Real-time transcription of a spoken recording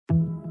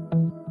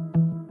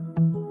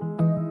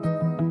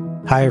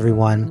Hi,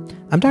 everyone.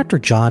 I'm Dr.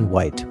 John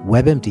White,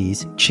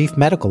 WebMD's Chief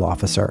Medical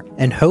Officer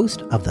and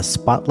host of the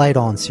Spotlight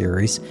On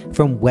series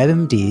from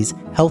WebMD's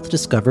Health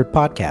Discovered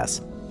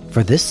podcast.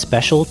 For this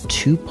special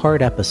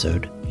two-part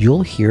episode,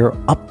 you'll hear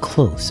up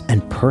close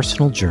and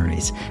personal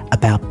journeys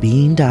about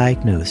being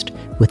diagnosed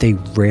with a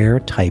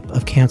rare type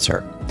of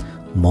cancer,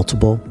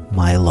 multiple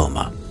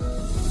myeloma.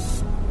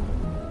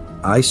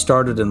 I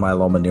started in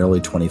myeloma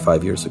nearly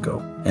 25 years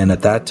ago. And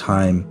at that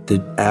time,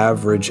 the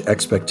average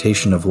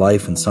expectation of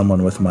life in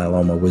someone with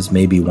myeloma was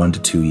maybe 1 to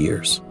 2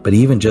 years. But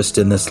even just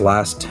in this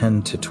last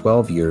 10 to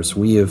 12 years,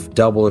 we have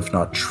doubled, if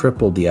not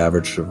tripled, the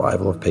average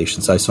survival of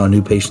patients. I saw a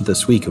new patient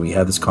this week, and we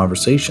had this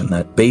conversation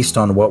that based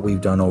on what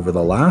we've done over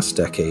the last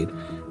decade,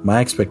 my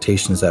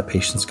expectation is that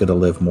patient's going to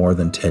live more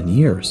than 10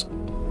 years.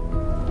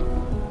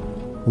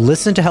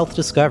 Listen to Health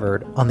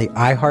Discovered on the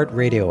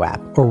iHeartRadio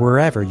app or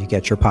wherever you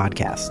get your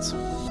podcasts.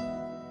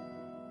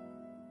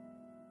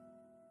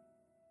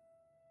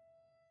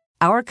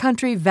 Our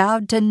country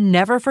vowed to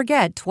never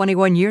forget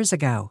 21 years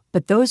ago,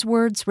 but those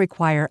words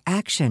require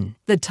action.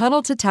 The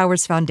Tunnel to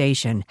Towers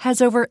Foundation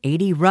has over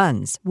 80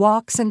 runs,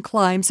 walks, and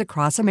climbs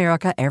across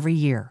America every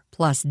year,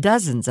 plus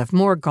dozens of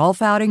more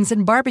golf outings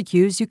and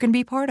barbecues you can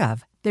be part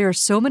of. There are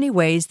so many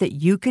ways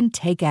that you can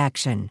take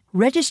action.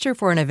 Register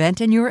for an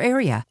event in your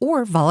area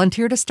or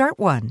volunteer to start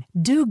one.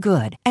 Do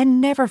good and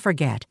never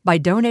forget by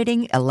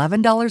donating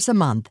 $11 a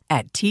month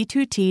at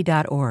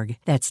T2T.org.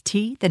 That's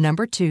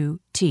T2T.org.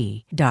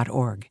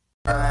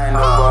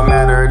 Over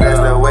matter,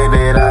 that's the way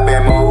that I've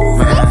been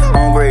moving.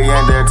 Hungry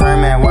and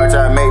determined, watch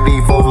I make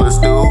these fools look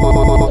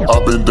stupid.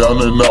 I've been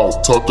down and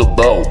out, talked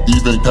about,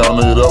 even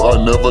counted out,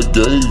 I never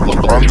gave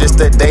up. I'm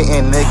just a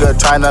Dayton nigga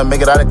trying to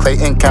make it out of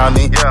Clayton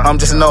County. I'm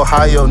just an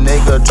Ohio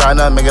nigga trying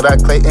to make it out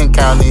of Clayton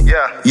County.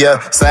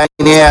 Same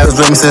ass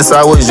with me since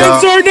I was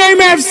young. Insert Name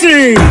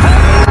FC!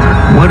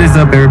 What is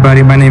up,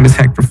 everybody? My name is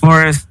Hector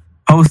Flores,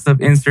 host of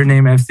Insert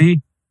Name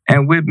FC.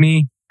 And with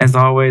me, as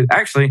always,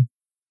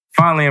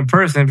 finally in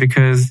person,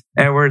 because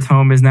Edward's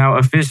home is now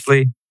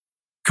officially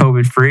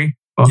COVID-free.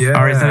 Well, I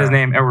already said his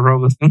name, Edward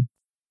Robles.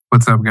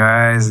 What's up,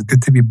 guys?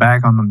 Good to be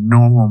back on the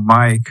normal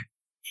mic.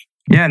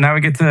 Yeah, now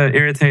we get to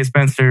irritate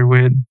Spencer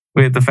with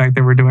the fact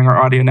that we're doing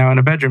our audio now in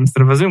a bedroom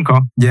instead of a Zoom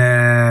call.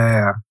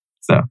 Yeah.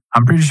 So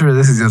I'm pretty sure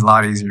this is just a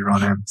lot easier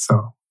on him.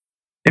 So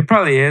it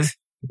probably is.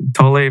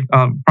 Totally.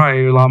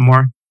 Probably a lot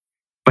more.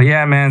 But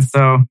yeah, man.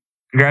 So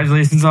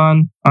congratulations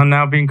on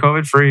now being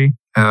COVID-free.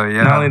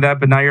 Yeah. Not only that,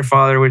 but now your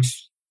father,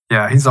 which...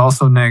 Yeah, he's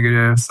also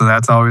negative, so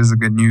that's always a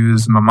good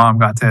news. My mom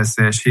got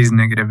tested. She's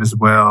negative as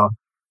well.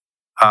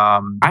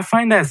 I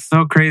find that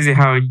so crazy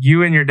how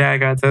you and your dad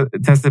got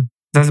tested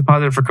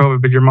positive for COVID,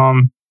 but your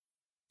mom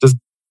just...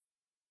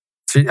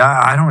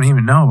 I don't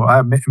even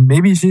know.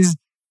 Maybe she's...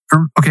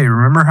 Okay,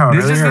 remember how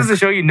this earlier... just goes to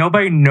show you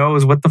nobody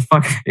knows what the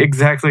fuck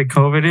exactly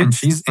COVID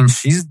is. And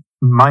she's,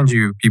 mind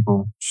you,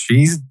 people,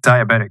 she's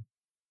diabetic.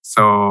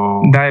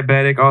 So...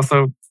 Diabetic,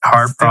 also...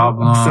 Heart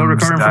problems, still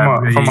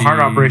recovering from a heart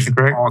operation,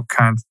 correct?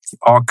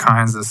 All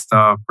kinds of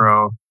stuff,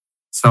 bro.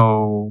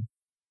 So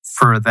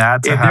for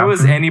that to happen, if there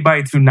was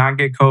anybody to not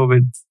get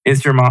COVID,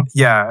 it's your mom.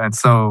 Yeah, and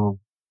so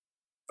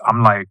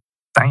I'm like,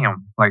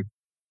 damn, like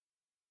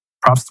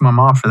props to my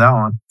mom for that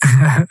one.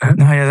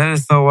 No, yeah, that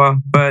is so.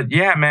 But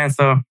yeah, man.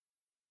 So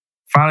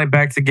finally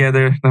back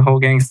together, the whole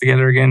gang's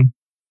together again.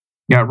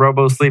 You got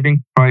Robo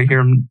sleeping. Probably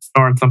hear him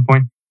snore at some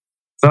point.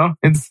 So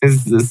it's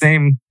the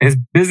same. It's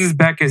business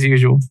back as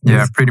usual.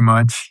 Yeah, pretty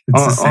much.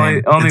 It's the same.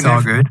 It's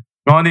all good.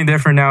 The only thing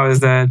different now is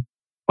that,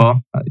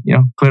 well,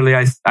 clearly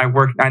I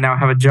work. I now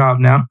have a job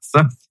now.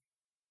 So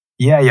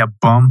yeah,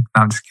 bum.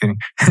 No, I'm just kidding.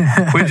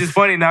 Which is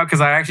funny now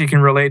because I actually can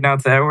relate now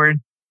to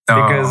Edward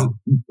because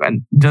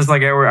just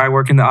like Edward, I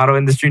work in the auto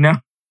industry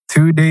now.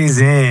 2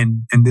 days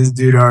in, and this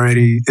dude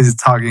already is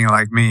talking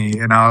like me,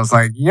 and I was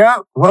like,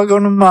 "Yep,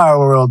 welcome to my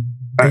world."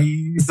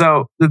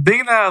 So the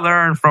thing that I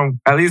learned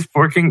from at least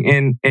working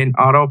in an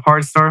auto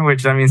parts store,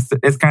 which I mean,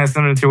 it's kind of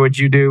similar to what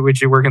you do,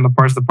 which you work in the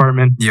parts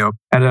department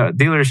at a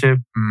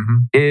dealership,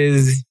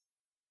 is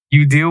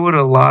you deal with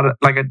a lot of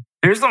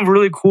there's some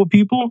really cool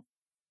people.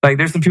 Like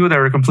there's some people that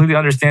are completely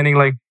understanding.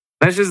 Like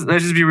let's just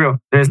be real.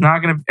 There's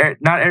not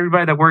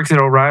everybody that works at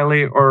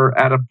O'Reilly or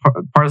at a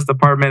parts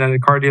department at a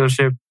car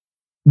dealership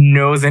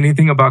knows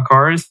anything about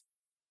cars.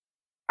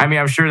 I mean,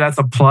 I'm sure that's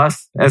a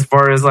plus as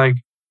far as like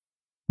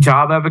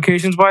job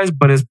applications wise,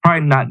 but it's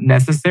probably not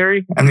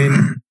necessary. I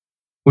mean,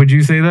 would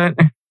you say that?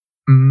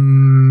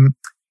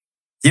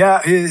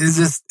 Yeah, it's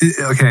just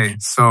okay.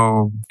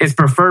 So it's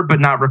preferred, but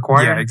not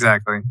required. Yeah,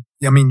 exactly.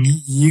 I mean,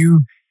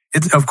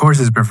 of course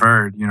it's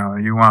preferred.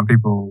 You want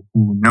people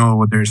who know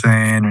what they're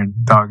saying and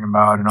talking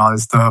about and all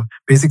this stuff.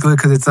 Basically,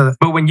 because it's a.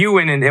 But when you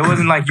went in, it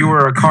wasn't like you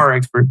were a car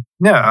expert.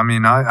 Yeah, I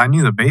mean, I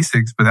knew the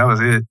basics, but that was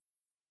it.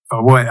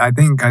 What I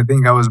think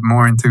I was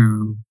more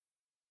into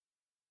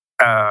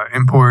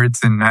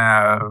imports and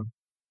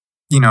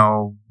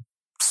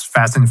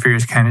Fast and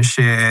Furious kind of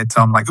shit.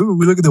 So I'm like, ooh,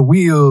 look at the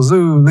wheels.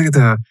 Ooh, look at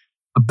the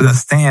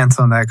stance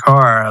on that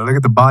car. Look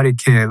at the body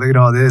kit. Look at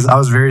all this. I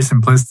was very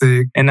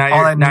simplistic. And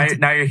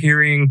now you're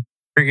hearing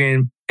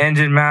friggin'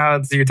 engine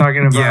mounts. You're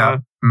talking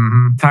about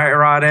tie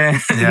rod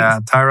ends.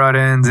 Tie rod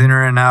ends,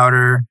 inner and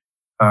outer.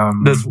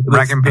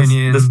 Rack and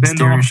pinion, the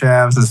steering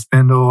shafts, a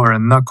spindle or a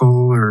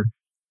knuckle or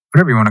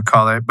whatever you want to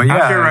call it. But yeah,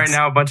 I'm sure right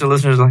now a bunch of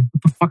listeners are like,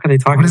 what the fuck are they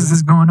talking about? What is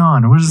this going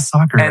on? Where's the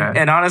soccer at?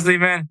 And honestly,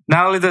 man,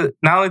 not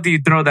only do you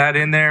throw that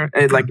in there,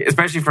 like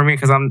especially for me,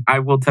 because I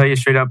will tell you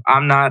straight up,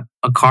 I'm not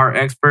a car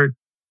expert.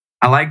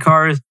 I like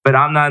cars, but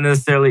I'm not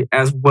necessarily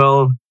as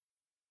well.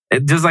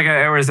 Just like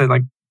I always said,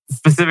 like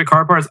specific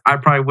car parts, I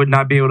probably would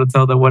not be able to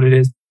tell that what it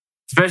is.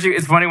 Especially,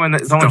 it's funny when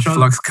someone shows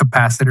flux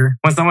capacitor.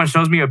 When someone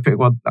shows me a pic,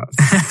 when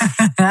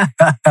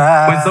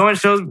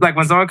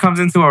someone comes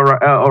into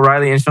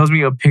O'Reilly and shows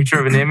me a picture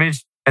of an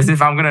image, as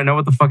if I'm gonna know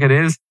what the fuck it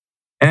is,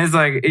 and it's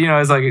like,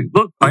 it's like,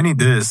 look, I need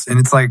this, and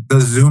it's like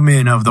the zoom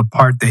in of the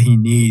part that he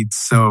needs.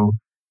 So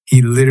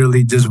he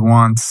literally just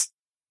wants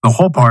the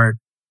whole part,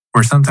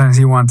 or sometimes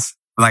he wants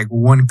like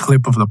one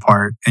clip of the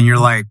part, and you're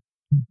like,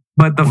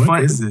 but the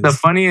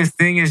funniest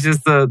thing is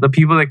just the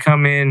people that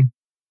come in.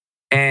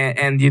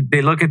 And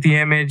they look at the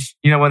image,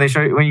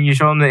 when you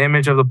show them the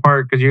image of the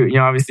part, because you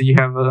obviously you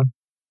have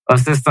a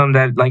system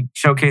that like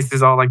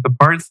showcases all like the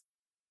parts,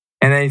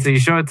 and then so you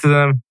show it to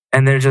them,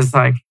 and they're just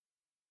like,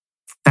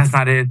 that's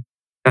not it.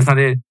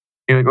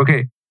 You're like,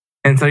 okay,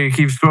 and so you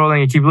keep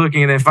scrolling, you keep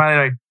looking, and then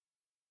finally like,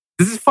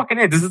 this is fucking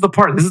it. This is the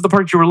part. This is the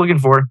part you were looking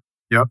for.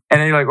 Yep. And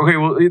then you're like, okay,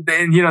 well,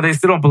 and they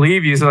still don't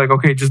believe you, so like,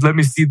 okay, just let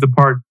me see the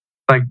part.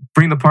 Like,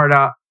 bring the part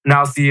out, and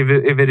I'll see if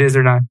it is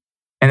or not.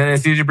 And then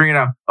as soon as you bring it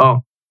out,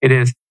 oh. It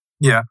is.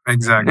 Yeah,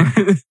 exactly.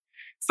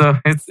 So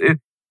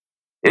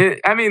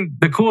I mean,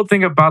 the cool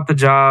thing about the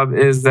job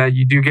is that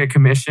you do get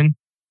commission.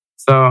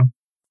 So,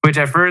 which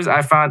at first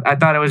I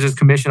thought it was just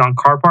commission on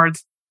car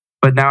parts,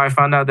 but now I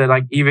found out that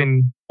like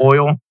even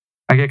oil,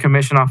 I get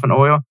commission off an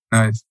oil.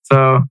 Nice.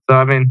 So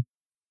I mean,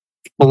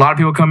 a lot of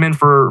people come in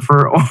for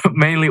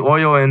mainly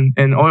oil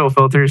and oil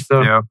filters.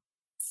 So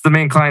it's the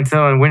main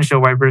clientele and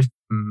windshield wipers.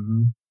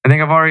 Mm-hmm. I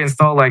think I've already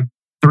installed like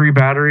 3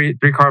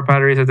 car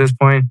batteries at this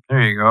point.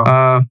 There you go.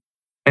 I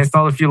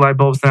installed a few light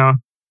bulbs now,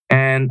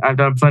 and I've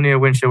done plenty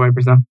of windshield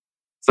wipers now.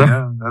 So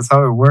yeah, that's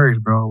how it works,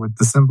 bro. With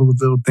the simple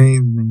little things,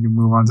 and then you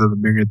move on to the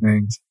bigger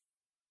things.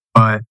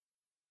 But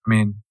I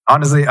mean,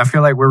 honestly, I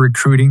feel like we're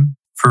recruiting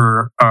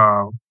for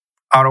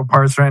auto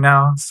parts right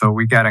now, so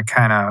we gotta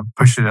kind of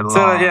push it along.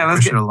 So yeah,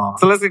 let's get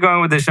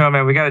going with the show,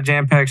 man. We got a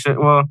jam-packed show.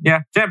 Well,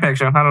 yeah, jam-packed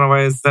show. I don't know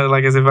why it's said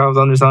like as if I was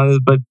underselling this,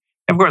 but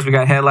of course we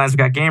got headlines, we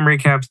got game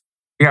recaps.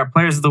 We got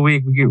players of the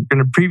week. We're going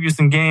to preview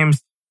some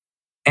games.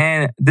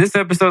 And this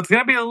episode's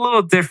going to be a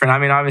little different. I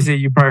mean, obviously,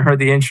 you probably heard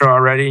the intro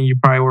already, and you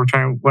probably were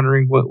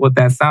wondering what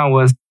that sound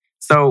was.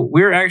 So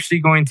we're actually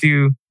going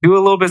to do a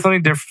little bit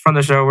something different from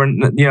the show.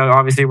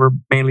 Obviously, we're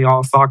mainly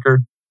all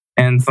soccer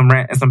and some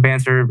rant and some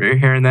banter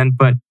here and then.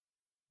 But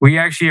we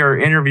actually are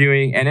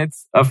interviewing, and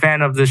it's a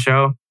fan of the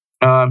show.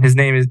 His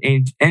name is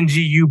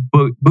NGU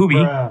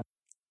Booby.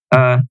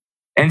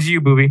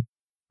 NGU Booby.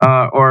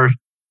 Or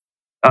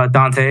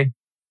Dante.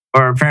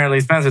 Or apparently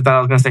Spencer thought I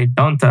was going to say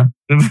Donta.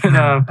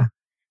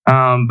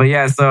 But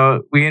yeah,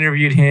 so we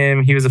interviewed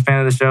him. He was a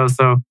fan of the show,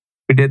 so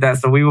we did that.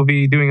 So we will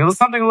be doing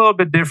something a little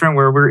bit different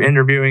where we're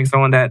interviewing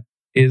someone that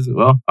is,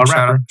 a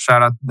rapper.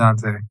 Shout out to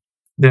Dante.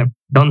 Yeah,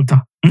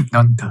 Donta.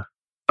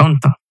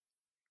 Donta.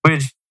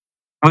 Which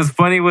was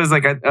funny was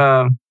like, when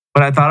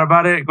I thought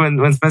about it,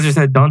 when Spencer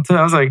said Donta,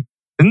 I was like,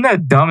 isn't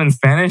that dumb in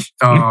Spanish?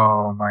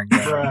 Oh my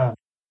God.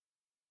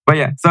 But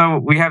yeah, so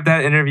we have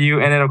that interview,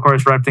 and then of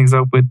course wrap things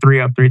up with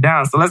 3 up, 3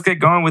 down. So let's get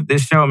going with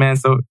this show, man.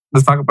 So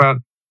let's talk about.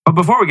 But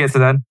before we get to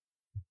that,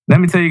 let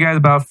me tell you guys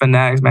about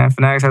Fanatics, man.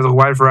 Fanatics has a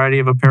wide variety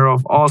of apparel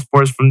of all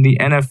sports, from the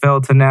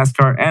NFL to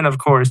NASCAR, and of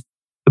course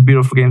the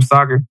beautiful game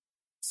soccer.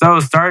 So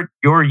start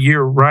your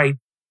year right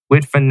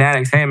with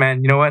Fanatics. Hey,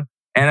 man, you know what?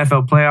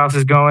 NFL playoffs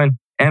is going,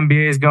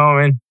 NBA is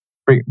going,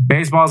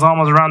 baseball's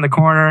almost around the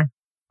corner.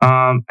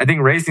 I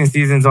think racing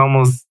season's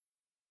almost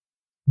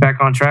back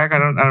on track. I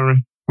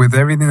don't. With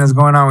everything that's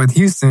going on with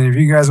Houston, if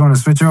you guys want to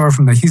switch over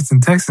from the Houston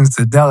Texans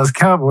to Dallas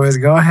Cowboys,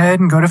 go ahead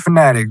and go to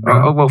Fanatics,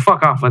 bro. Oh, well,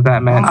 fuck off with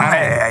that, man.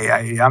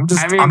 I'm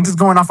just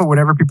going off of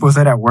whatever people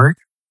said at work,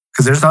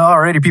 because there's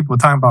already people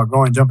talking about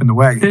going jump in the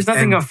wagon. There's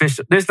nothing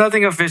official. There's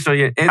nothing official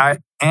yet. You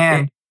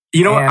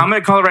know what? I'm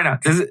going to call it right now.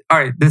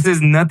 This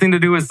is nothing to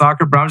do with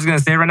soccer, but I'm just going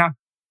to say it right now.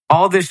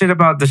 All this shit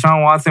about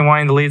Deshaun Watson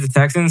wanting to lead the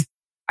Texans,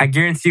 I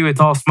guarantee you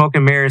it's all smoke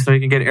and mirrors so he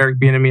can get Eric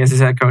Bieniemy as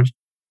his head coach.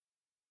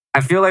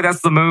 I feel like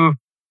that's the move.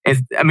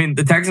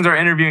 The Texans are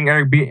interviewing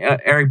Eric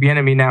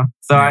Bieniemy now.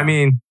 So, yeah. I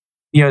mean,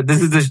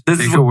 this is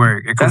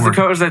the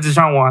coach that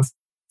Deshaun wants.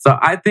 So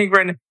I think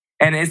right now,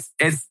 and it's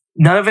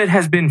none of it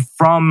has been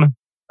from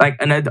like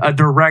a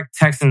direct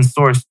Texan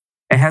source.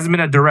 It hasn't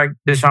been a direct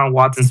Deshaun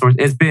Watson source.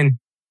 It's been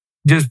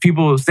just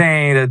people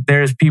saying that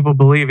there's people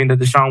believing that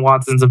Deshaun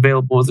Watson's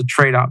available as a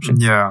trade option.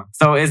 Yeah.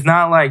 So it's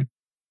not like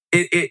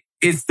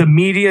it's the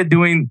media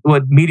doing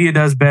what media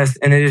does best,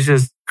 and it is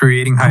just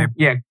creating hype.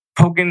 Yeah.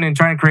 Poking and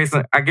trying to create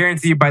something. I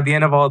guarantee you by the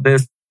end of all of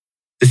this,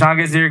 Deshaun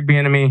gets Eric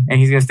Bieniemy and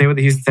he's going to stay with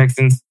the Houston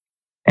Texans.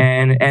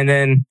 And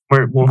then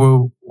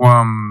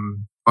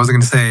I was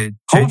going to say,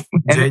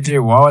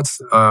 JJ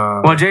Watt's...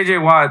 well,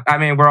 JJ Watt, I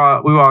mean, we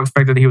all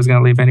expected that he was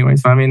going to leave anyway.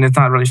 So, I mean, it's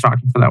not really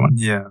shocking for that one.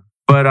 Yeah.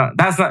 But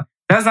that's not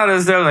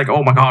necessarily like,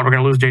 oh my God, we're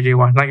going to lose JJ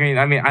Watt. Like,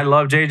 I mean, I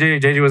love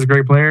JJ. JJ was a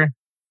great player.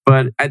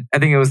 But I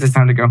think it was his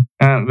time to go.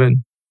 But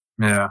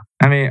yeah.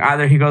 I mean,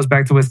 either he goes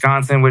back to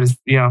Wisconsin with his,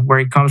 where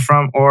he comes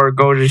from, or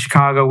go to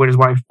Chicago with his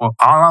wife. Well,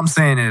 all I'm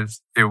saying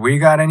is, if we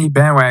got any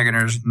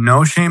bandwagoners,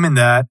 no shame in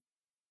that.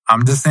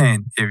 I'm just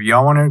saying, if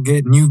y'all want to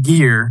get new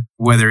gear,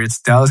 whether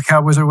it's Dallas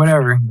Cowboys or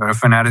whatever, go to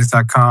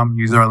fanatics.com,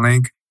 use our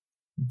link.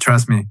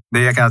 Trust me,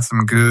 they got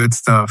some good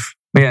stuff.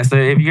 But yeah, so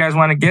if you guys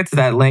want to get to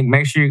that link,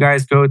 make sure you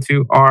guys go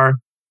to our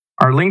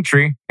link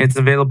tree. It's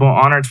available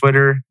on our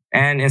Twitter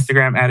and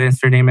Instagram at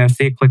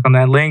InstaNameFC. Click on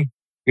that link.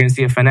 You're going to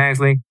see a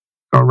Fanatics link.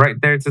 Go right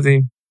there to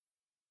the...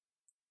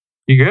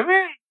 You good,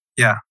 man?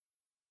 Yeah.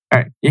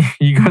 All right.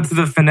 You go to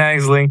the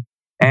Fanatics link,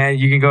 and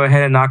you can go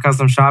ahead and knock out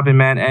some shopping,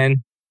 man. And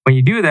when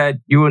you do that,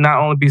 you will not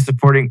only be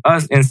supporting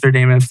us,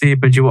 Amsterdam FC,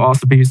 but you will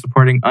also be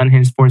supporting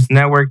Unhinged Sports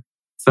Network.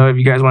 So if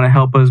you guys want to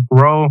help us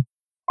grow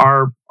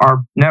our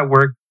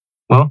network,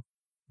 well,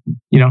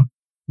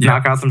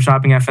 knock out some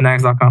shopping at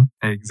fanatics.com.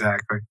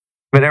 Exactly.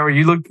 But Edward,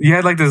 you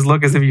had like this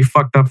look as if you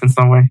fucked up in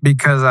some way.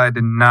 Because I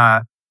did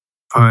not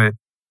put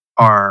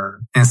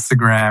our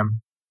Instagram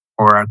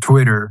or our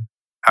Twitter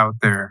out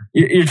there.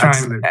 You're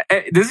trying.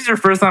 This is your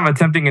first time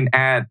attempting an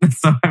ad.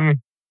 So, I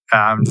mean...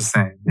 I'm just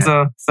saying.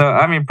 Yeah. So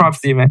I mean, props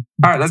to you, man.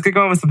 All right, let's get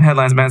going with some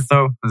headlines, man.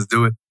 So let's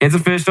do it. It's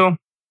official.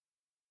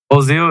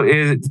 Ozil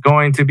is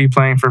going to be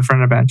playing for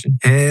Fenerbahce.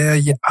 Hell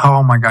yeah.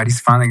 Oh my God, he's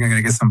finally going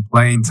to get some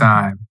playing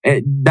time.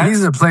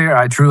 He's a player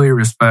I truly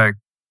respect.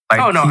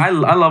 Like, I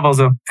love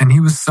Ozil. And he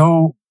was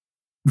so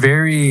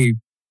very,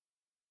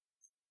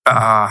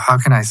 how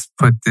can I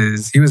put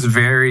this? He was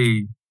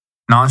very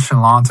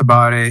nonchalant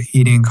about it.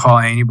 He didn't call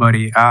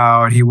anybody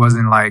out. He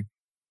wasn't like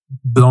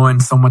blowing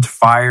so much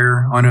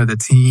fire under the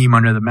team,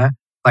 under the mat.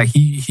 Like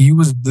he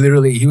was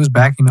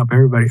backing up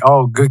everybody.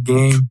 Oh, good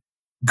game,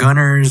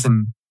 Gunners.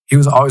 And he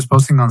was always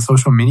posting on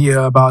social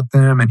media about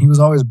them, and he was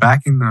always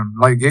backing them.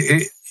 Like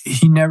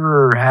he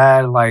never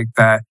had like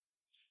that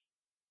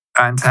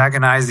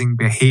antagonizing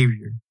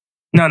behavior.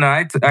 No,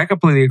 I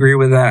completely agree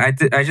with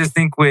that. I just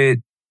think with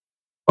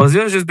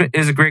Ozil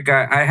is a great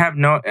guy.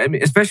 I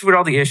mean, especially with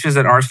all the issues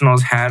that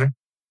Arsenal's had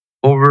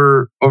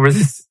over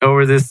this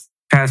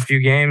past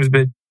few games,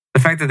 but the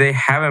fact that they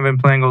haven't been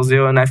playing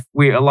Ozil, and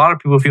a lot of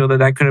people feel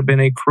that could have been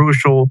a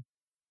crucial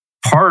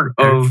part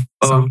of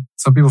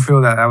some people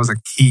feel that was a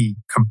key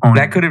component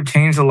that could have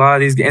changed a lot of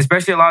these games,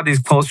 especially a lot of these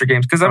closer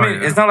games. Because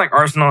It's not like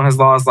Arsenal has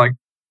lost like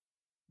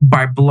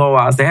by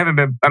blowouts. They haven't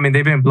been. I mean,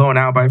 they've been blown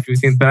out by a few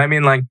teams, but I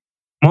mean, like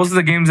most of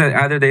the games that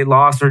either they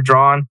lost or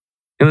drawn,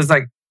 it was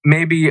like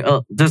maybe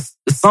just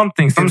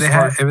something. If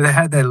they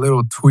had that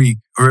little tweak,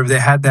 or if they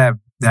had that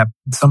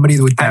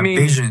somebody with that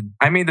vision.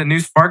 I mean, the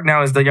new spark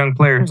now is the young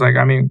players. Like,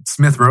 I mean,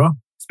 Smith Rowe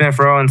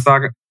and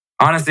Saka.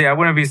 Honestly, I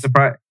wouldn't be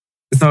surprised.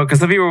 So, because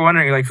some people were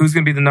wondering, like, who's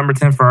going to be the number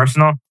 10 for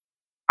Arsenal?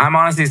 I'm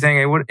honestly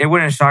saying it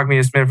wouldn't shock me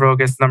if Smith Rowe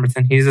gets number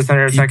 10. He's a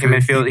center attacking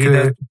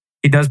midfield.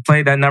 He does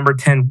play that number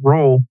 10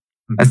 role,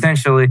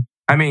 essentially.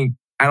 I mean,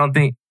 I don't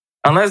think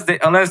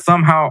unless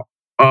somehow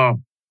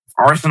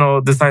Arsenal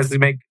decides to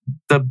make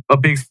a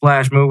big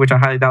splash move, which I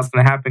highly doubt is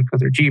going to happen because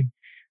they're cheap.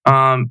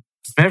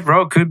 Smith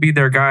Rowe could be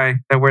their guy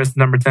that wears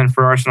number 10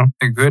 for Arsenal.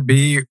 It could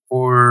be,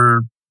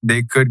 or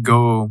they could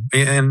go,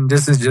 and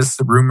this is just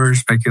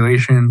rumors,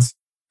 speculations.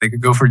 They could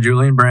go for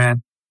Julian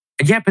Brandt.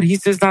 Yeah, but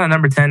he's just not a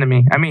number 10 to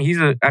me. I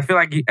mean, I feel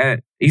like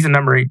he's a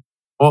number 8.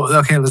 Well,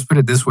 okay, let's put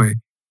it this way.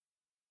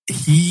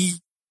 He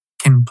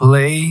can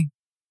play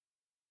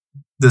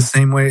the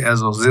same way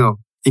as Ozil.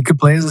 He could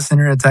play as a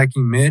center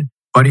attacking mid,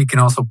 but he can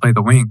also play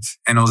the wings.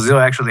 And Ozil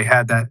actually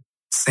had that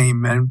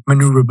same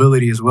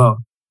maneuverability as well.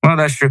 Well,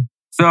 that's true.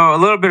 So a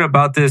little bit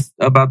about this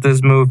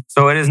move.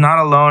 So it is not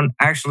a loan,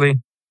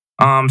 actually.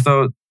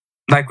 So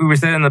like we were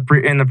saying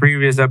in the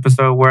previous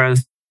episode,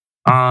 whereas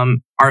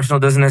Arsenal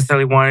doesn't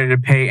necessarily want to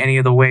pay any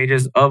of the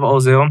wages of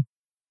Ozil,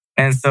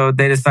 and so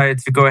they decided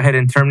to go ahead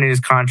and terminate his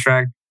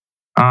contract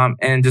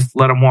and just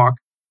let him walk.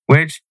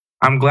 Which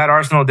I'm glad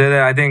Arsenal did it.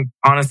 I think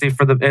honestly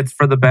it's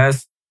for the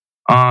best.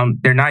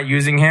 They're not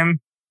using him,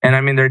 and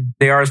I mean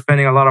they are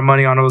spending a lot of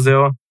money on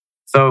Ozil.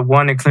 So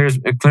one, it clears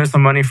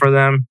some money for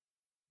them.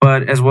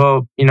 But as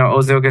well,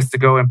 Ozil gets to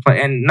go and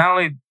play, and not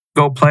only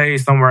go play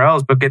somewhere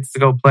else, but gets to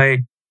go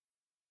play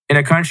in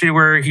a country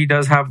where he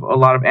does have a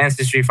lot of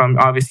ancestry from.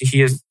 Obviously,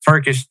 he is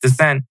Turkish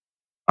descent.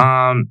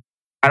 I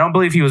don't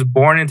believe he was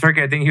born in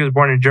Turkey. I think he was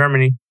born in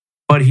Germany,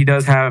 but he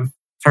does have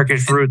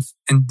Turkish roots.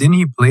 And didn't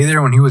he play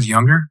there when he was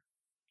younger?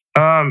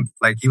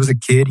 Like he was a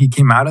kid, he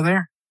came out of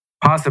there?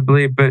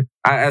 Possibly, but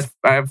I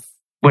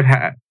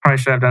probably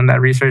should have done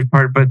that research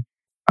part. But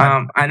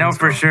I know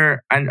for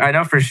sure.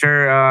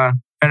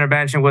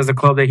 Fenerbahce was a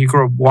club that he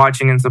grew up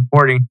watching and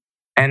supporting,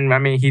 and I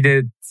mean, he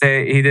did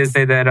say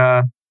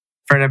that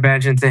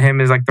Fenerbahce to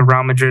him is like the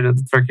Real Madrid of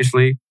the Turkish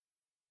league.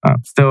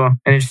 Still an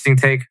interesting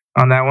take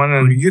on that one.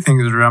 And who do you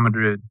think is Real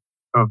Madrid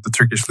of the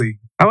Turkish league?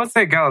 I would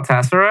say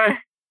Galatasaray.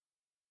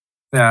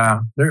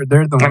 Yeah, they're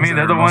the ones. I mean,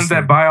 they're the ones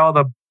that buy all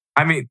the.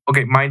 I mean,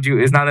 okay, mind you,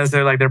 it's not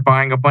necessarily like they're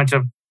buying a bunch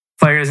of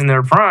players in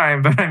their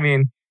prime, but I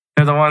mean,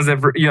 they're the ones that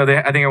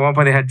I think at one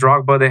point they had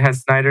Drogba, they had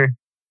Schneider.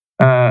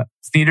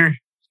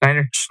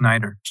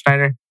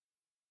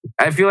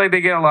 I feel like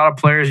they get a lot of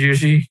players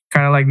usually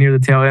kind of like near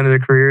the tail end of their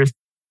careers,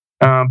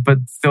 but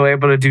still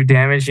able to do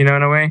damage, in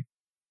a way.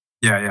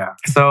 Yeah.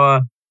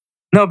 So,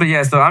 no, but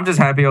yeah, so I'm just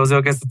happy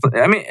Ozil gets to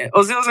play. I mean,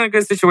 Ozil's in a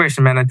good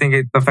situation, man. I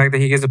think the fact that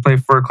he gets to play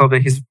for a club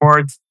that he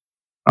supports,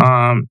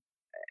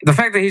 the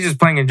fact that he's just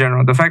playing in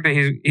general, the fact that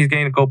he's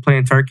getting to go play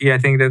in Turkey, I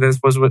think that this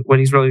was what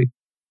he's really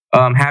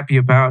happy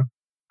about.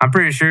 I'm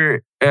pretty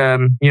sure,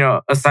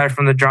 aside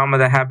from the drama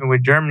that happened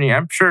with Germany,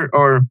 I'm sure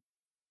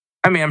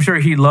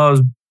he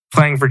loves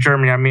playing for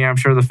Germany. I mean, I'm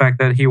sure the fact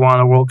that he won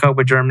a World Cup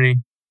with Germany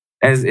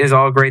is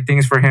all great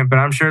things for him. But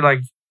I'm sure, like,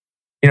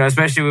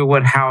 especially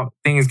with how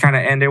things kind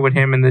of ended with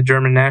him and the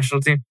German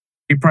national team,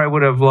 he probably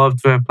would have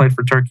loved to have played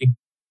for Turkey.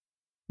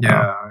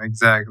 Yeah,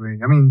 exactly.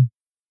 I mean,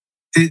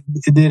 it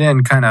did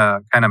end kind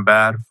of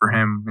bad for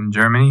him in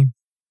Germany.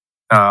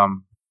 But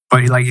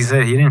like you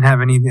said, he didn't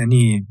have any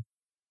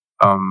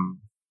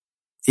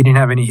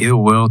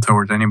ill will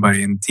towards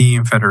anybody in the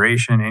team,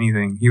 federation,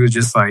 anything. He was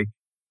just like,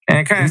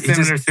 and kind of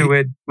similar to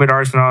it with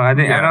Arsenal. I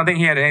don't think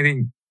he had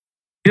anything.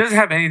 He doesn't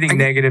have anything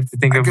negative to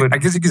think of. I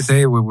guess you could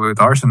say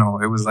with Arsenal,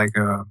 it was like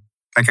a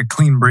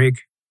clean break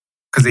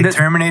because they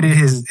terminated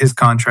his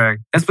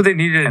contract. That's what they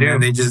needed to do.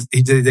 And they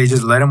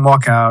just let him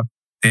walk out.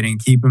 They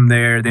didn't keep him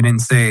there. They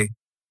didn't say,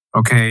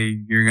 okay,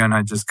 you're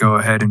gonna just go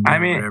ahead and do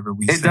whatever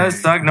we say. It does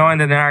suck knowing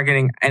that they're not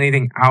getting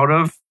anything out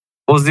of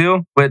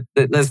Ozil. But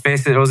let's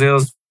face it,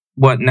 Ozil's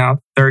what now?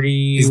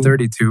 30? He's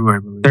 32, I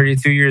believe.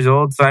 32 years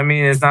old. So I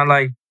mean, it's not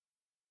like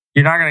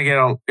you're not gonna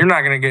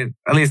get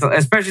at least,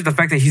 especially the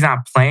fact that he's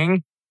not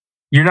playing.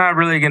 You're not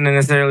really going to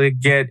necessarily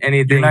get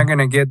anything. You're not going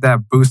to get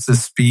that boost of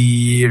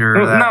speed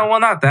or that. No, well,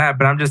 not that,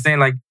 but I'm just saying,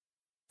 like,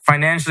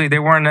 financially, they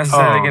weren't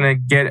necessarily going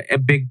to get a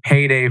big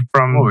payday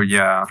from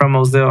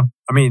Ozil.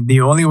 I mean,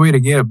 the only way to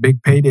get a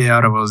big payday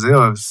out of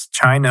Ozil is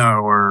China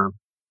or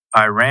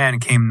Iran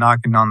came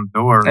knocking on the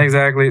door.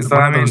 Exactly. So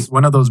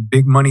one of those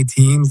big money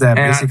teams that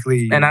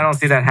and I don't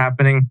see that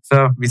happening.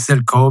 So we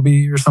said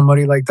Kobe or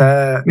somebody like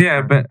that.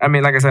 Yeah, but I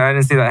mean, like I said, I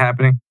didn't see that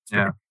happening.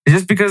 Yeah. It's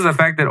just because of the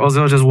fact that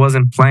Ozil just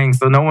wasn't playing.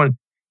 So no one,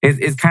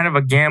 it's kind of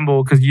a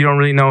gamble because you don't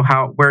really know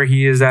where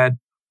he is at.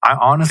 I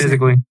honestly,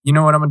 physically. You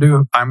know what I'm going to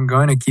do? I'm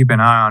going to keep an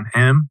eye on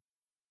him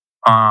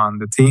on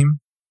the team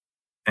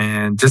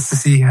and just to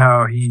see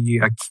how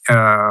he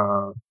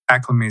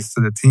acclimates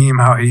to the team,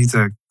 how he's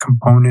a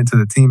component to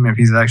the team, if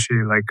he's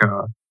actually like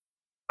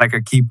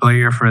a key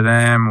player for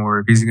them, or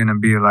if he's going to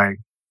be like,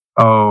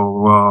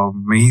 oh, well,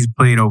 he's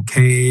played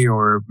okay,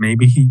 or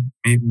maybe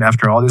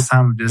after all this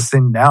time of just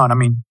sitting down. I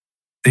mean,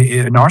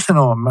 in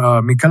Arsenal,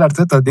 Mikel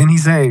Arteta, didn't he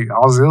say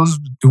Ozil's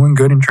doing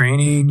good in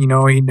training?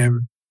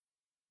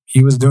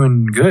 He was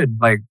doing good.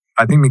 Like,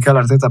 I think Mikel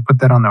Arteta put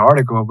that on the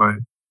article, but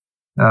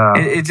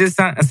it just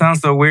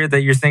sounds so weird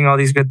that you're saying all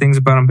these good things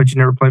about him, but you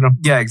never played him.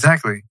 Yeah,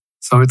 exactly.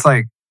 So it's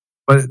like,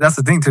 but that's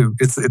the thing too.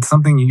 It's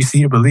something you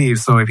see to believe.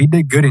 So if he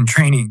did good in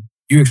training,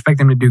 you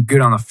expect him to do good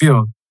on the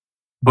field.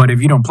 But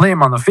if you don't play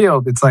him on the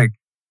field, it's like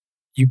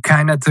you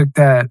kind of took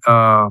that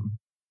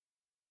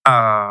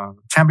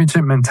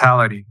championship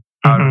mentality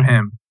out of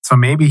him. So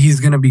maybe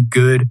he's going to be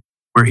good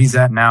where he's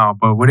at now.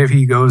 But what if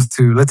he goes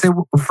to, let's say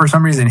for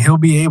some reason, he'll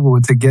be able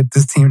to get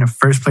this team to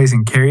first place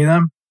and carry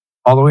them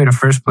all the way to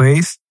first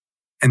place.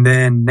 And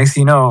then next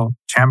thing you know,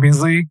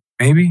 Champions League,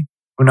 maybe,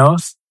 who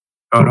knows?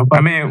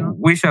 I mean,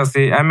 we shall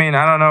see. I mean,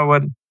 I don't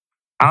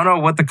know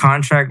what the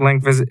contract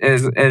length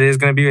is going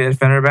to be at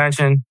Fenerbahce.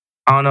 And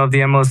I don't know if the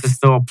MLS is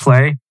still a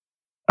play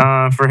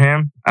for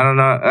him. I don't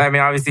know. I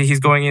mean, obviously he's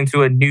going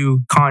into a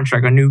new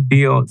contract, a new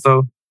deal.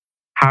 So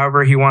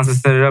however he wants to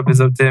set it up is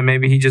up to him.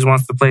 Maybe he just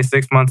wants to play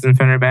 6 months in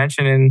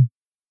Fenerbahce.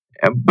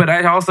 But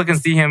I also can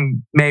see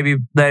him maybe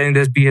letting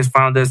this be his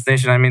final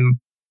destination. I mean,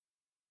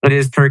 it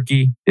is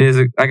Turkey. It is,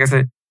 like I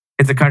said,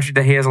 it's a country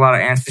that he has a lot of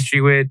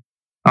ancestry with.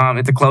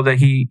 It's a club that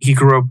he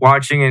grew up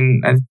watching,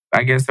 and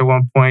I guess at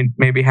one point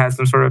maybe had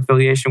some sort of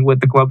affiliation with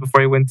the club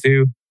before he went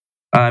to,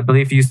 I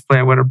believe he used to play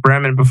at Werder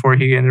Bremen before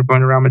he ended up going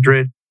to Real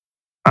Madrid.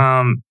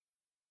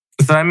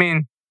 So, I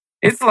mean,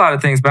 it's a lot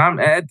of things, but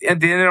at the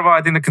end of it all,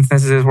 I think the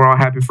consensus is we're all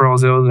happy for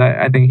Ozil.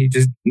 I think he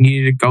just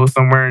needed to go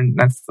somewhere, and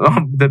that's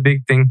the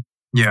big thing.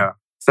 Yeah.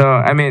 So,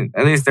 I mean,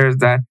 at least there's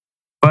that.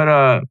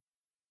 But,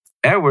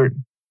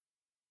 Edward,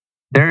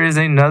 there is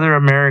another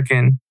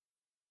American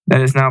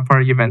that is now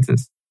part of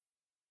Juventus.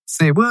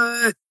 Say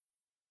what?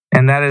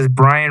 And that is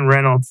Brian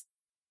Reynolds.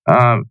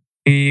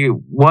 He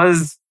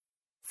was,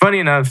 funny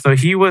enough, so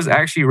he was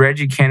actually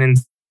Reggie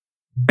Cannon's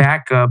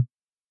backup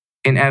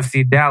in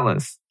FC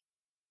Dallas.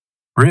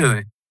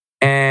 Really?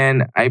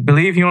 And I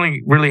believe he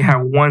only really had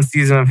one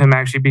season of him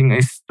actually being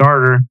a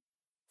starter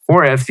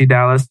for FC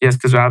Dallas. Yes,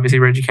 because obviously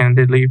Reggie Cannon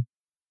did leave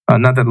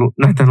not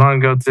that long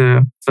ago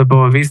to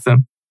Boa Vista.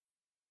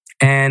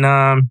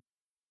 And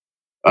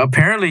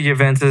apparently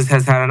Juventus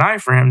has had an eye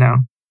for him now.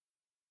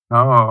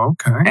 Oh,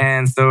 okay.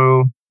 And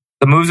so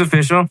the move's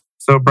official.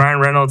 So Brian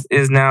Reynolds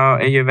is now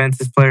a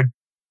Juventus player.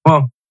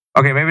 Well,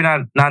 okay, maybe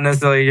not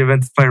necessarily a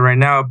Juventus player right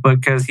now, but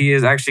because he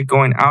is actually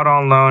going out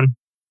on loan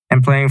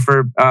and playing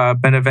for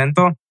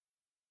Benevento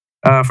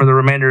for the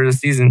remainder of the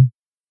season.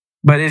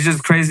 But it's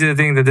just crazy to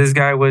think that this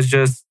guy was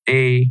just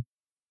a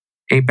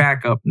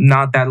backup.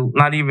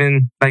 Not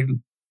even like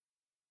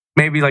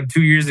maybe like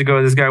 2 years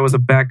ago, this guy was a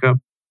backup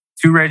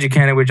to Reggie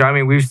Cannon, which I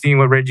mean, we've seen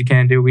what Reggie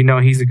can do. We know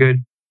he's a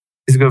good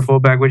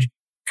fullback, which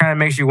kind of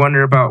makes you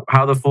wonder about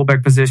how the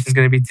fullback position is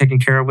going to be taken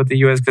care of with the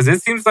U.S. because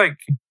it seems like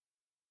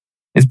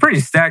it's pretty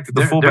stacked at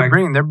the fullback.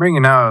 They're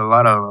bringing out a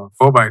lot of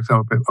fullbacks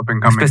up and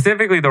coming.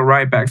 Specifically the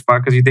right back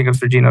spot, because you think of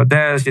Sergino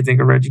Dest, you think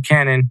of Reggie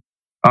Cannon.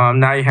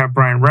 Now you have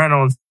Brian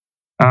Reynolds.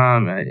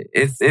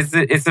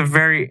 It's a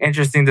very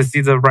interesting to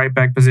see the right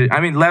back position. I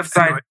mean, left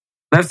side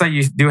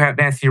you do have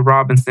Anthony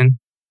Robinson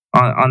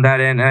on that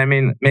end. And I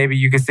mean, maybe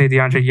you could say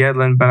DeAndre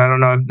Yedlin, but I don't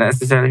know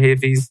necessarily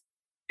if he's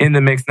in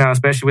the mix now,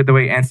 especially with the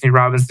way Anthony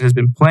Robinson has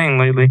been playing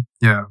lately.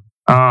 Yeah.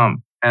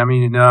 I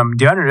mean,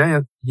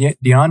 DeAndre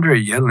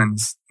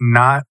Yedlin's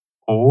not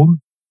old,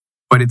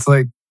 but it's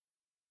like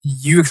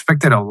you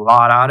expected a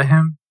lot out of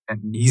him,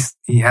 and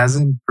he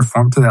hasn't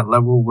performed to that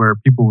level where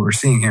people were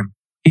seeing him.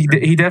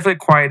 He definitely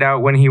quieted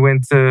out when he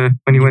went to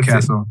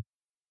Newcastle.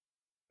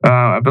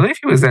 I believe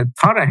he was at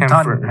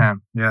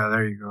Tottenham. Yeah,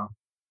 there you go.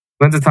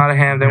 Went to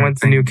Tottenham, then went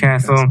to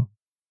Newcastle.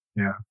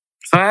 Yeah.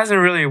 So it hasn't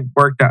really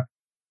worked out.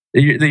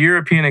 The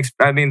European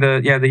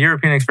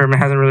experiment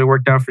hasn't really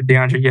worked out for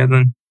DeAndre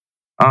Yedlin.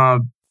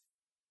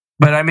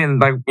 But I mean,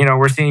 like, you know,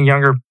 we're seeing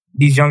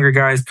these younger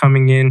guys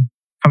coming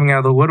out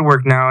of the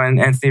woodwork now, and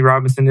Anthony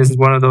Robinson is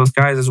one of those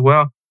guys as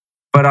well.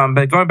 But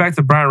going back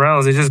to Brian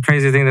Reynolds, it's just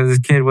crazy to think that this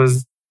kid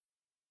was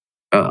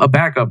a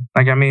backup.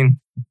 Like, I mean,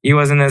 he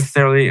wasn't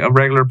necessarily a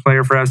regular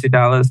player for FC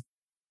Dallas,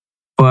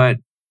 but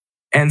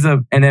ends up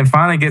and then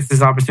finally gets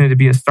this opportunity to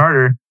be a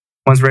starter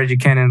once Reggie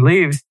Cannon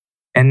leaves.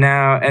 And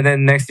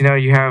then next, you know,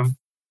 you have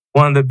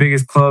one of the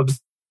biggest clubs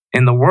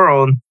in the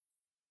world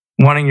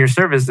wanting your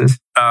services.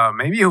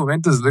 Maybe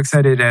Juventus looks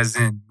at it as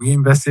in, we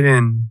invested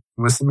in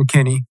Weston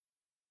McKennie.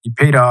 He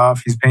paid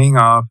off. He's paying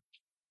off.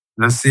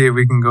 Let's see if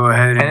we can go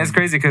ahead. And it's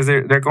crazy because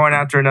they're going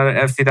after another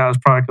FC Dallas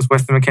product because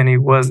Weston McKennie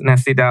was an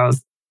FC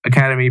Dallas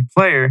Academy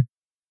player.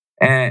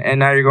 And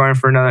now you're going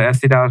for another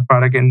FC Dallas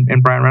product in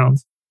Brian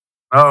Reynolds.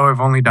 Oh, if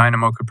only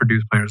Dynamo could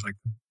produce players like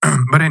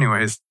that. But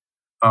anyways,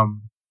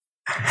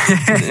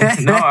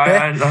 No,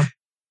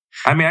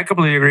 I mean, I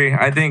completely agree.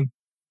 I think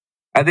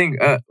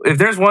if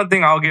there's one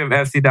thing I'll give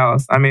FC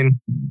Dallas, I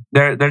mean,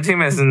 their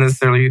team isn't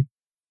necessarily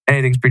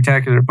anything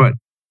spectacular, but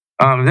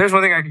if there's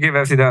one thing I could give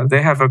FC Dallas,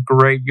 they have a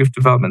great youth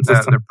development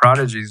system. Their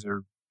prodigies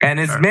are, and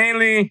it's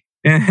mainly,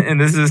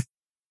 and this is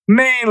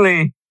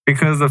mainly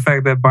because of the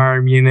fact that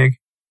Bayern Munich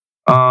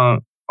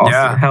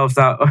also helps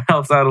out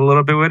a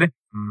little bit with it.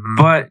 Mm-hmm.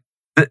 But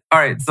all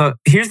right, so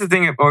here's the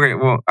thing. Okay,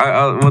 well,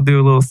 we'll do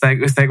a little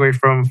segue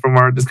from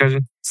our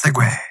discussion.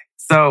 Segue.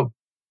 So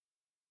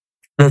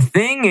the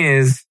thing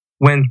is,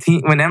 when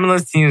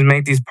MLS teams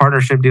make these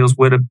partnership deals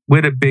with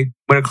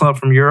a club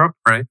from Europe,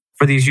 right,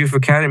 for these youth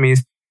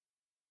academies,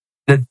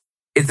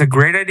 it's a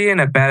great idea and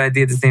a bad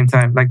idea at the same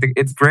time. Like,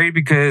 it's great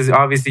because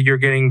obviously you're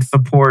getting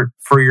support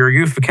for your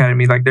youth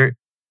academy, like they're,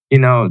 you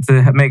know,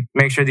 to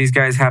make sure these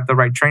guys have the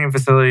right training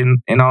facility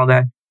and all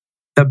that.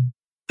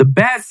 The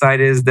bad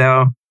side is,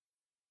 though,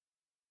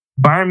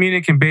 Bayern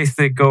Munich can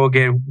basically go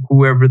get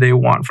whoever they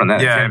want from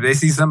that. Yeah, academy. if they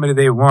see somebody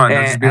they want,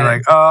 they'll just be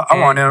like, I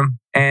want him.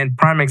 And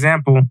prime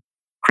example,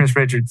 Chris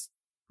Richards.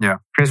 Yeah.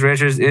 Chris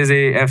Richards is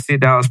a FC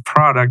Dallas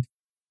product.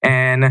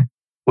 And,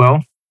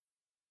 well,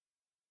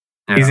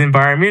 he's in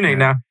Bayern Munich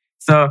now.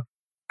 So,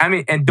 I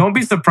mean, and don't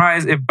be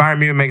surprised if Bayern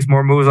Munich makes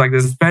more moves like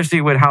this,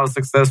 especially with how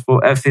successful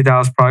FC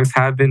Dallas products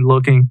have been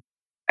looking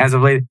as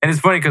of late. And it's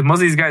funny because most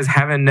of these guys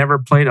never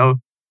played a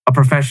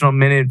professional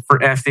minute for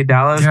FC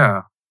Dallas.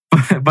 Yeah.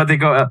 But they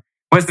go,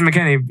 Weston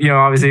McKennie, you know,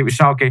 obviously with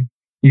Schalke.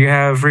 You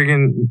have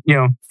freaking, you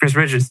know, Chris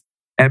Richards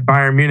at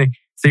Bayern Munich.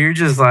 So you're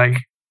just like,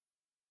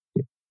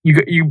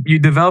 you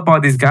develop all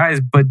these guys,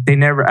 but they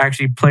never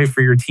actually play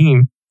for your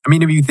team. I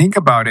mean, if you think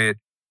about it,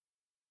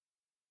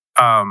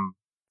 I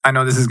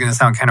know this is going to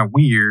sound kind of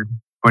weird,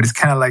 but it's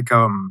kind of like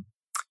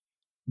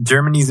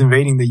Germany's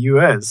invading the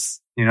US,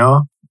 you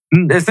know?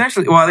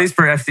 Essentially, well, at least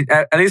for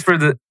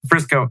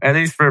Frisco,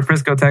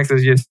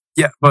 Texas, yes.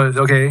 Yeah, but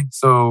okay,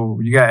 so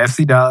you got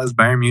FC Dallas,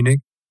 Bayern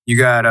Munich, you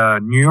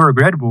got New York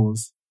Red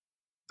Bulls.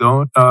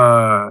 Doesn't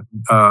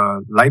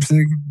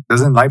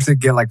Leipzig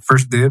get like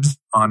first dibs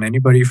on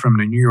anybody from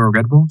the New York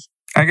Red Bulls?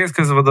 I guess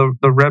because of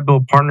the Red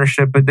Bull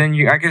partnership, but then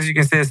I guess you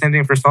can say the same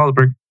thing for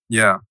Salzburg.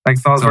 Yeah, like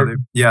Salzburg.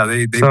 So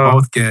they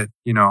both get,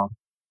 you know.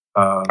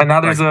 And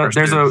now there's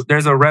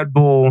a Red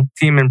Bull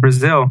team in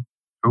Brazil.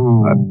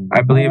 Ooh,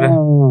 I believe it.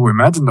 Ooh,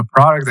 imagine the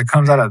product that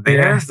comes out of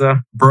there, yeah, so,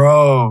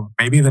 bro.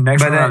 Maybe the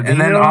next one. And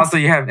then also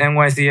you have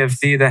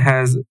NYCFC that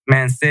has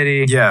Man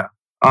City. Yeah,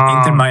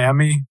 Inter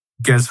Miami.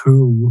 Guess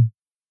who?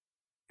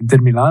 Inter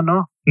Milan?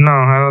 No,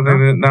 I don't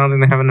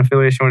think they have an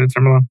affiliation with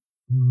Inter Milan.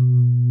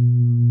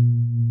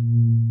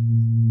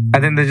 I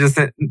think they just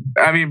said,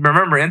 I mean,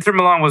 remember, Inter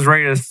Milan was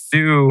ready to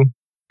sue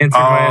Inter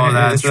Milan. Oh,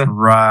 that's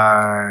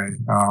right.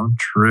 Oh, I'm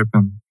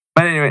tripping.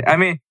 But anyway, I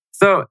mean,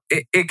 so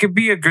it could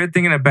be a good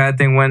thing and a bad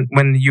thing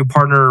when you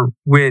partner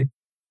with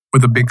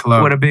a big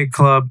club. With a big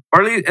club,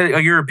 or at least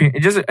a European,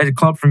 just a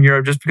club from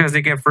Europe, just because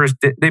they get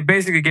they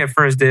basically get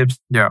first dibs.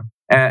 Yeah.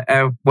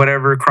 At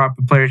whatever crop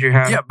of players you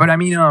have. Yeah, but I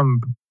mean,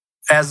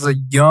 as a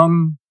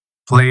young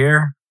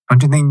player,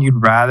 don't you think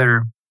you'd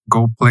rather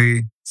go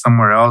play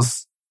somewhere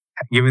else,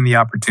 given the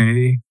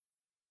opportunity?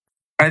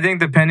 I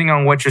think depending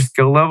on what your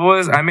skill level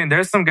is. I mean,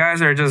 there's some guys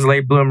that are just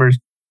late bloomers.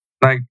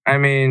 Like, I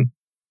mean,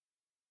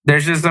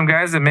 there's just some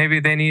guys that maybe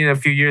they need a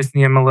few years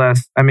in the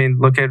MLS. I mean,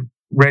 look at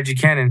Reggie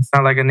Cannon. It's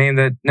not like a name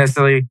that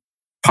necessarily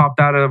popped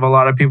out of a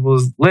lot of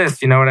people's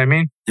lists. You know what I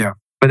mean? Yeah.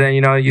 But then,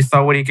 you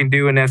saw what he can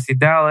do in FC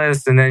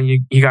Dallas, and then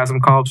you got some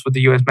call-ups with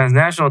the U.S. men's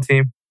national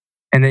team,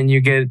 and then you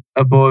get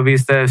a Boa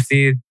Vista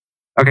FC.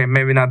 Okay,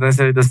 maybe not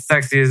necessarily the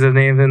sexiest of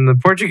names in the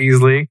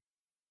Portuguese league,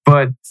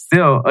 but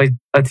still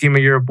a team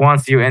of Europe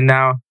wants you. And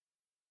now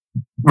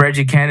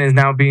Reggie Cannon is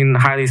now being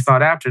highly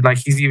sought after. Like,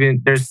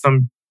 there's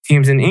some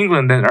teams in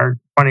England that are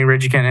wanting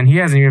Reggie Cannon, and he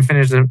hasn't even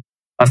finished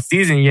a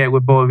season yet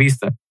with Boa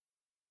Vista.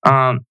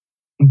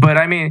 But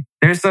I mean,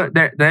 there's some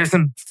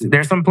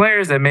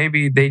players that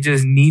maybe they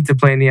just need to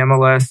play in the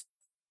MLS.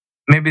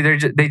 Maybe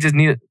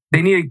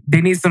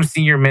they need some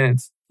senior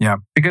minutes. Yeah.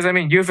 Because I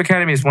mean, Youth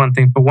Academy is one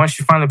thing, but once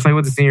you finally play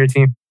with the senior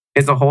team,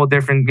 it's a whole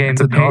different game.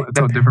 It's a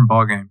different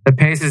ball game. The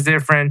pace is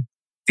different.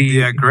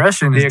 The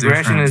aggression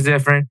is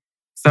different.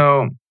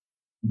 So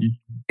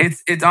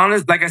it's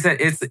honest. Like I said,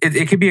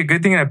 it could be a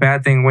good thing and a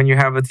bad thing when you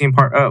have a team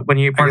when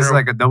you partner. It's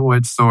like a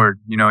double-edged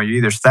sword. You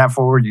either stab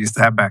forward, you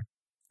stab back.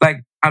 Like,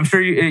 I'm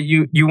sure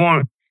you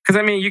won't, because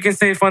I mean, you can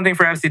say one thing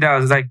for FC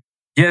Dallas. It's like,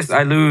 yes,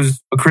 I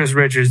lose a Chris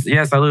Richards.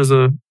 Yes, I lose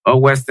a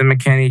Weston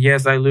McKennie.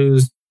 Yes, I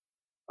lose,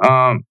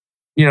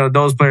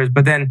 those players.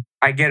 But then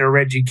I get a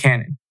Reggie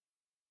Cannon.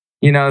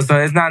 So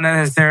it's not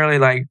necessarily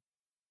like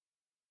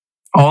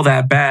all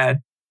that bad,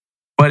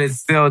 but it's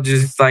still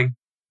just like,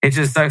 it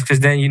just sucks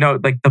because then,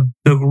 like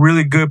the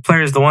really good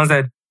players, the ones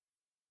that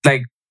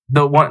like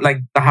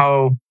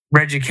how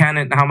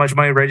much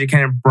money Reggie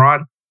Cannon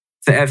brought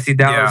to FC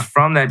Dallas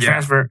from that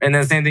transfer. And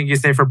then the same thing you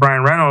say for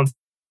Brian Reynolds.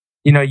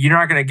 You're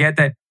not going to get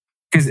that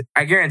because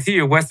I guarantee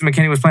you Weston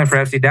McKennie was playing for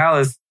FC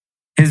Dallas.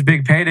 The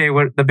big payday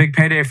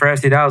for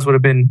FC Dallas would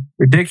have been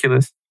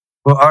ridiculous.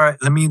 Well, all right,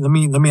 let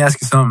me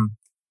ask you something.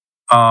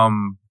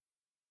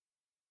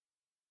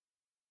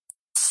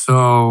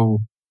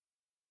 So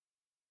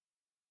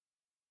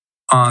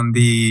on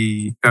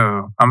the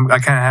I kind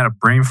of had a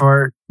brain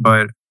fart,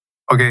 but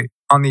okay,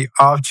 on the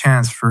off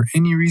chance for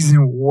any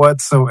reason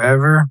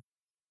whatsoever,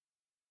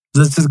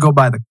 let's just go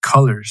by the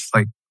colors.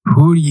 Like,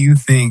 who do you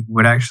think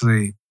would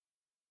actually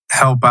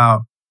help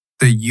out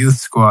the youth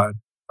squad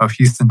of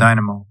Houston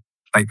Dynamo?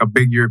 Like a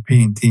big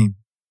European team.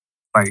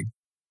 Like,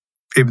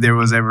 if there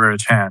was ever a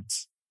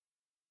chance.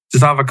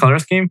 Just off a color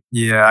scheme?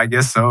 Yeah, I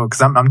guess so.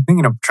 Because I'm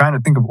trying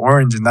to think of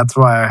orange, and that's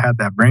why I had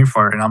that brain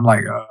fart. And I'm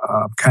like,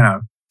 kind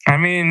of. I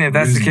mean, if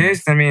that's the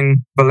case, I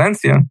mean,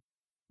 Valencia.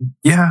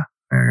 Yeah,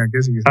 I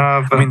guess you could.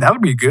 I mean, that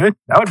would be good.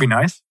 That would be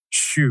nice.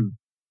 Shoot.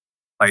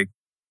 Like,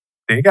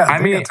 they got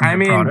some good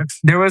products.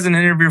 There was an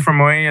interview from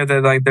Moya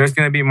that like there's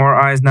going to be more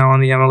eyes now on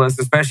the MLS,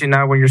 especially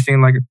now when you're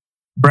seeing like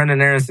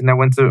Brendan Aronson that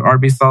went to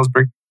RB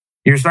Salzburg.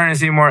 You're starting to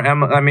see more.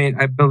 I mean,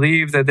 I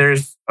believe that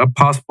there's a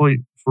possible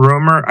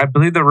rumor. I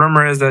believe the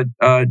rumor is that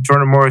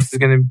Jordan Morris is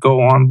going to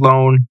go on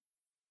loan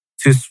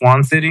to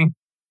Swan City.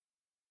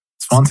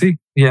 Swansea?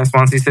 Yeah,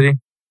 Swansea City.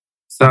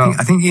 So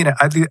I think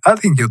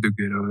he'll do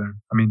good over there.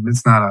 I mean,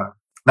 it's not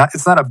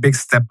a big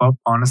step up,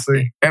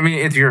 honestly. I mean,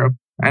 it's Europe.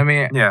 I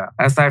mean, yeah.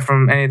 Aside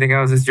from anything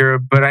else, it's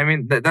Europe. But I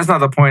mean, that's not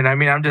the point. I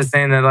mean, I'm just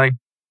saying that like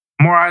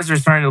more eyes are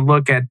starting to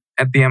look at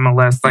the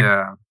MLS. Like,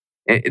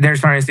 they're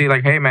starting to see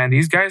like, hey, man,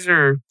 these guys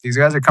are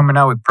coming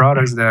out with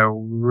products that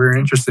we're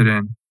interested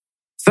in.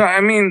 So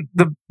I mean,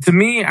 for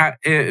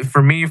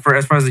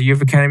as far as the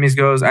youth academies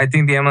goes, I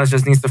think the MLS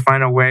just needs to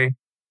find a way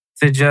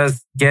to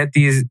just get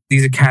these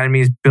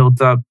academies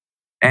built up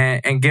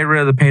and get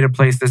rid of the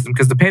pay-to-play system,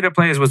 because the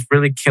pay-to-play is what's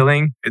really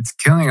killing. It's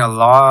killing a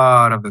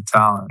lot of the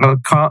talent. A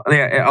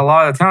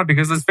lot of the talent,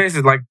 because let's face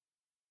it, like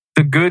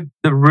the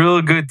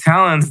real good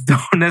talents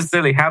don't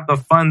necessarily have the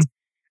funds.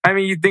 I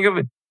mean, you think of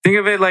it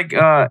like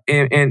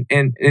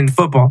in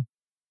football.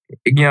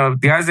 The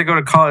guys that go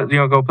to college,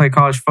 go play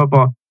college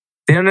football,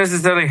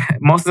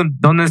 most of them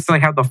don't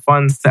necessarily have the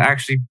funds to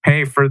actually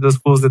pay for the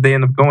schools that they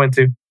end up going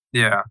to.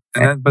 Yeah,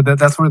 but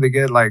that's where they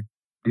get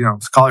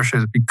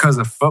scholarships because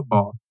of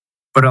football.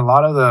 But a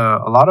lot of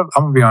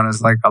I'm gonna be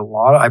honest, I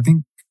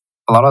think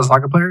a lot of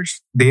soccer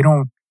players, they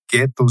don't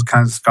get those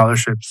kinds of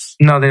scholarships.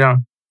 No, they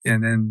don't.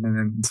 And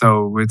then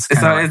so it's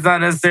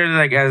not necessarily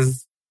like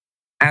as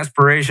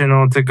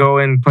aspirational to go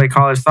and play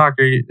college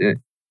soccer.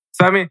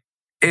 So I mean,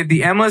 if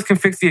the MLS can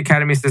fix the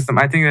academy system,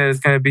 I think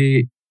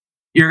that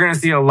you're gonna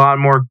see a lot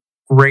more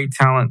great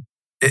talent.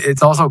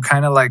 It's also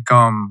kind of like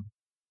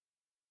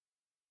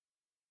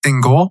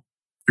in goal.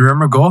 You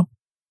remember goal?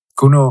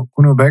 Kuno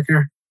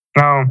Becker.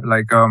 Oh,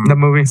 like the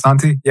movie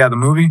Santi. Yeah, the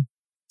movie.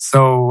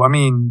 So I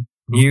mean,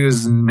 he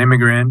was an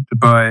immigrant,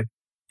 but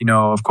you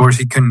know, of course,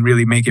 he couldn't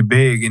really make it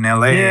big in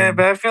LA. Yeah,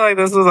 but I feel like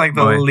this was like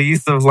the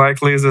least of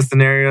likely of the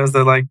scenarios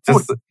that like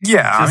just well,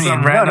 yeah. just I mean,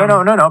 some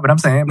random, no. But I'm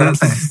saying,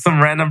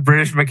 some random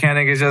British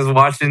mechanic is just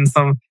watching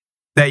some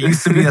that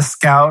used to be a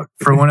scout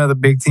for one of the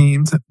big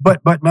teams.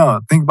 But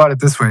no, think about it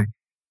this way: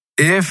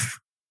 if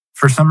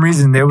for some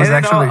reason there was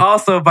actually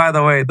also, by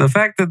the way, the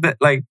fact that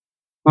like,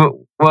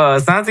 well,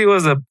 Santi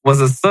was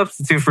a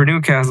substitute for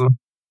Newcastle,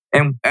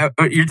 and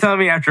you're telling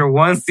me after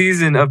one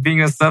season of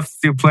being a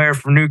substitute player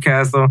for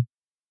Newcastle,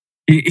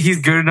 he's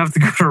good enough to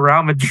go to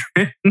Real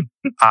Madrid?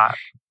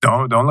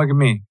 Don't look at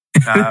me.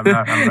 I'm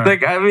not.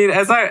 Like, I mean,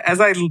 as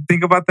I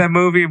think about that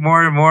movie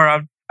more and more,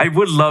 I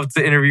would love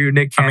to interview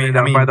Nick Cannon.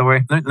 I mean, by the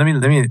way, let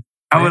me.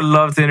 I would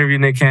love to interview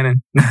Nick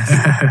Cannon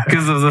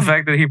because of the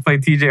fact that he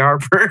played TJ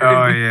Harper.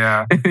 Oh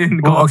yeah.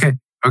 Well,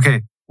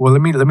 okay. Well,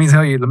 let me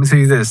tell you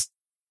this.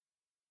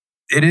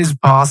 It is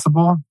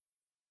possible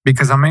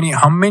because how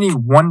many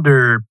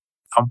wonder?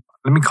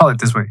 Let me call it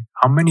this way: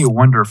 how many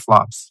wonder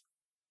flops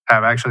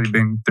have actually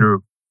been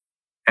through,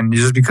 and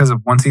just because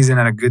of one season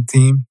at a good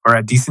team or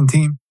a decent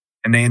team,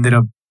 and they ended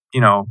up, you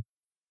know,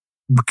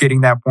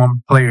 getting that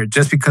one player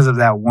just because of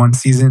that one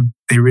season.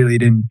 They really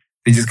didn't.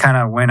 They just kind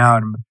of went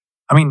out and.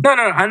 I mean, no,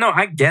 I know,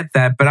 I get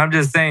that, but I'm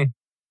just saying,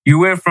 you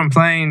went from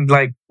playing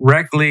like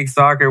rec league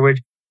soccer,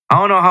 which I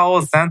don't know how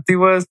old Santi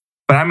was,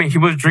 but I mean, he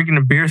was drinking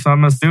a beer, so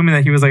I'm assuming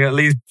that he was like at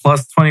least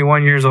plus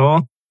 21 years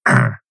old.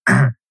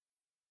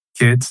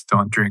 Kids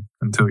don't drink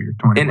until you're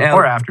 21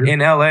 or after. In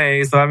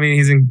LA, so I mean,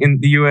 he's in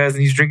the US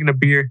and he's drinking a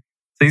beer,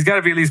 so he's got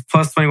to be at least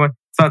plus 21.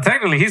 So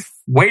technically, he's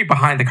way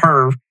behind the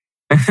curve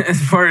as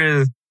far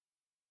as.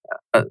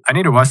 I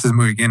need to watch this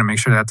movie again to make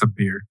sure that's a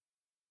beer.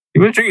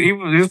 He was drinking. He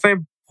was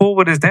playing pool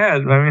with his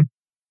dad. I mean,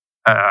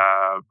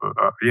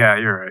 yeah,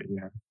 you're right.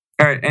 Yeah.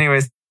 All right.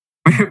 Anyways,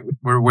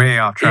 we're way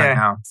off track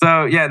now.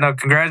 So no,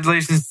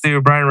 congratulations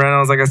to Brian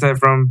Reynolds. Like I said,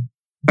 from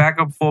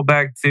backup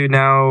fullback to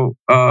now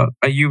a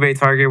Juve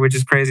target, which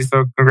is crazy.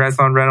 So congrats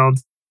on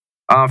Reynolds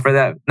for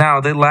that.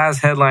 Now the last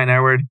headline,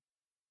 Edward,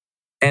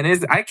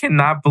 and I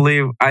cannot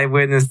believe I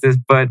witnessed this,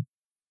 but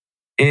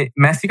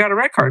Messi got a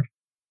red card.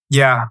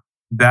 Yeah,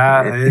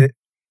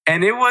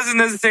 and it wasn't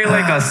necessarily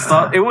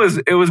like it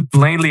was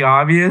blatantly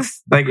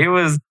obvious. Like it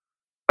was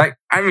like,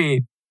 I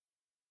mean,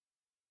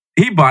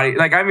 he bodied.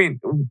 Like, I mean,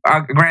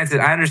 granted,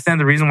 I understand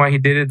the reason why he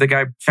did it. The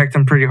guy checked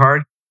him pretty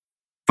hard,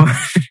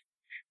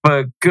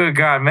 but good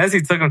God,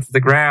 Messi took him to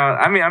the ground.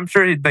 I mean, I'm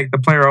sure he like the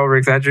player over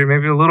exaggerated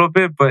maybe a little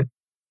bit, but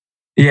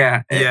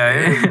yeah.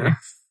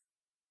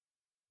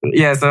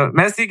 Yeah, so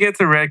Messi gets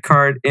a red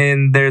card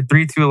in their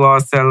 3-2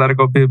 loss to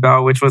Atletico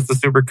Bilbao, which was the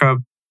Super Cup,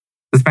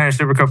 the Spanish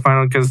Super Cup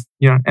final, because,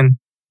 you know, and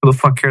who the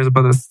fuck cares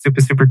about the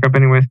stupid Super Cup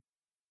anyway?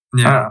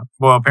 Yeah,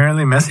 well,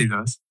 apparently Messi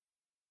does.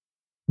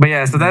 But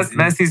yeah, so that's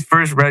Messi's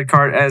first red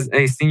card as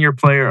a senior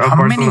player of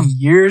Barcelona. How many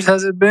years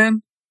has it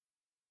been?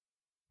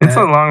 It's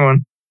a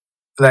long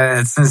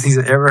one. Since he's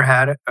ever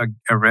had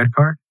a red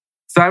card?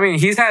 So, I mean,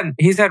 he's had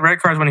red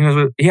cards when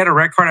he had a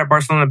red card at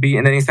Barcelona B,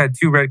 and then he's had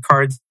 2 red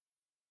cards,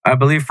 I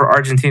believe, for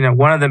Argentina,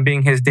 one of them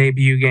being his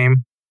debut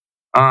game.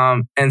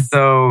 And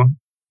so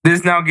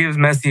this now gives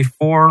Messi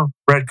 4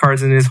 red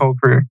cards in his whole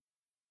career.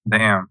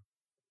 Damn.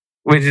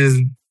 Which is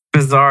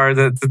bizarre,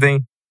 that's the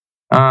thing,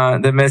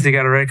 that Messi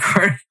got a red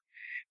card.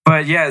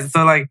 But yeah,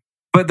 so like,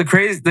 but the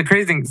crazy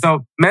thing,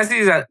 so Messi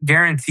is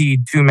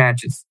guaranteed 2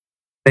 matches,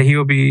 that he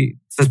will be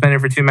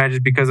suspended for 2 matches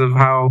because of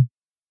how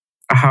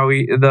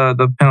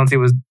the penalty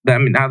was, I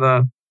mean, how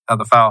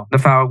the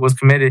foul was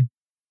committed.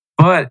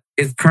 But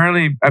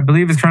I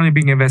believe it's currently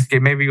being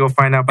investigated. Maybe you'll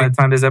find out by the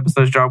time this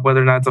episode's dropped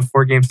whether or not it's a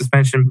 4-game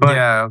suspension. But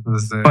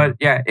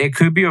yeah, it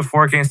could be a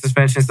 4-game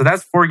suspension. So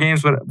that's 4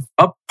 games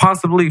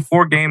possibly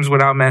 4 games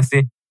without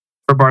Messi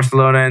for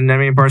Barcelona. And I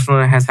mean,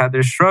 Barcelona has had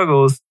their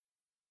struggles.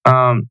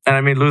 And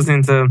I mean,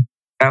 losing to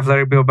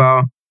Athletic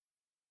Bilbao.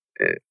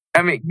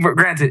 I mean,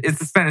 granted, it's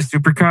the Spanish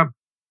Super Cup.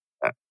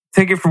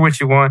 Take it for what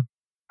you want.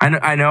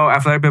 I know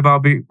Athletic Bilbao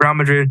beat Real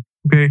Madrid.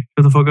 Okay,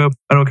 shut the fuck up.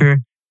 I don't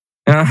care.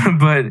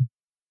 But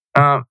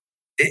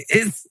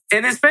it's,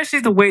 and especially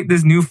the way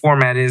this new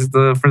format is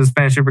for the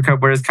Spanish Super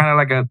Cup, where it's kind of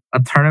like a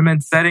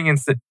tournament setting, and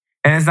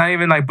it's not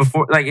even like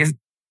before. Like it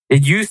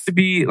used to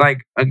be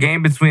like a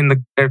game between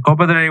the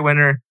Copa del Rey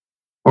winner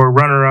or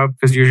runner up,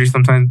 because usually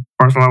sometimes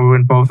Barcelona would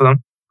win both of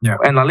them. Yeah,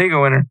 and La Liga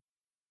winner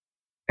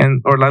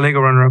or La Liga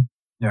runner up.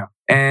 Yeah,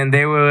 and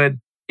they would,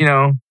 you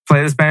know,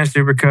 play the Spanish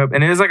Super Cup,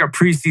 and it was like a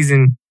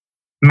preseason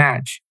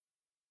match.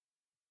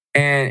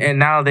 And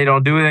now they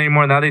don't do it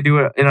anymore. Now they do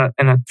it in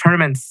a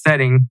tournament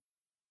setting,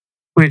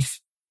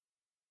 which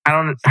I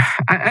don't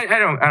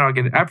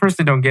get it. I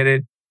personally don't get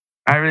it.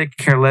 I really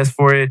care less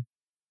for it.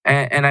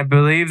 And I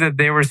believe that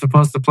they were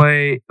supposed to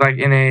play like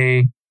in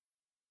a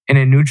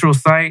neutral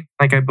site.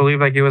 Like I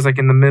believe like it was like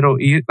in the Middle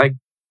East. Like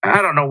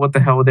I don't know what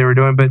the hell they were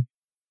doing, but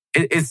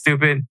it's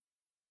stupid.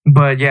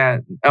 But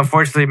yeah,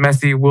 unfortunately,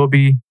 Messi will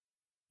be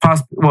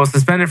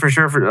suspended for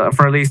sure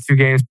for at least 2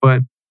 games,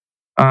 but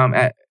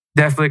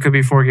definitely could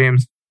be 4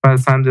 games by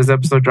the time this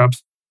episode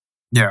drops.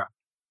 Yeah.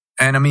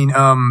 And I mean,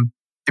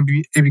 if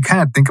you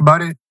kind of think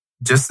about it,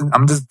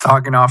 I'm just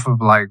talking off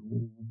of like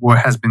what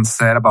has been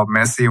said about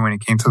Messi when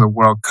it came to the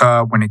World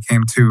Cup, when it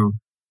came to,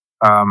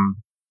 I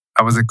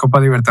was at Copa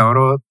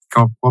Libertadores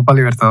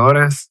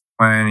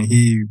when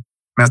he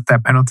missed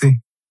that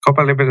penalty.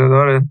 Copa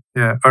Libertadores.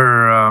 Yeah.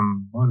 Or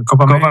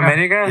Copa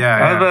America? Yeah.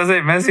 I was about to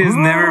say, Messi has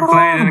never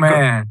played in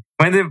man.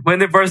 When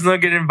did Barcelona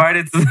get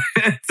invited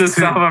to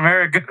South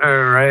America?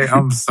 Right.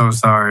 I'm so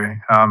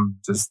sorry.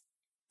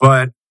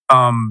 But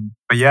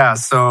yeah,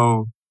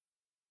 so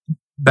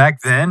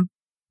back then,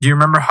 do you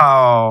remember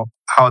how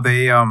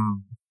they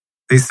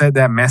said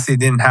that Messi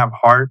didn't have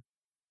heart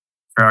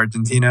for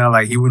Argentina?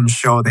 Like he wouldn't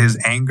show his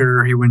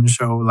anger. He wouldn't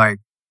show like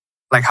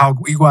how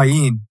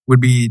Higuaín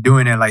would be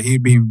doing it. Like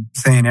he'd be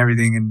saying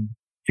everything and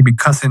he'd be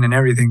cussing and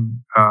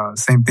everything.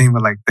 Same thing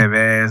with like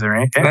Tevez or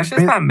anything. That's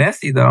just not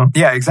Messi though.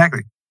 Yeah,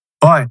 exactly.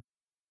 But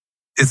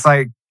it's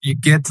like you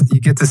get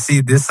to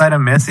see this side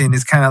of Messi and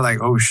it's kind of like,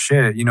 oh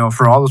shit, you know,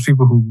 for all those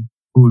people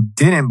who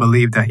didn't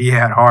believe that he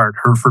had heart,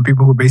 or for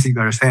people who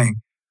basically are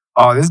saying,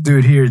 oh, this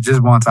dude here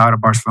just wants out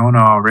of Barcelona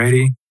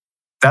already.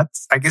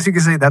 I guess you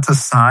could say that's a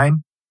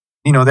sign,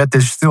 you know, that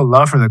there's still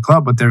love for the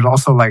club, but there's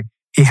also like,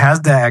 he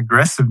has that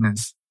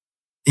aggressiveness.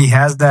 He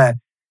has that,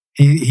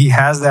 he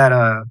has that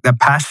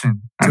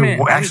passion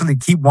to actually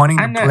keep wanting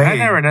to play. I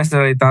never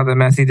necessarily thought that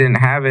Messi didn't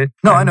have it.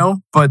 No, I know,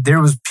 but there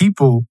was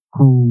people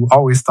who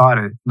always thought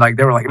it. Like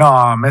they were like, no,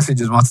 Messi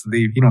just wants to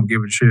leave. He don't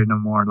give a shit no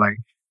more. Like,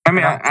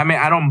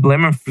 I don't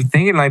blame him for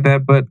thinking like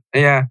that, but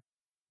yeah.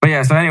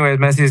 So anyways,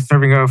 Messi is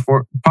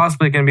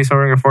possibly going to be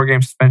serving a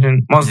 4-game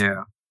suspension.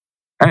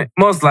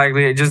 Most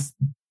likely, just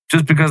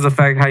because of the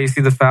fact how you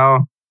see the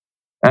foul.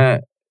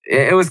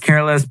 It was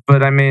careless,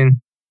 but I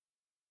mean,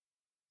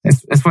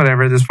 it's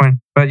whatever at this point.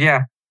 But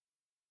yeah,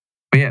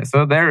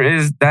 so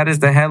that is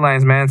the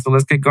headlines, man. So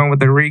let's get going with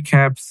the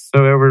recaps.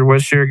 So Edward,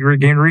 what's your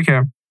game to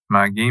recap?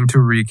 My game to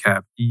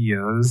recap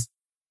is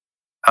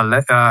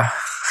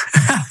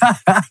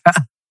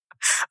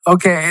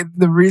okay,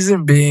 the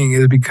reason being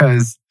is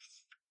because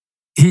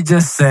he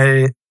just said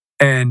it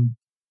and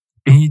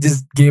he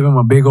just gave him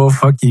a big old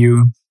fuck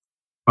you.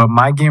 But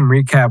my game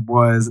recap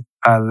was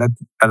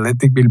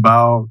Athletic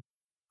Bilbao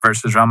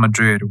versus Real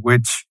Madrid,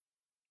 which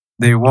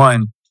they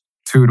won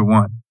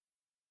 2-1.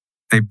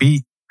 They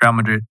beat Real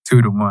Madrid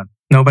 2-1.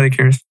 Nobody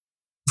cares.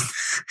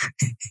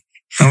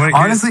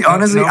 Honestly,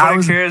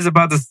 nobody cares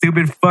about the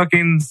stupid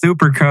fucking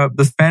Super Cup.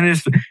 The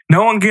Spanish,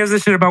 no one gives a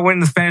shit about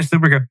winning the Spanish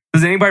Super Cup.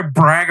 Does anybody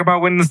brag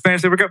about winning the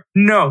Spanish Super Cup?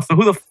 No. So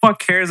who the fuck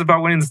cares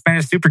about winning the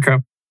Spanish Super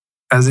Cup?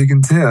 As you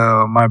can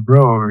tell, my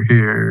bro over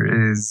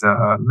here is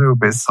a little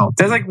bit salty.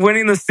 That's like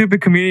winning the stupid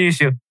Community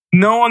Shield.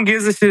 No one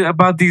gives a shit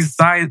about these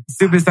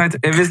stupid sides.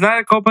 If it's not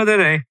a Copa del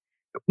Rey,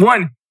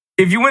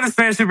 if you win the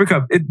Spanish Super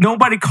Cup,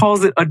 nobody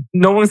calls it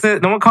no one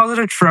calls it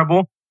a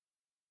treble.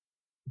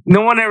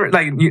 No one ever,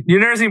 like, you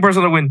never seen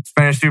Barcelona win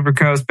Spanish Super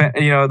Cup,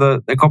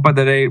 the Copa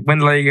del Rey, win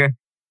La Liga,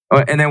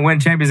 and then win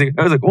Champions League.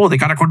 I was like, oh, they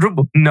got a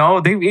quadruple. No,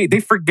 they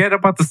forget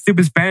about the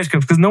stupid Spanish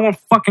Cup because no one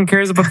fucking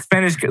cares about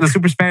the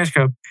Super Spanish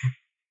Cup.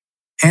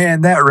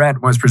 And that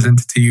rant was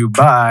presented to you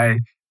by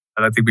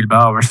Athletic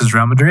Bilbao versus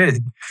Real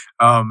Madrid.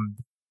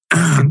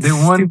 They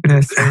won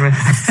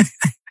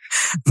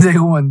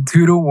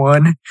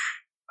 2-1.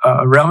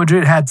 Real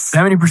Madrid had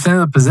 70% of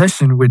the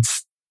possession,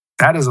 which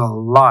that is a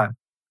lot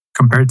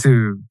compared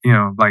to,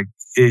 like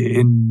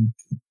in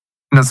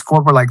a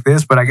scoreboard like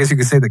this. But I guess you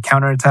could say the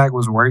counterattack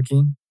was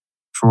working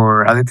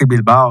for Athletic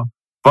Bilbao.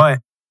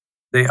 But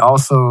they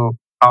also,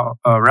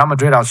 Real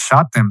Madrid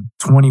outshot them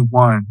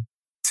 21-8.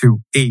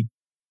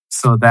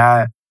 So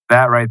that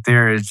right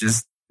there is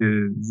just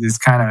is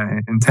kind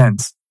of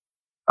intense.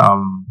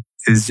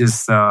 It's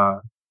just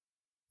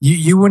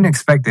you wouldn't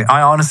expect it.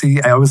 I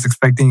was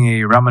expecting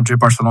a Real Madrid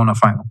Barcelona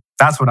final.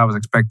 That's what I was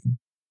expecting.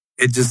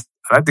 It just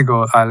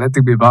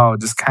Athletic Bilbao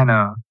just kind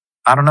of,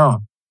 I don't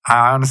know.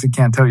 I honestly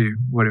can't tell you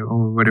what it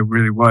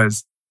really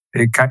was.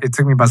 It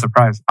took me by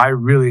surprise.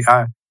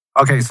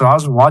 Okay, so I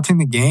was watching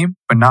the game,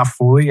 but not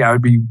fully. I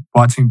would be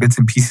watching bits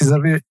and pieces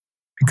of it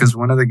because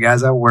one of the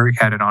guys at work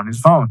had it on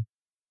his phone.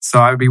 So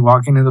I'd be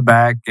walking to the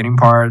back, getting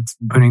parts,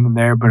 putting them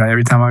there. But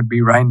every time I'd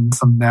be writing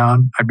something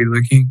down, I'd be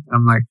looking. And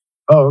I'm like,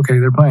 oh, okay,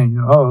 they're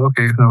playing. Oh,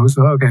 okay.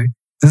 So okay,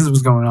 this is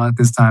what's going on at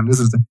this time.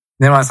 Then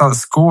when I saw the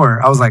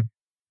score, I was like,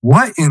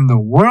 what in the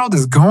world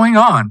is going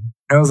on?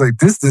 And I was like,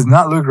 this does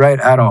not look right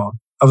at all.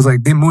 I was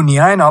like, did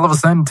Muniain all of a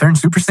sudden turn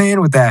Super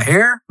Saiyan with that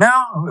hair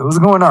now? What's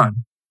going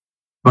on?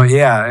 But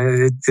yeah,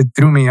 it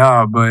threw me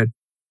off. But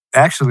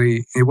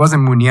actually, it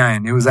wasn't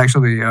Muniain. It was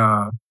actually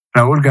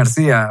Raul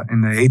Garcia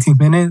in the 18th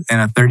minute and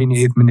a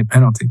 38th minute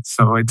penalty.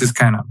 So it just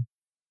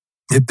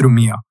it threw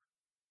me off.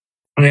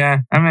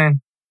 Yeah, I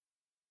mean,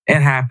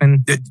 it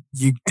happened. Did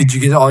you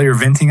get all your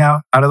venting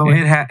out of the way?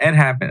 It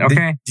happened,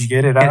 okay? Did you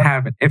get it out? It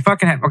happened. It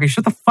fucking happened. Okay,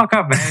 shut the fuck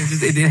up, man.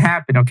 It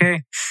happened,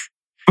 okay?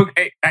 But,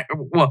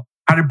 well,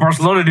 how did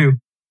Barcelona do?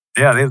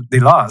 Yeah, they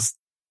lost.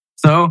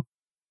 So?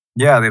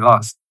 Yeah, they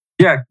lost.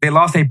 Yeah, they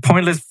lost a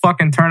pointless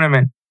fucking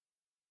tournament.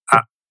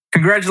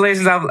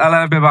 Congratulations,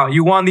 Athletic Bilbao.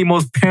 You won the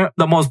most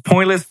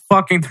pointless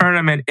fucking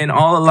tournament in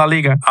all of La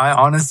Liga. I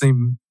honestly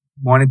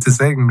wanted to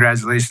say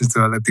congratulations to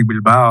Athletic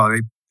Bilbao.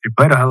 They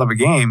played a hell of a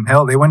game.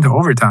 Hell, they went to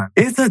overtime.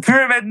 It's a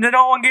tournament that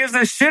no one gives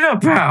a shit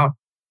about.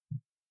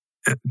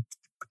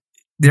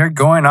 They're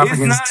going up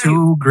against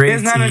two great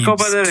teams. Not a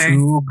Copa del Rey.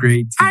 Two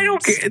great teams. I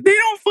don't care. They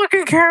don't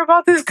fucking care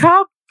about this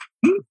cup.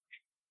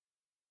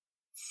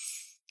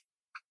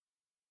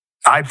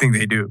 I think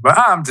they do. But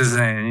I'm just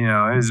saying,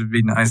 it would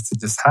be nice to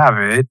just have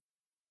it.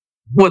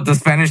 What, the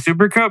Spanish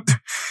Super Cup?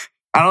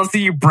 I don't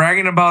see you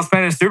bragging about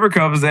Spanish Super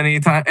Cups any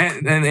of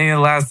the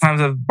last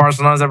times that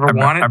Barcelona's ever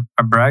won it.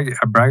 I brag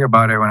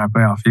about it when I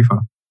play on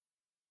FIFA.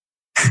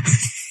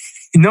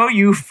 No,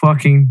 you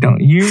fucking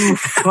don't. You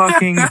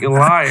fucking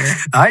liar.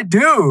 I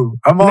do.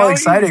 I'm all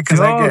excited because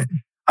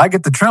I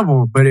get the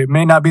treble, but it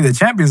may not be the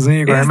Champions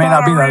League or it may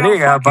not be La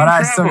Liga, but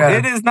I still got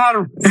it. Is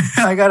not.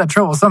 I got a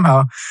treble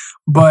somehow.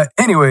 But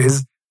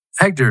anyways,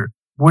 Hector,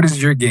 what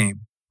is your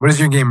game? What is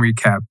your game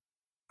recap?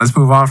 Let's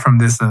move on from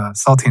this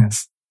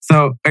saltiness.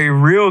 So a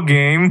real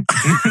game.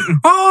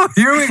 Oh,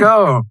 here we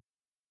go.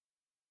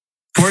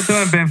 Porto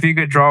and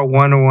Benfica draw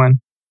 1-1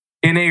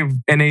 in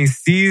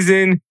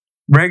a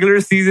regular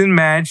season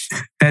match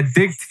that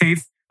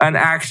dictates an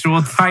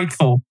actual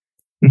title.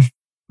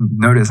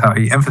 Notice how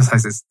he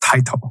emphasizes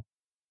title.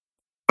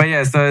 But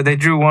yeah, so they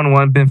drew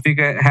 1-1.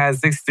 Benfica had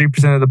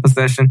 63% of the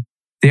possession.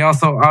 They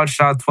also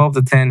outshot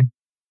 12-10.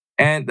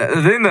 And the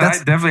thing that I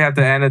definitely have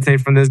to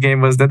annotate from this game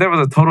was that there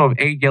was a total of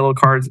 8 yellow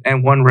cards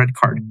and 1 red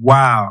card.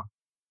 Wow.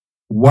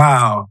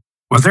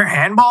 Was there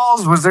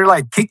handballs? Was there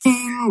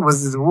kicking?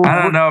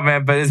 I don't know,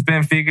 man, but it's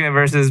Benfica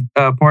versus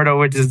Porto,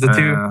 which is the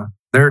two.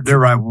 They're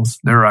rivals.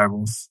 They're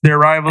rivals.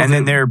 And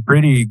then they're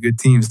pretty good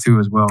teams too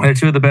as well. They're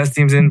two of the best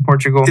teams in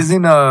Portugal. Is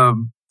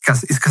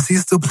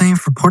Casillas still playing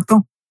for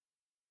Porto?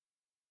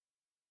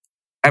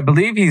 I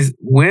believe he's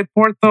with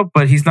Porto,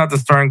 but he's not the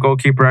starting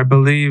goalkeeper. I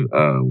believe,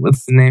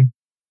 what's the name?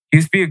 He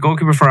used to be a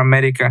goalkeeper for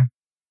America.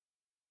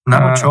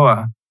 Not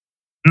Ochoa.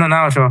 No,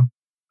 not Ochoa.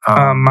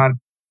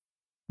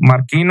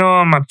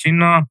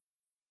 Marchino.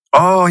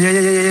 Oh,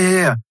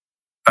 yeah.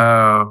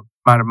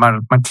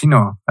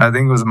 Marchino. I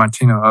think it was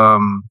Marchino.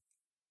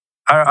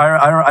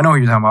 I know who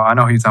you're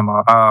talking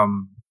about.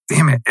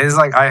 Damn it. It's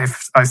like I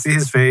see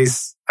his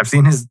face. I've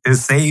seen his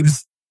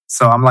saves.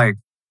 So I'm like,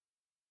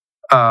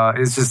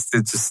 it's just,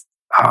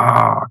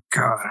 oh,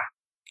 God.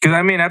 Because,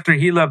 after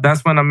he left,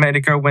 that's when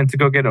America went to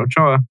go get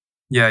Ochoa.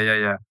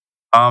 Yeah.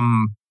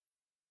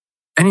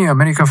 Any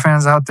America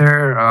fans out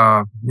there,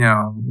 that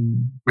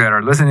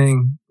are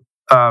listening,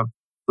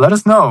 let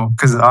us know,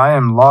 because I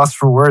am lost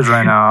for words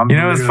right now.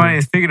 It's funny.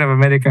 Speaking of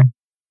America,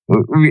 I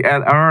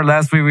remember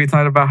last week we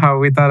talked about how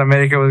we thought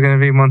America was going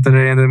to be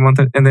Monterrey,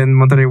 and then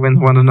Monterrey wins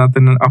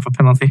 1-0 off a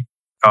penalty.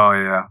 Oh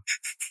yeah,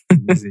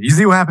 you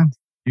see what happened?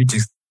 I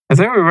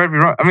think we might be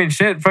wrong.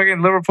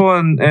 Fucking Liverpool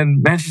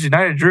and Manchester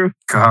United drew.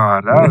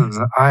 God, I'm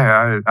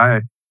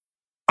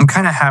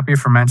kind of happy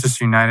for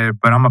Manchester United,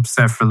 but I'm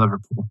upset for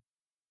Liverpool.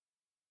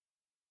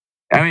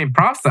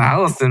 Props to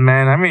Alisson,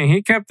 man.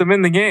 He kept them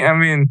in the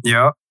game.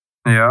 Yeah,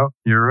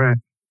 you're right.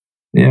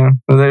 Yeah,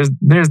 so there's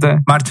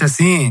the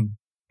Marchesín.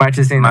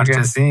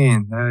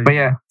 Okay. But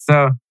yeah,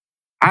 so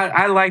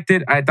I liked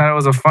it. I thought it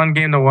was a fun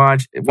game to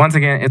watch. Once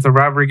again, it's a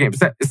rivalry game,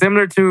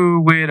 similar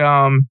to with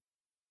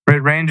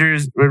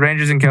Rangers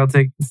and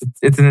Celtic.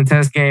 It's an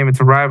intense game. It's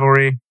a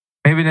rivalry.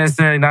 Maybe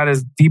necessarily not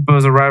as deep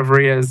as a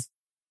rivalry as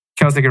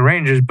Celtic and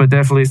Rangers, but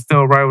definitely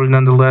still a rivalry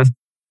nonetheless.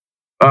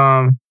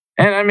 And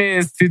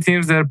it's two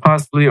teams that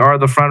possibly are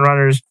the front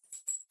runners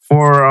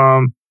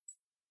for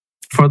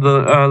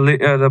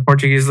the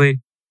Portuguese league.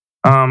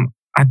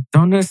 I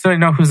don't necessarily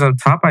know who's on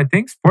top. I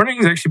think Sporting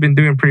has actually been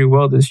doing pretty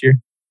well this year.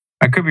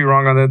 I could be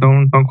wrong on that.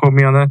 Don't quote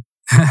me on that.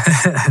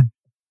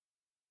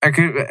 I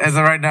could, as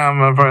of right now, I'm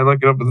gonna probably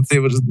look it up at the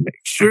table just to make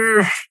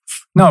sure.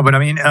 No, but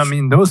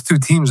those two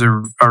teams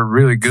are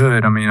really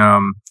good.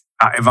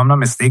 If I'm not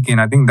mistaken,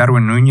 I think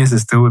Darwin Núñez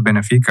is still with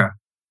Benfica.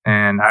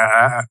 And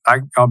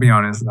I'll be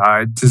honest,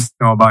 I just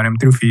know about him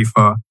through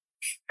FIFA.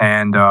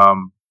 And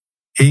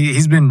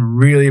he's been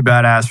really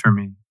badass for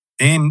me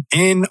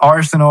in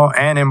Arsenal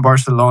and in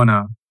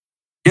Barcelona.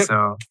 Yep.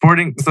 So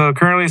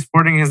currently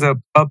Sporting is up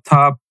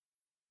top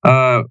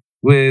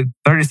with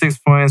 36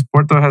 points.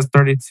 Porto has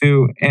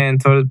 32, and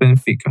so does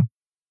Benfica.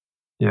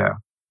 Yeah.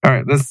 All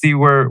right, let's see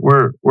where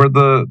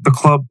the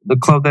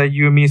club that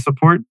you and me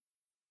support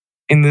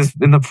in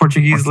the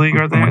Portuguese league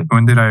are they?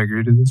 When did I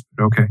agree to this?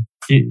 But okay.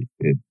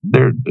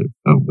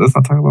 Let's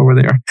not talk about where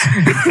they are.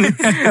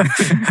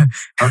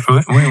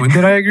 when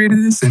did I agree to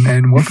this?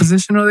 And what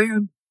position are they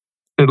in?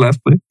 They're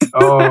last place.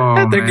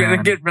 Oh, they're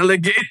gonna get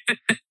relegated.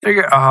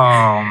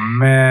 Oh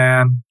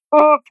man.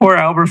 Oh, poor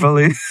Albert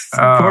Feliz.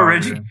 Poor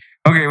Reggie. Yeah.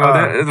 Okay,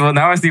 well,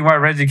 now I see why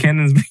Reggie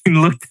Cannon's being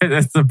looked at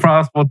as a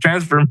possible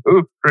transfer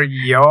move.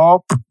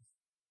 Yup.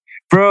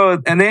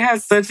 Bro, and they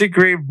had such a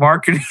great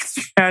marketing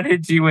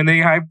strategy when they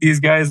hyped these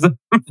guys up.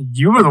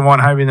 You were the one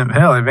hyping them.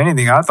 Hell, if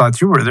anything, I thought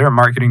you were their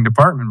marketing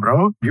department,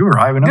 bro. You were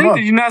hyping them up.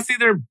 Did you not see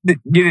you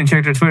didn't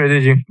check their Twitter,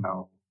 did you?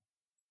 No.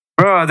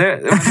 Bro,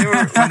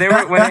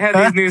 when they had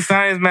these new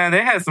signs, man,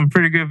 they had some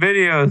pretty good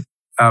videos.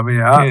 I mean,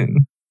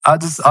 I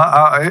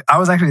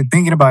was actually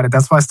thinking about it.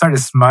 That's why I started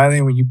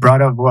smiling when you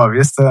brought up Boa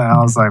Vista, and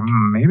I was like,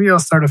 maybe I'll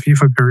start a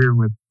FIFA career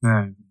with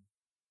them.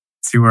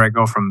 See where I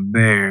go from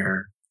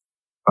there.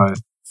 But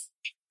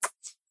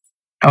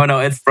oh no,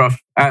 it's rough.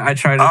 I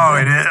tried to. Oh,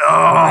 it is.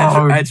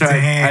 Oh, I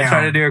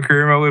tried to do a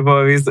career mode with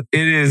Boa Vista.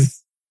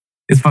 It's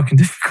fucking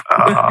difficult.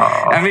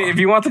 I mean, if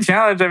you want the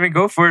challenge, I mean,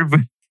 go for it. But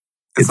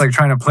it's like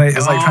trying to play.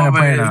 It's like trying to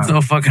play. It's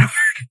so fucking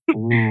hard.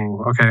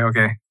 Ooh, okay.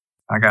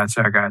 I got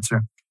you.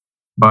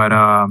 But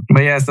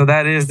yeah, so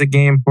that is the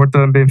game,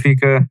 Porto and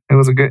Benfica. It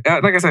was a good,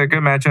 like I said, a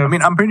good matchup. I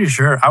mean, I'm pretty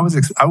sure I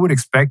would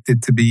expect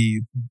it to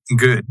be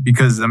good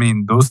because I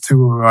mean, those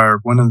two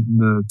are one of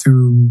the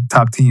two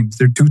top teams.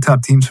 They're two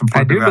top teams from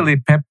Portugal. I do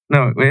believe Pep.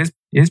 No,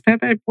 is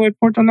Pepe with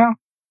Porto now?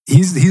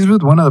 He's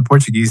with one of the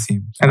Portuguese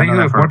teams. I think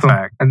he's with Porto.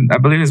 And I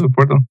believe he's with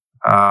Porto.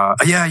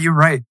 Yeah, you're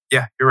right.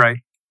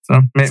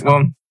 So,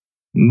 well,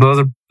 those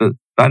are.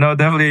 I know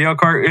definitely your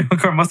car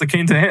must have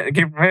came from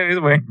him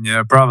either way.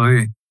 Yeah,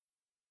 probably.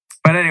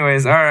 But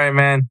anyways, all right,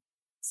 man.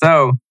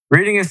 So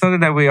reading is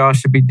something that we all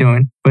should be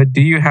doing. But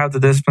do you have the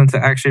discipline to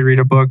actually read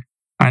a book?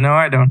 I know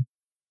I don't.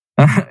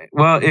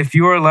 Well, if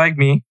you are like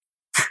me,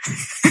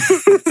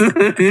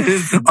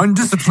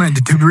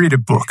 undisciplined to read a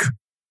book,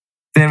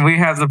 then we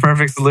have the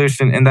perfect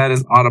solution, and that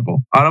is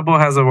Audible. Audible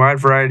has a wide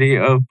variety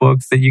of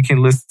books that you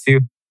can listen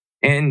to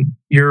in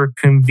your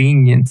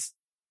convenience.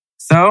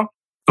 So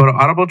go to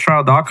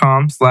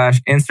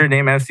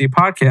audibletrial.com/insert-name-FC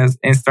podcast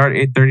and start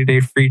a 30-day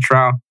free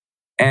trial.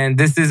 And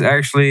this is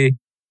actually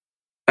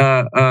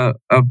a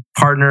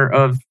partner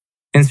of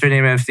Insert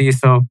Name FC.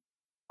 So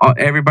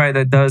everybody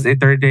that does a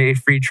 30-day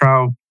free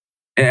trial,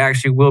 it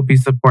actually will be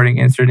supporting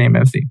Insert Name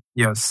FC.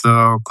 Yes.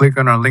 So click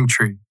on our link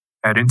tree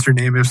at Insert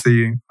Name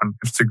FC on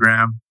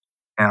Instagram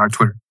and our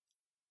Twitter.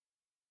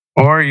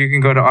 Or you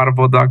can go to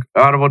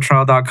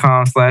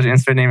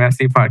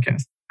audibletrial.com/insert-name-FC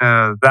podcast.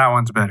 That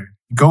one's better.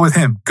 Go with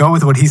him. Go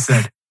with what he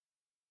said.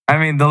 I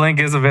mean, the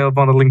link is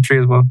available on the link tree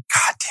as well.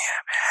 God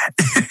damn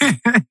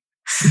it.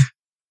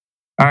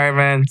 All right,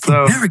 man.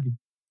 So,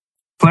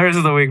 players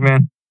of the week,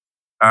 man.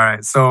 All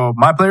right. So,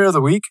 my player of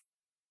the week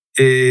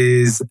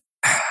is...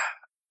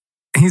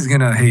 He's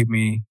going to hate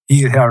me.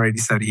 He already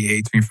said he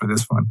hates me for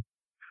this one.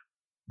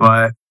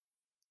 But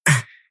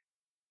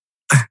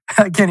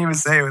I can't even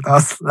say it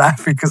without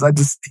laughing because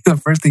the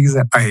first thing he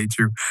said, I hate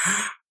you.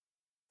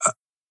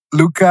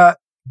 Luka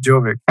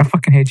Jovic. I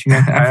fucking hate you,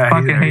 man.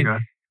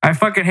 I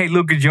fucking hate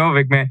Luka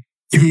Jovic, man.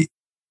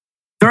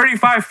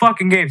 35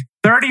 fucking games.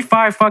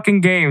 35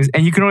 fucking games,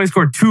 and you can only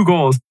score 2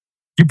 goals.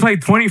 You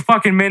played 20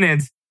 fucking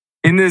minutes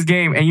in this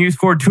game, and you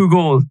scored 2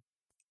 goals.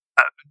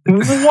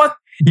 What?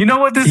 You know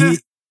what this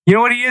is? You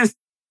know what he is?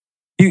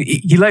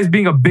 He likes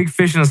being a big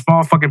fish in a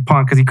small fucking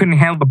pond because he couldn't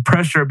handle the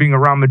pressure of being a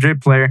Real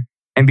Madrid player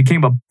and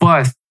became a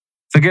bust.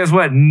 So guess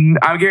what?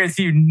 I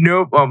guarantee you,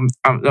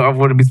 I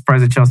wouldn't be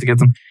surprised if Chelsea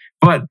gets him.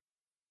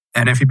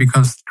 And if he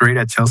becomes great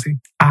at Chelsea?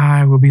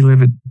 I will be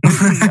livid.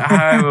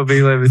 I will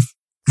be livid.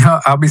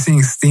 I'll be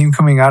seeing steam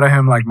coming out of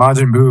him like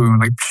Majin Buu.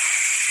 Like,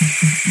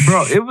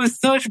 bro, it was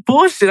such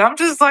bullshit. I'm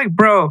just like,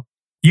 bro,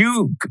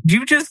 you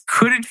just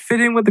couldn't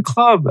fit in with the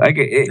club.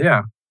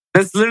 Yeah.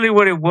 That's literally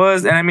what it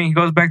was. And I mean, he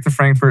goes back to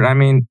Frankfurt. I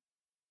mean,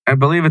 I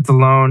believe it's a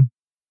loan.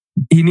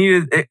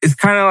 It's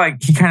kind of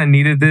like he kind of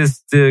needed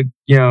this to,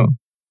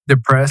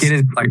 depress,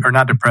 or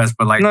not depressed,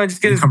 but like, no, just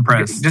get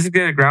decompress. Just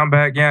get his ground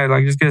back. Yeah,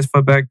 like just get his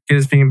foot back, get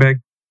his feet back,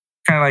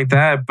 kind of like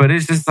that. But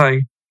it's just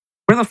like,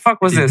 where the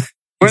fuck was this?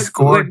 He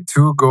scored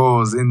 2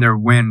 goals in their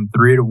win,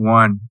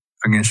 3-1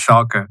 against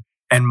Schalke.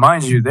 And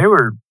mind you, they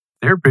were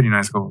pretty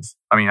nice goals.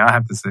 I mean, I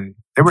have to say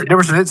they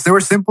were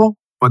simple,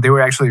 but they were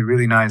actually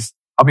really nice.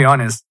 I'll be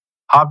honest.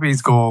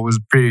 Hoppy's goal was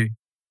pretty.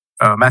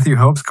 Matthew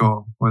Hope's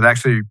goal was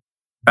actually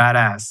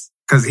badass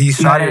because he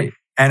shot it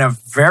at a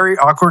very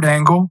awkward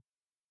angle,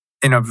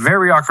 in a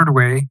very awkward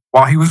way,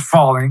 while he was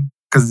falling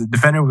because the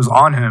defender was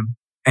on him,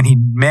 and he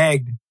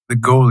megged the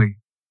goalie.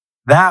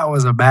 That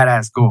was a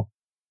badass goal.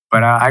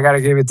 But I got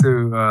to give it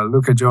to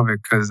Luka Jovic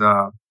because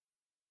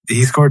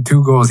he scored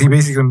 2 goals. He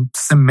basically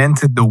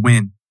cemented the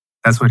win.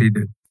 That's what he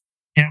did.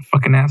 Yeah,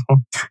 fucking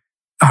asshole.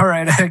 All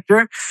right,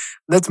 Hector.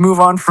 Let's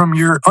move on from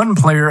your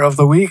unplayer of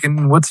the week.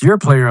 And what's your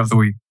player of the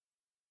week?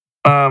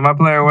 My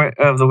player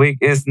of the week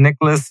is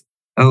Nicholas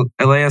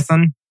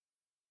Eliasson.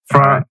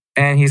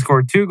 And he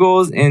scored 2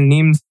 goals in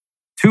Nîmes'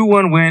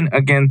 2-1 win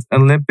against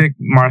Olympique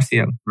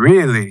Marseille.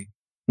 Really?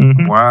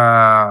 Mm-hmm.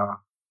 Wow.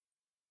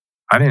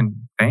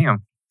 Damn.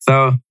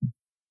 So,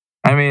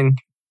 I mean,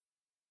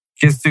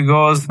 gets 2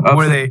 goals.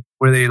 Were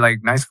they like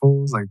nice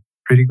goals, like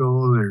pretty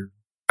goals, or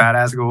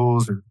badass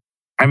goals, or?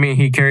 I mean,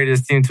 he carried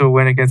his team to a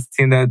win against a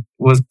team that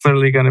was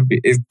clearly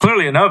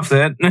clearly an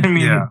upset. I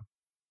mean, yeah.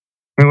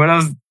 I mean, what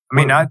else? I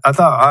mean, I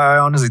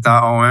honestly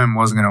thought OM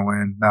wasn't going to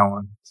win that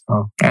one.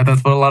 So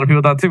that's what a lot of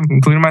people thought too,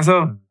 including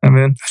myself. I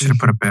mean, I should have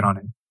put a bet on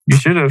it. You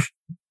should have.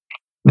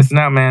 Missing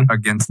out, man.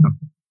 Against them.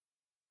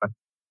 But,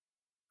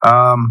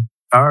 all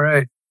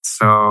right.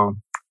 So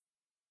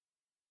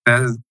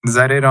is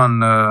that it on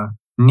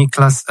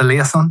Niklas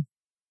Eliasson.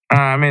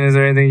 I mean, is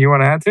there anything you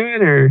want to add to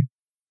it, or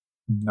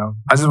no?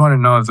 I just want to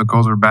know if the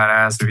goals were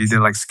badass, if he did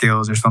like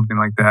skills or something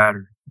like that,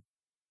 or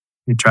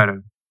he tried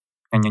to.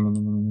 I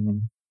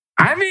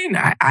mean,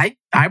 I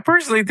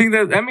personally think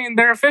that, I mean,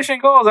 they're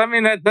efficient goals. I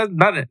mean, that's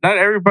not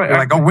everybody.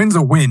 Like, a win's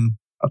a win.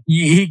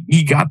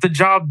 He got the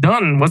job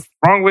done. What's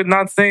wrong with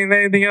not saying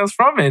anything else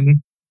from it?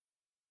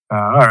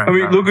 All right. I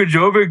mean, Luka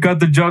Jovic got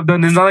the job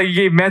done. It's not like you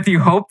gave Matthew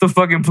Hope the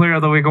fucking Player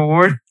of the Week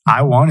award.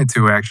 I wanted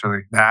to,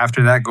 actually.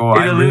 After that goal,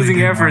 in a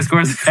losing effort,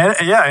 scores.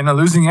 Yeah, in a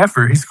losing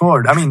effort, he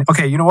scored. I mean,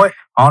 okay, you know what?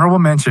 Honorable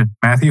mention,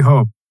 Matthew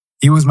Hope.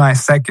 He was my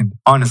second,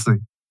 honestly.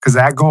 Because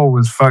that goal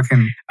was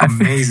fucking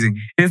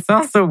amazing. It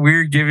sounds so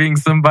weird giving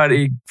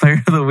somebody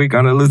Player of the Week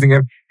on a losing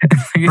effort.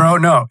 Bro,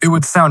 no. It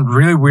would sound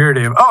really weird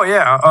if,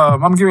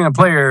 I'm giving a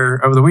Player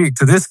of the Week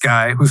to this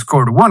guy who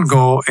scored one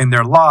goal in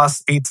their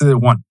loss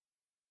 8-1.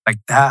 Like,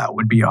 that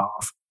would be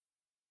off.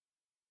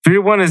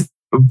 3-1 is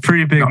a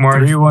pretty big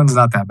margin. 3-1's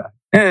not that bad.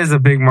 It is a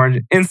big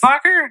margin. In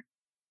soccer?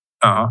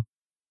 Uh-huh.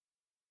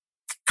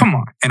 Come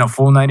on. In a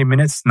full 90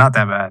 minutes? Not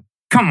that bad.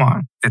 Come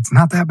on. It's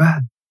not that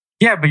bad.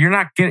 Yeah, but you're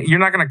not going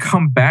to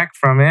come back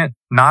from it.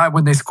 Not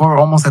when they score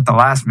almost at the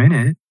last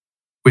minute,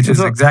 which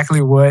is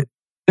exactly what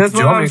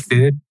Jovic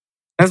did.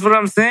 That's what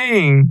I'm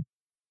saying.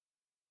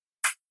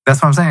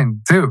 That's what I'm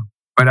saying, too.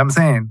 But I'm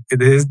saying,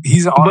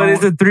 he's on. But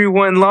it's a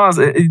 3-1 loss.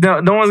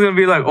 No one's going to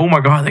be like, oh my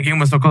God, that game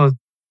was so close.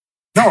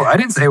 No, I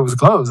didn't say it was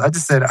close. I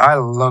just said I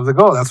love the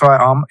goal. That's why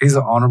he's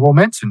an honorable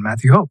mention,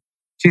 Matthew Hope.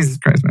 Jesus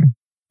Christ, man.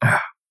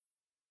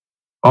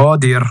 Oh,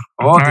 dear.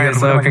 All right,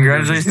 so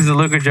congratulations to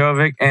Luka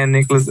Jovic and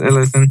Niklas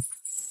Eliasson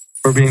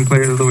for being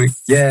Players of the Week.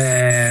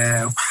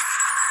 Yeah.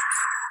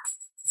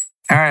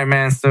 All right,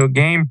 man. So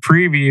game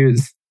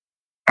previews.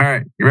 All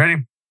right, you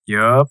ready?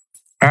 Yup.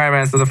 All right,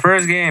 man. So the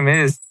first game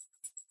is...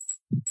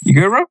 You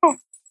good, Rocco?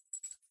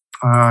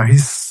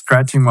 He's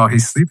scratching while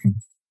he's sleeping.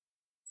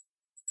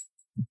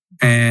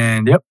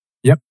 And yep.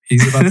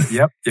 He's about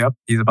to,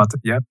 he's about to,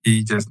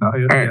 he just, no, All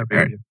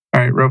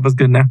right, Rocco's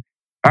good now.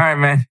 All right,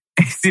 man.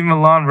 AC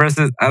Milan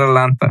versus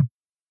Atalanta.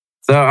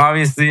 So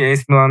obviously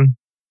AC Milan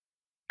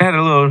had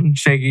a little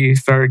shaky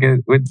start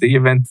with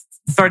the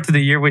start to the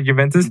year with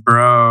Juventus.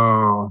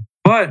 Bro.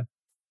 But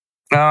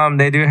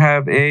they do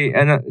have they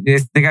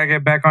gotta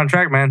get back on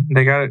track, man.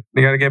 They gotta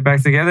get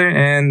back together,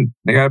 and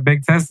they got a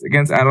big test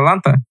against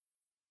Atalanta.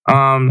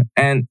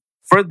 And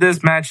for this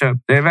matchup,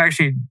 they've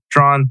actually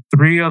drawn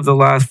 3 of the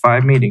last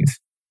 5 meetings.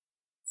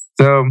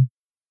 So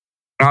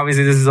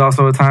obviously, this is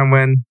also a time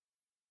when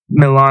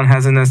Milan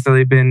hasn't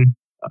necessarily been,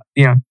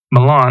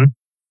 Milan,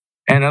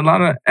 and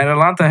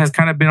Atalanta has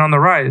kind of been on the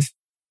rise.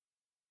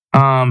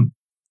 But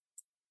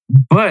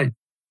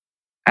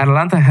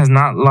Atalanta has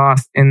not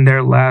lost in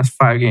their last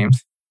 5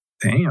 games.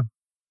 Damn.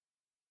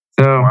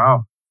 So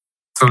wow.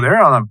 So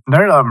they're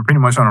pretty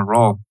much on a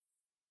roll.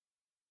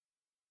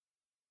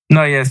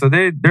 No, yeah. So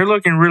they're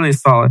looking really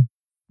solid.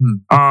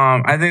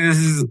 I think this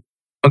is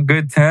a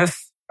good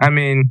test. I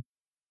mean,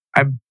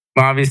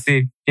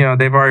 obviously,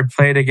 they've already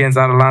played against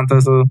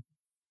Atalanta, so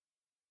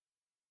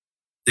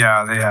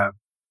yeah, they have.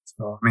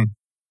 So I mean,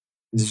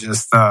 it's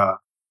just don't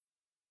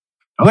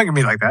look at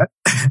me like that.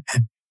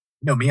 You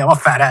know me, I'm a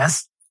fat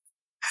ass.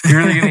 You're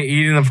really gonna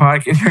eat in the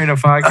podcast during the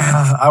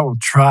podcast? I will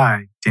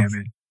try, damn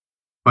it.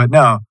 But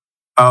no,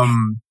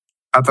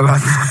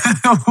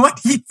 Atalanta.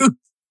 What do you?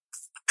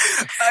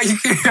 You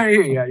can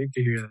hear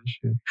that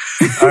shit.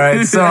 All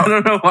right, so I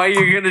don't know why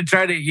you're gonna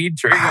try to eat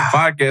during a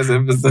podcast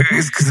episode.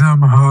 It's because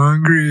I'm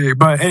hungry.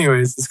 But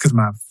anyways, it's because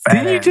my fat.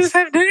 Didn't you just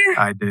have dinner?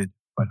 I did,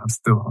 but I'm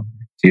still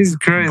hungry. Jesus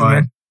Christ,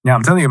 man. Yeah,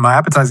 I'm telling you, my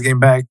appetite's getting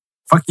back.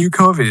 Fuck you,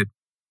 COVID.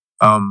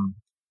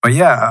 But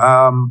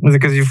yeah, was it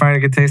because you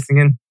finally get tasting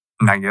in?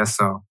 I guess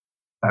so.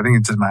 I think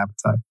it's just my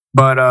appetite.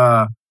 But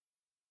I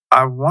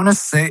want to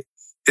say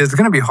it's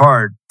gonna be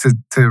hard to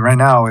right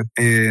now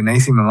in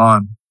AC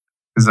Milan.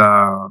 Is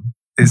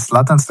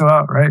Zlatan still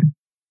out, right?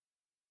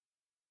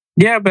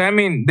 Yeah, but I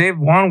mean, they've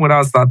won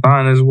without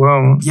Zlatan as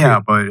well. Yeah,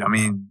 but I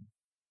mean,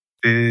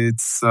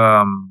 it's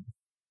and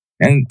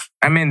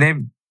I mean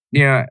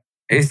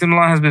AC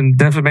Milan has been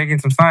definitely making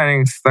some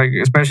signings, like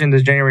especially in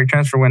this January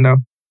transfer window.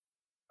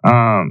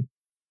 I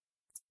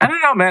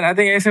don't know, man. I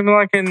think AC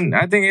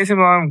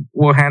Milan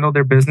will handle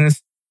their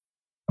business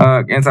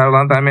against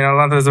Atalanta. I mean,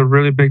 Atalanta is a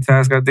really big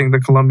task. I think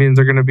the Colombians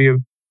are going to be a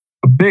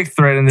big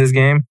threat in this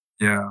game.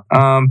 Yeah.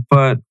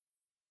 But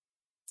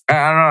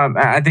I don't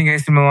know. I think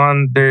AC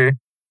Milan they're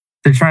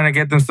trying to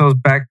get themselves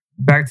back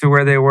to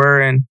where they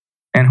were and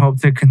hope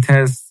to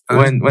contest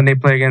when they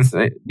play against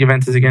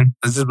Juventus again.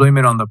 Let's just blame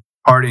it on the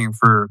partying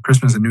for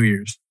Christmas and New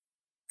Year's,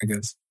 I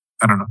guess.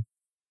 I don't know.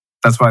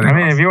 That's why. I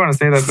mean, if you want to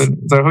say that, but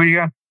so who you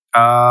got?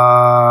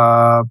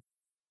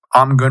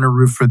 I'm gonna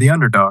root for the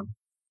underdog,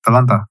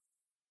 Atalanta.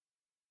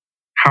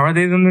 How are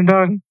they the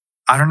underdog?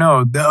 I don't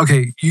know.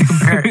 Okay, you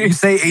compare. You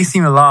say AC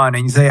Milan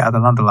and you say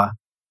Atalanta.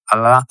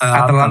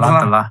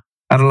 Atalanta.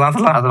 I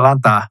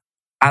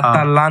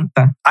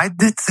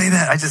did say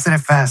that. I just said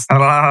it fast.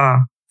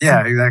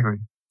 Yeah, exactly.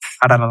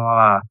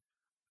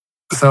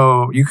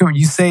 So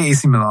you say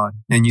AC Milan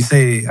and you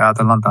say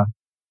Atalanta.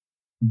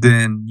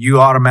 then you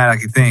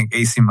automatically think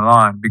AC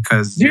Milan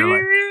because Do you're you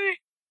like, really?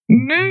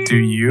 No. do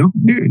you?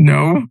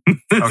 No.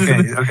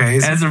 Okay.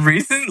 As of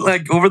recent,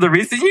 like over the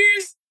recent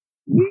years?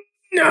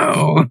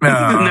 No.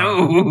 No.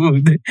 No.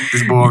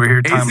 This boy over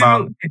here talking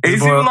about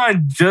AC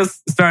Milan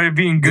just started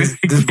being good.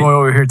 This boy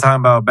over here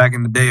talking about back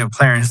in the day of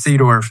Clarence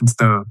Seedorf and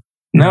stuff.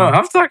 No,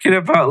 I'm talking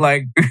about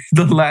like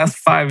the last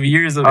 5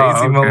 years of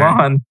AC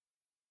Milan.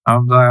 I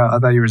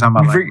thought you were talking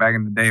about like back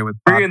in the day with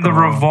Freaking the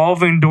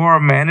revolving door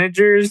of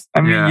managers.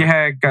 I mean, you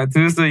had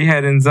Gattuso, you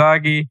had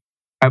Inzaghi.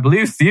 I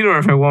believe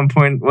Seedorf at one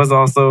point was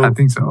also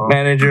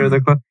manager of the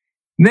club.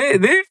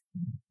 They've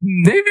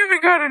even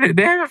gotten it.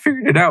 They haven't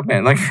figured it out,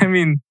 man. Like, I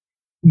mean,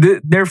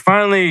 they're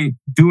finally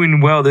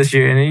doing well this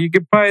year, and you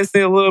could probably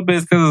say a little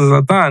bit because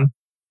of Zlatan.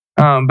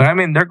 But I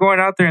mean, they're going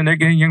out there and they're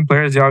getting young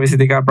players. Obviously,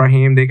 they got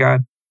Brahim. They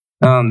got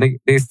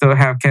they still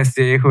have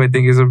Kessié, who I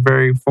think is a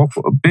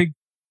big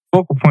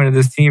focal point of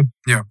this team.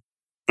 Yeah.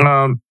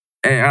 And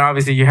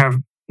obviously, you have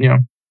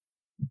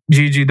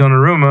Gigi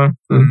Donnarumma,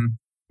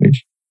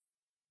 which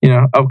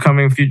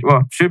upcoming future.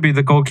 Well, should be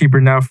the goalkeeper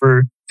now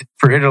for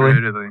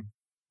Italy.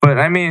 But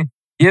I mean,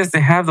 yes,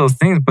 they have those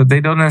things, but they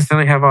don't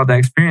necessarily have all that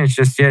experience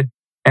just yet.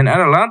 And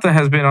Atalanta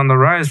has been on the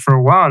rise for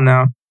a while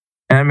now.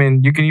 And I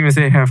mean, you can even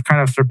say have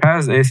kind of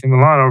surpassed AC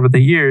Milan over the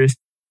years.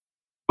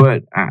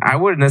 But I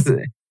wouldn't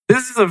necessarily.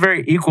 This is a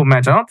very equal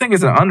match. I don't think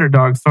it's an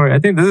underdog story. I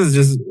think this is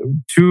just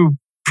two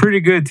pretty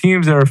good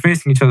teams that are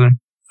facing each other.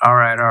 All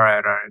right.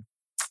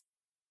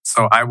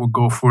 So I will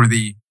go for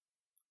the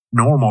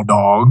normal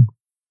dog,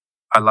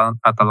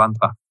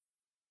 Atalanta.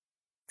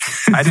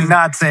 I did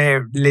not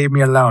say leave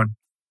me alone.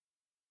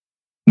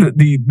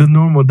 The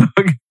normal dog.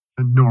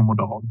 The normal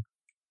dog.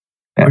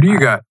 Yeah, what do you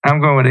got? I'm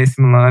going with AC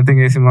Milan. I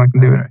think AC Milan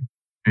can do it.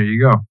 Here you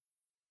go. All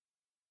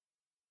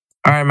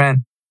right,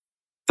 man.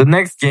 The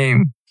next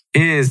game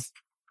is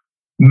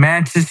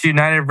Manchester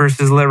United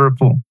versus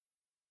Liverpool.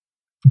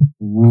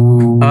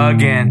 Ooh.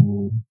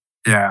 Again.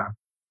 Yeah.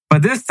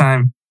 But this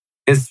time,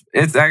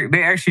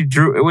 they actually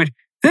drew, which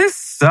this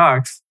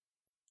sucks.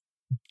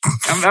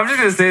 I'm just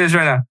going to say this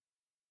right now.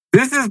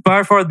 This is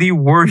by far the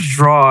worst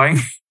drawing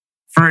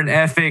for an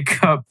FA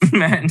Cup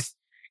match.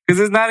 Because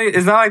it's not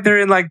like they're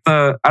in like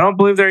I don't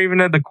believe they're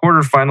even at the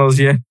quarterfinals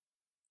yet.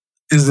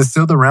 Is it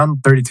still the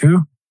round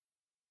 32?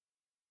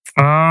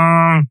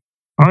 I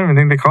don't even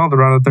think they called the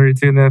round of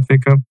 32 in the FA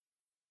Cup.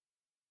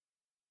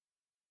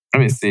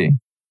 Let me see.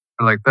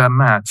 I like that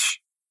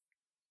match.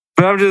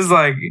 But I'm just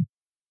like,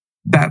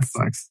 that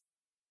sucks.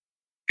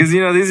 Because,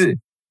 these are,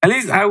 at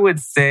least I would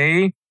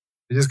say.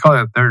 They just call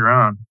it a third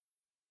round.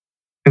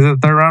 Is it the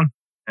third round?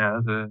 Yeah,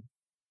 that's it.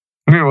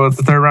 Okay, well, it's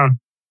the third round.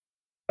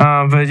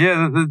 But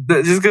yeah,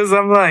 just because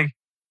I'm like,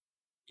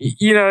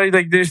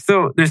 like there's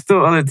still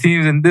other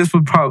teams, and this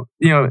would probably,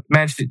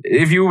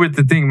 if you were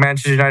to think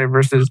Manchester United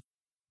versus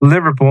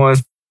Liverpool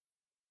is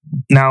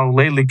now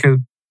lately, because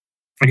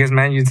I guess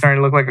Man U's starting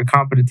to look like a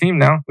competent team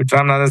now, which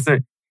I'm not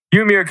necessarily.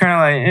 You and me are kind of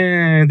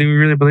like, do we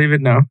really believe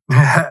it? No.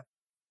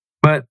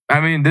 But I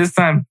mean, this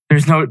time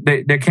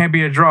there can't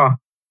be a draw.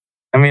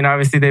 I mean,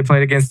 obviously they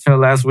played against Chile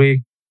last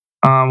week.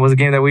 Was a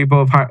game that we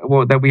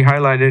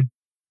highlighted,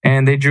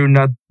 and they drew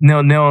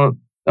 0-0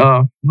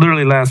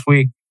 literally last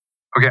week.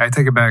 Okay, I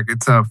take it back.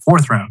 It's a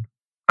fourth round,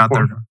 not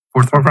third round.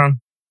 Fourth round.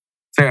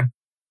 So yeah,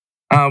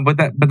 but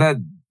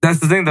that's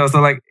the thing though.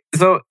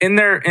 So in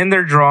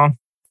their draw,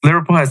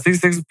 Liverpool has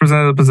 66% of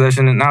the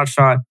possession and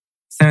outshot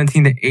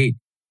 17-8.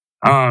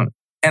 And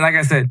like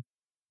I said,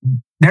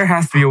 there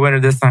has to be a winner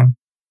this time.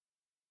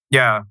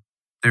 Yeah,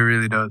 there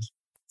really does.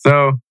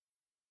 So,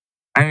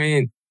 I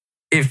mean,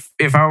 if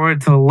I were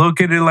to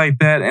look at it like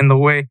that, and the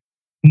way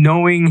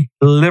knowing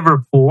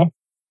Liverpool,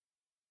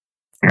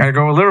 I gotta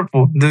go with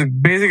Liverpool. This is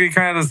basically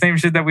kind of the same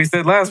shit that we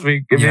said last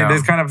week. I mean,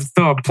 this kind of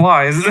still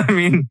applies. I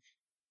mean,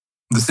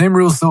 the same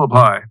rules still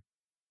apply.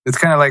 It's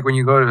kind of like when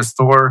you go to the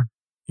store,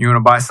 you want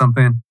to buy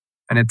something,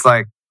 and it's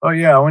like, oh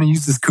yeah, I want to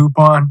use this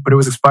coupon, but it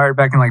was expired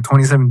back in like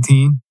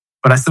 2017,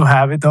 but I still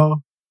have it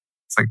though.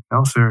 It's like,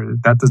 no, sir,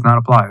 that does not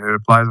apply. It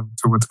applies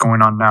to what's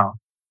going on now.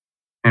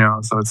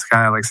 So it's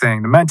kind of like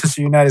saying the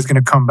Manchester United is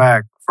going to come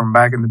back from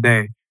back in the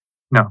day.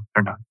 No,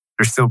 they're not.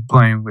 They're still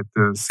playing with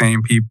the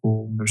same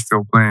people. They're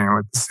still playing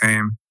with the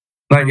same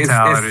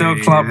mentality. It's still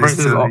Klopp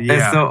versus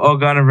it's still Ole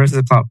Gunnar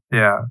versus Klopp.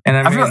 Yeah, and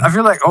I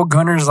feel like Ole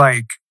Gunnar's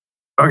like,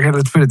 okay,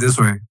 let's put it this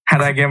way. How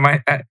do I get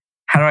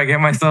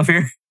myself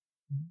here?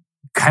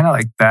 Kind of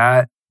like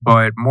that,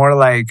 but more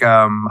like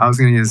I was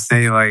going to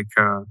say like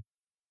a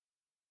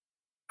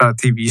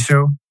TV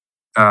show.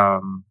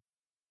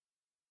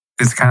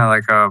 It's kind of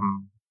like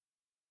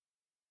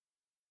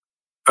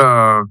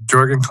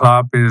Jurgen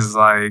Klopp is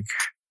like,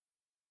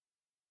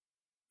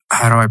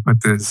 how do I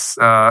put this?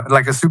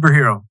 Like a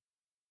superhero.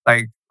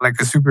 Like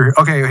a superhero.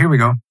 Okay, here we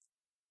go.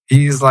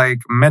 He's like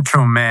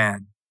Metro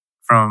Man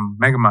from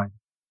Megamind.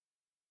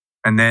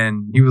 And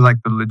then he was like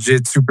the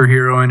legit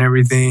superhero and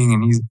everything.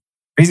 And he's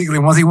basically,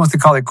 once he wants to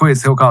call it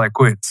quits, he'll call it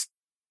quits.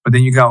 But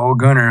then you got Ole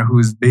Gunnar,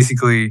 who's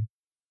basically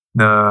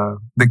the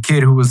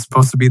kid who was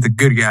supposed to be the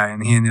good guy,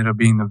 and he ended up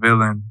being the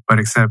villain. But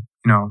except,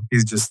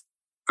 he's just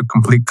a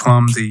complete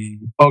clumsy.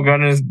 Oh,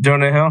 Gunner's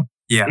Jonah Hill?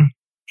 Yeah.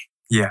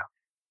 Yeah.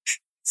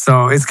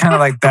 So it's kind of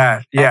like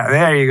that. Yeah,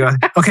 there you go.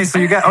 Okay, so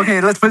you got,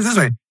 let's put it this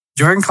way.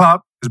 Jurgen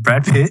Klopp is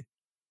Brad Pitt,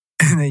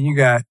 and then you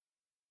got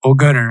old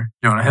Gunner,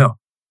 Jonah Hill.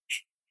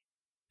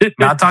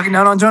 Not talking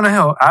down on Jonah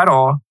Hill at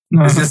all.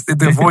 No. It's just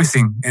the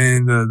voicing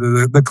and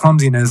the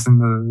clumsiness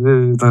and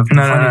the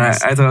no,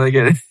 I totally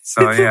get it.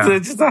 So yeah, I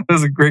just thought it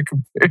was a great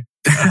comparison.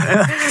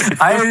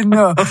 I didn't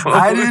know.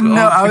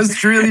 I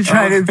was really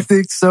trying to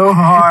think so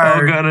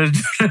hard.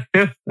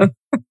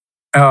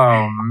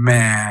 Oh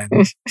man,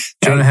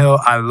 Jonah Hill,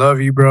 I love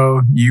you,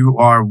 bro. You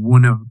are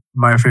one of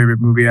my favorite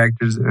movie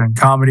actors in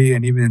comedy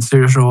and even in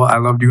serious role. I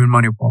loved you in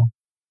Moneyball.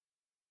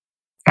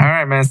 All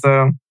right, man.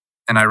 So,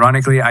 and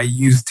ironically, I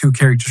used 2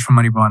 characters from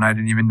Moneyball, and I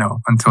didn't even know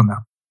until now.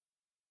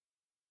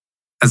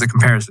 As a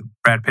comparison,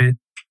 Brad Pitt,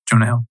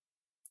 Jonah Hill.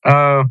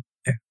 Oh,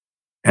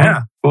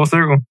 yeah. Full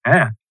circle.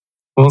 Yeah,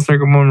 full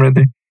circle moment right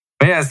there.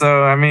 But yeah,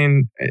 so I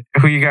mean,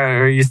 who you got?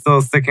 Are you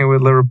still sticking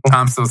with Liverpool?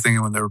 I'm still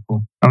sticking with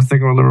Liverpool. I'm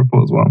sticking with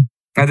Liverpool as well.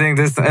 I think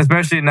this,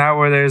 especially now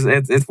where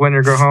it's win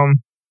or go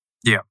home.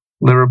 Yeah,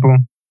 Liverpool.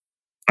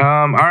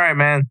 All right,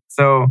 man.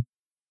 So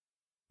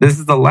this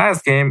is the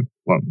last game.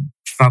 Well,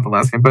 it's not the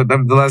last game, but the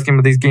last game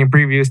of these game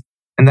previews,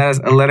 and that is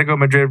Atletico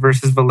Madrid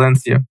versus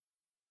Valencia.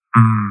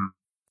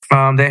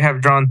 They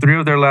have drawn 3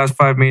 of their last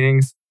 5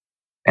 meetings,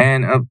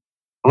 and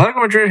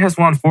Atletico Madrid has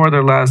won 4 of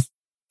their last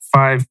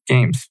 5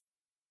 games.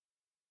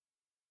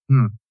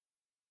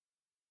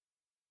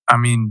 I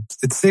mean,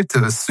 it's safe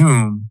to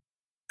assume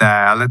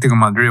that Atletico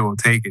Madrid will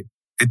take it.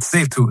 It's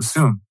safe to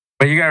assume.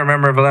 But you got to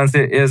remember,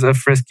 Valencia is a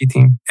frisky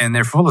team. And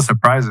they're full of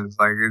surprises.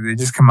 Like, they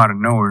just come out of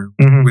nowhere.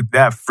 With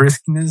that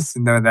friskiness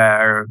and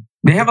that...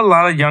 They have a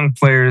lot of young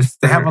players.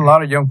 They have a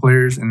lot of young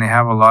players, and they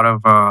have a lot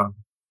of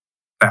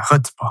that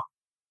chutzpah.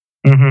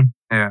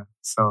 Yeah,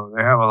 so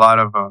they have a lot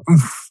of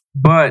oomph.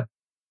 But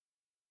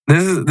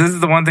this is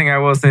the one thing I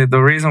will say.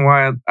 The reason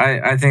why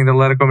I think the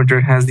Atletico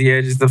Madrid has the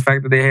edge is the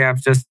fact that they have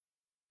just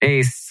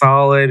a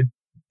solid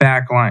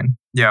back line.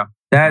 Yeah.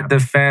 That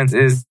defense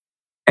is...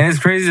 And it's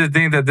crazy to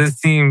think that this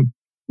team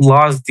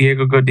lost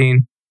Diego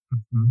Godin.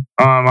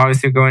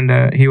 Obviously,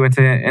 he went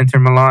to Inter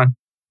Milan,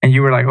 and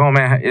you were like, "Oh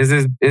man, is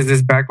this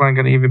backline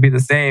going to even be the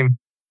same?"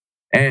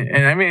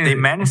 And I mean, they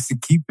managed to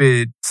keep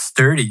it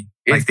sturdy.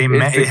 Like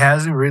it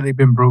hasn't really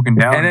been broken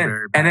down.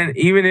 And then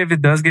even if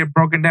it does get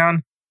broken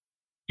down,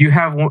 you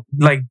have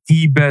like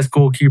the best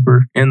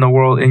goalkeeper in the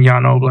world in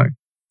Jan Oblak.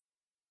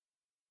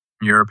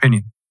 Your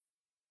opinion?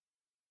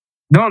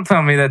 Don't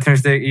tell me that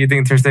you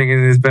think Ter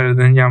Stegen is better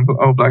than Jan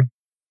Oblak.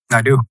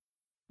 I do.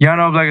 Jan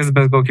Oblak is the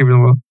best goalkeeper in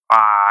the world.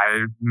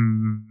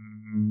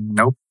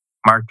 Nope.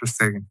 Mark Ter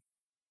Stegen.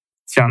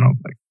 Jan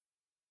Oblak.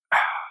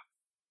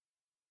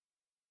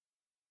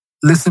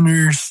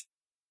 Listeners,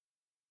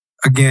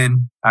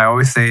 again, I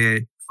always say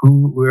it.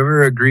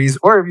 Whoever agrees,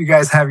 or if you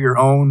guys have your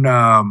own,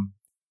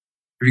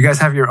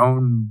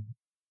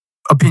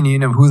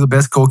 opinion of who the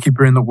best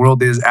goalkeeper in the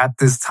world is at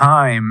this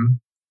time,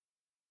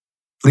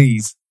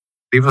 please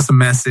leave us a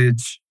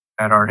message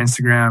at our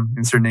Instagram,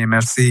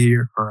 InsertNameFC,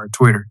 or our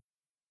Twitter.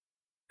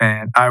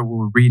 And I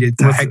will read it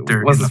to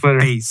Hector in the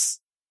face.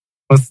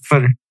 What's the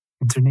Twitter?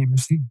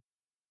 InsertNameFC.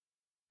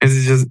 Is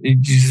it just, you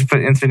just put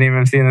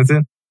InsertNameFC and that's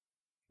it?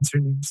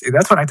 InsertNameFC.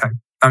 That's what I type.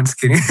 I'm just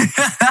kidding.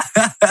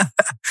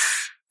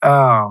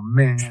 Oh,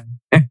 man.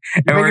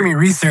 You're making me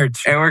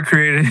research. And we're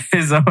creating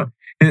his own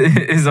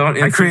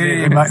I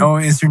created my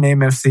own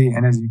InsertNameFC,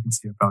 and as you can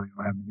see, I probably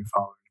don't have many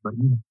followers, but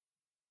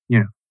you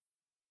know.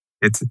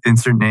 It's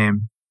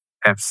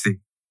InsertNameFC.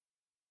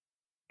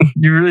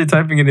 You're really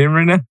typing it in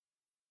right now?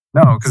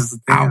 No, because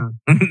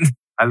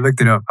I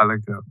looked it up.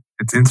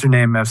 It's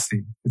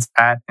InsertNameFC. It's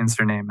at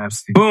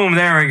InsertNameFC. Boom,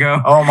 there we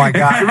go. Oh my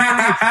God.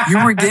 Really?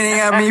 You were getting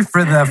at me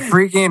for the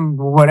freaking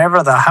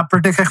whatever, the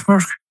Hyperdick.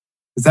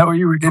 Is that what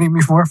you were getting me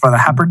for the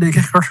Hyperdick?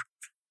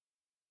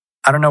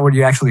 I don't know what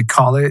you actually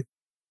call it,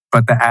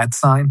 but the @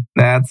 sign.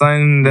 The @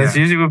 sign, that's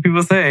usually what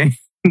people say.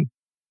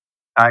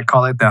 I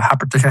call it the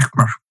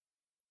Hyperdick.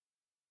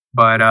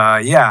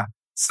 But yeah,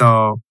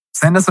 so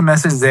send us a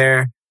message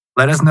there.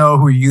 Let us know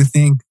who you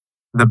think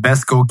the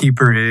best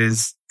goalkeeper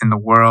is in the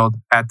world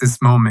at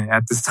this moment,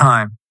 at this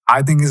time.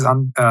 I think it's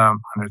Mark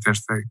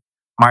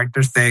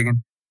Ter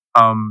Stegen.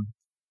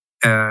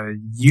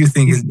 You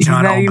think it's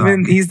Jan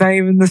Oblak. He's not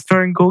even the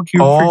starting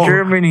goalkeeper for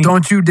Germany.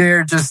 Don't you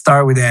dare just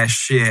start with that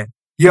shit.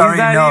 He's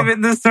not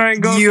even the starting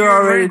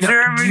goalkeeper for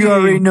Germany. You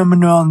already know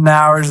Manuel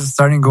Neuer is the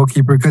starting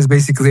goalkeeper because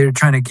basically they're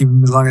trying to keep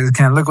him as long as they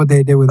can. Look what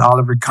they did with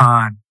Oliver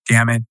Kahn.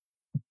 Damn it.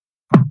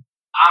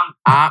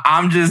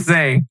 I'm just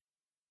saying.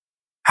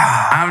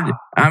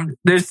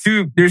 There's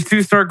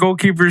two star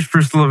goalkeepers for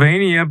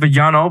Slovenia, but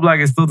Jan Oblak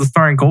is still the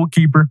starting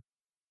goalkeeper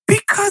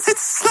because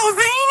it's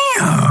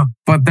Slovenia.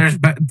 But there's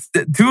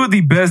two of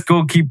the best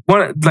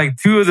goalkeepers,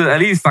 two of the at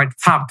least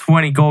top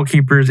 20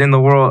 goalkeepers in the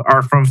world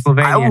are from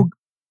Slovenia.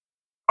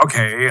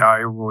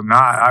 I will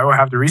not. I will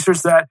have to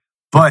research that.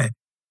 But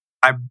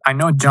I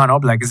know Jan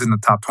Oblak is in the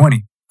top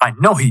 20. I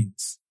know he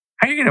is.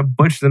 How are you gonna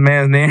butcher the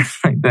man's name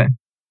like that?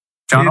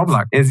 Jan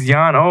Oblak. It's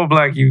Jan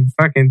Oblak, you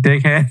fucking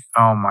dickhead.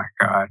 Oh my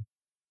God.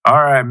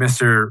 All right,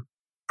 Mr.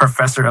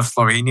 Professor of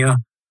Slovenia.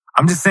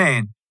 I'm just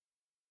saying,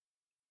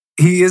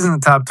 he is in the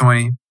top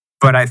 20,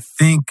 but I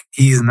think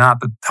he's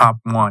not the top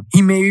one.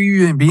 He may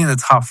even be in the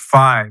top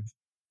 5.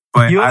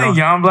 But you think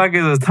Jan Oblak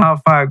is a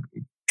top 5?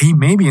 He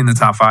may be in the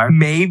top 5.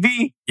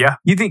 Maybe? Yeah.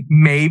 You think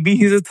maybe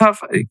he's a top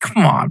 5?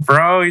 Come on,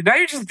 bro. Now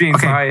you're just being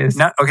biased.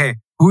 Okay.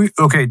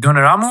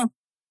 Donnarumma?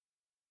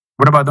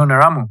 What about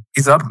Donnarumma?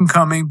 He's up and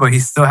coming, but he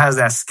still has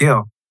that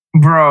skill.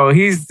 Bro,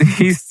 he's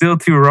still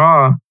too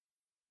raw.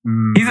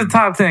 He's a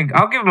top 10.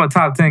 I'll give him a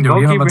top 10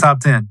 goalkeeper. Give him a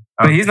top 10. Okay.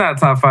 But he's not a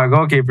top 5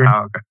 goalkeeper.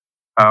 Oh,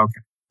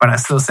 okay. But I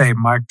still say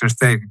Mark ter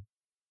Stegen.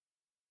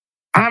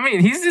 I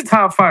mean, he's the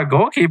top 5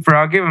 goalkeeper.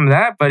 I'll give him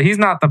that, but he's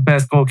not the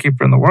best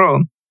goalkeeper in the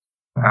world.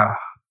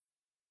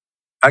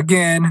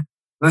 Again,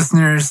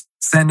 listeners,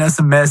 send us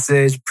a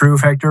message.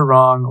 Prove Hector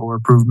wrong or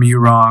prove me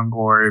wrong.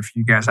 Or if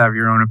you guys have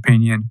your own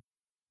opinion,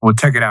 we'll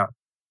check it out.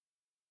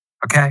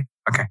 Okay?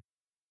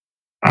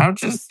 I'm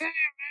just saying,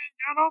 man.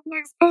 Jan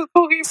Oblak's best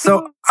goalkeeper.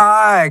 So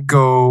I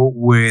go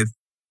with...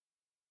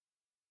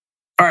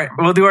 All right,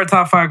 we'll do our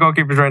top 5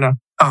 goalkeepers right now.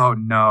 Oh,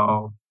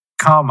 no.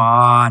 Come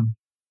on.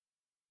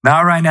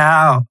 Not right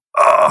now.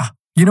 Oh,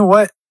 you know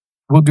what?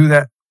 We'll do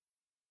that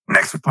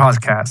next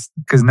podcast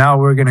because now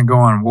we're going to go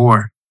on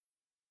war.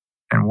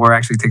 And war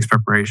actually takes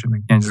preparation.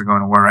 We can't just go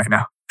into war right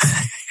now.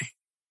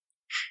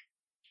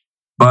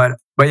 But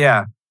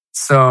yeah.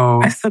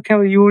 So I still can't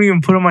believe you wouldn't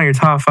even put him on your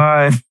top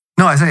 5.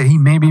 No, I said he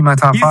may be my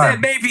top 5. You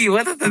said maybe.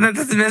 What does that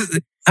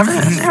doesn't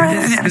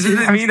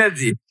mean that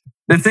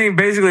the thing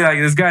basically like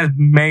this guy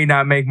may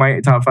not make my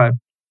top 5.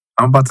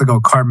 I'm about to go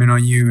Cartman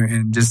on you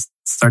and just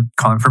start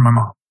calling for my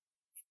mom.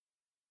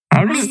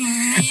 I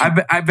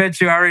bet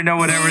you I already know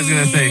what Everett's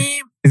going to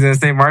say. He's going to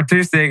say Mark ter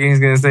Stegen. He's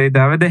going to say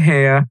David De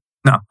Gea.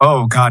 No.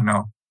 Oh, God,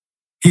 no.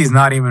 He's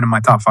not even in my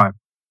top 5.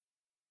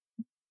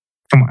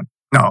 Come on.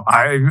 No,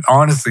 I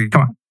honestly.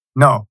 Come on.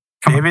 No.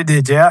 David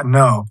De Gea?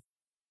 No.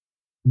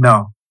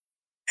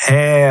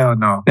 Hell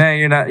no. Yeah,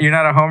 you're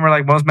not a homer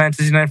like most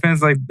Manchester United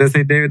fans. Like they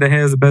say David De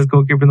Gea is the best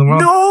goalkeeper in the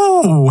world.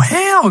 No.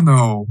 Hell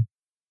no.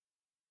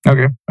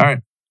 Okay. All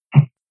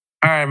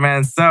right,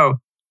 man. So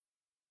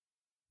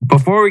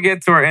before we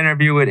get to our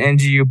interview with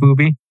NGU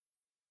Booby,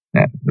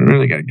 yeah, we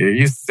really got to get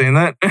used to saying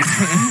that.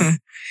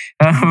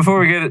 Before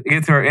we get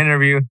to our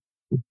interview,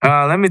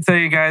 let me tell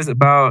you guys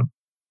about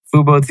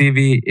Fubo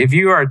TV. If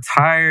you are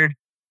tired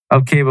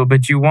of cable,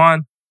 but you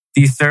want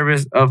the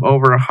service of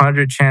over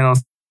 100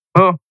 channels,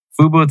 well,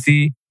 Fubo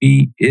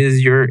TV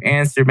is your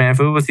answer, man.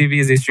 Fubo TV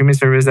is a streaming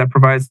service that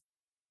provides,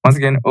 once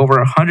again, over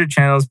 100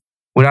 channels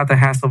without the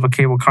hassle of a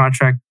cable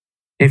contract.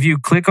 If you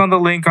click on the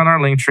link on our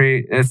link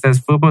tree, it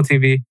says Fubo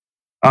TV.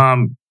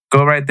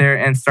 Go right there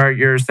and start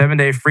your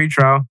 7-day free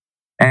trial.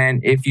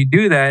 And if you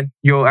do that,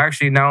 you'll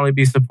actually not only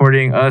be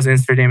supporting us,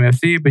 Amsterdam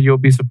FC, but you'll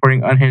be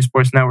supporting Unhinged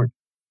Sports Network.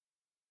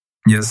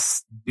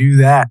 Yes, do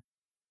that.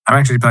 I'm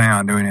actually planning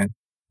on doing it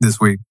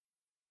this week.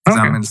 Okay.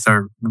 I'm going to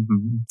start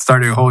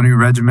a whole new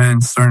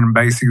regimen, starting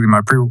basically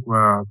my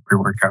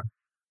pre-workout,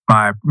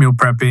 my meal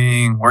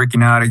prepping,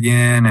 working out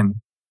again. And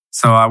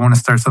so I want to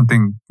start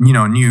something,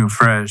 new,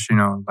 fresh,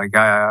 like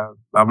I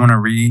want to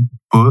read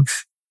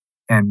books.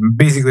 And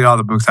basically all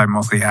the books I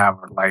mostly have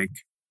are like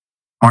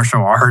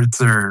martial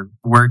arts or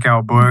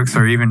workout books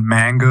or even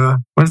manga.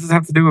 What does this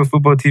have to do with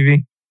Fubo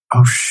TV?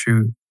 Oh,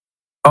 shoot.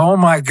 Oh,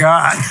 my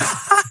God.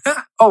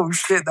 Oh,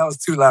 shit. That was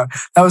too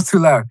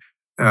loud.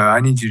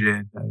 I need you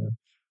to...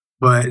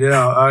 But,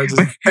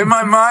 just, in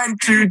my mind,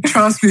 dude,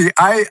 trust me,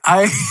 I'm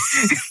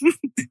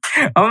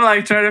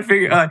like trying to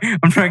figure,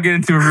 I'm trying to get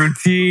into a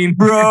routine.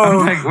 Bro,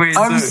 I'm like, wait,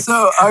 I'm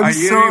so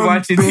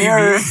watching TV?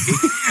 Are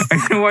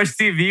you going to watch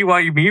TV while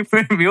you meal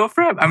prep? I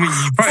mean,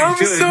 you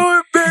probably should. I'm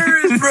so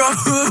embarrassed,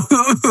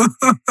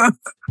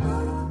 bro.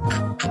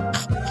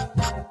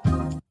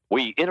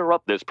 We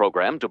interrupt this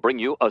program to bring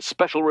you a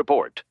special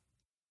report.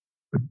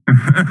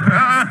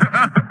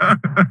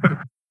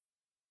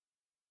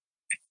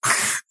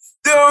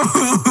 No.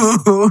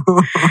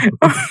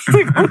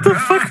 Like, what the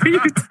fuck are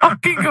you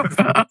talking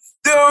about?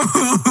 No.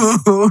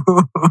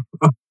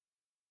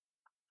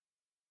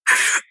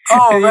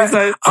 Oh,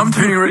 man. I'm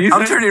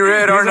turning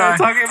red, aren't I?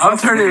 I'm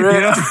turning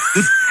red.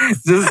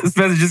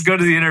 Just go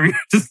to the interview.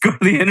 Just go to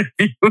the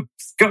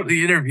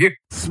interview.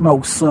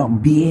 Smoke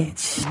something,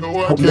 bitch.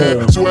 No, I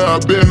can't. Swear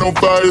I've been on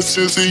fire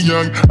since a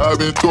young. I've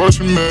been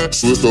torturing, man.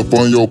 Switch up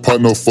on your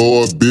partner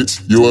for a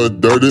bitch. You're a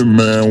dirty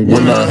man.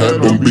 When I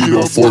had them beat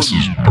up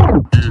forces.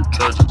 Get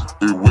tragic.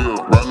 It will.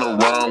 Run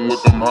around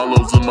with them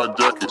hollows in my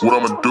jacket. What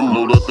I'ma do?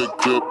 Load up the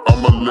clip.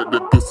 I'ma let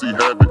that pussy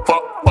have it.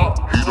 Pop, pop.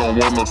 He don't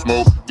want no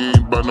smoke. He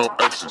ain't by no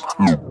action.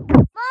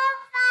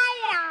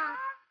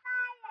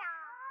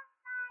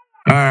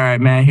 All right,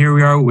 man. Here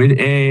we are with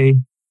a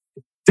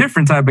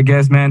different type of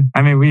guest, man.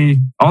 I mean, we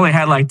only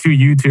had like 2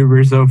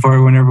 YouTubers so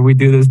far whenever we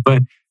do this,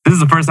 but this is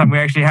the first time we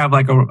actually have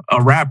like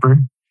a rapper.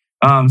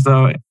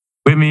 So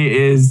with me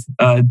is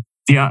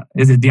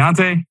is it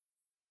Deontay?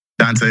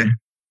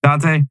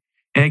 Dante,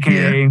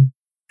 aka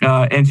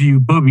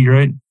NGU Booby,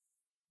 right?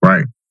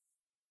 Right.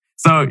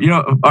 So, you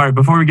know, all right,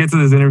 before we get to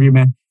this interview,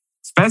 man,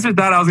 Spencer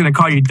thought I was going to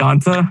call you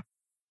Donta.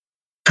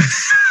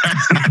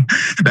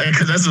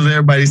 Because that's what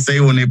everybody say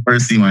when they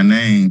first see my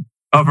name.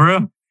 Oh, for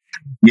real?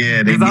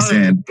 Yeah, they be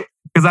saying.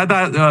 Because I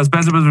thought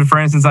Spencer was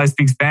referring since I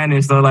speak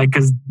Spanish. So, like,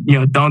 because, you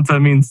know,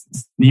 Donta means,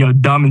 you know,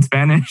 dumb in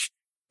Spanish.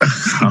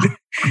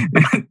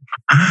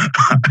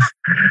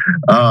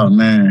 Oh,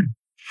 man.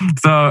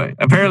 So,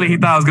 apparently he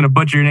thought I was going to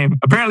butcher your name.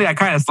 Apparently I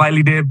kind of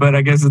slightly did, but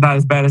I guess it's not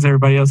as bad as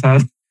everybody else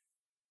has.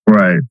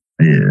 Right.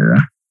 Yeah.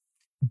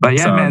 But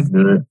yeah, Sounds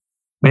man. Good.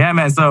 But yeah,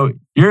 man. So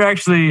you're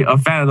actually a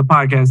fan of the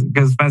podcast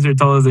because Spencer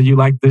told us that you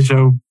liked the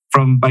show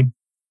from like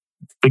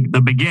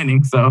the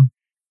beginning. So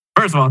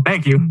first of all,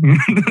 thank you.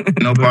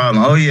 No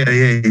problem. Oh yeah.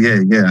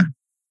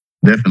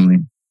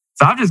 Definitely.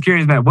 So I'm just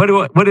curious, man.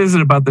 What is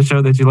it about the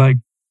show that you like?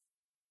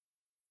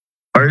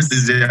 First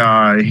is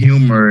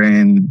humor,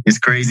 and it's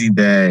crazy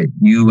that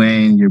you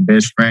and your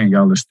best friend,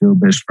 y'all are still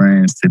best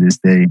friends to this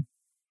day.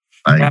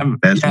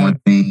 Like that's one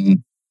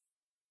thing.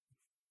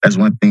 That's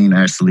one thing,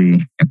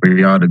 actually, and for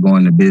y'all to go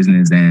into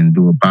business and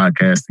do a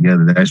podcast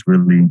together, that's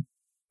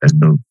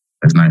dope.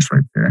 That's nice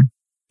right there.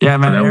 Yeah,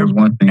 man. So that was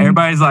one thing.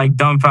 Everybody's like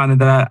dumbfounded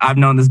that I've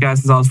known this guy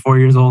since I was 4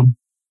 years old.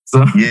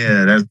 So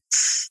yeah,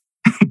 that's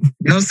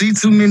you don't see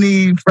too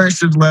many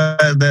friendships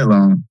last that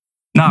long.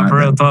 No, for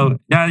real. Totally.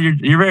 Yeah,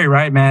 you're very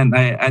right, man.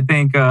 I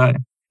think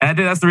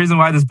that's the reason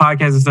why this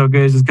podcast is so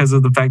good, is just because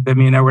of the fact that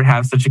me and Edward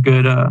have such a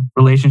good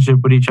relationship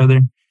with each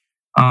other.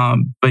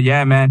 But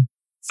yeah, man.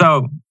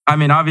 So, I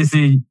mean,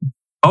 obviously,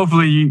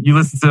 hopefully you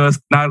listen to us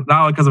not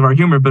only because of our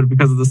humor, but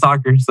because of the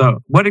soccer.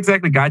 So what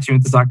exactly got you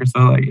into soccer? So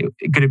like,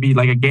 could it be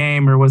like a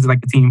game or was it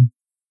like a team?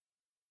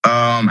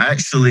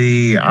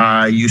 Actually,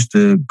 I used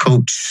to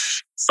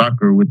coach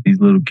soccer with these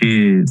little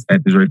kids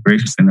at this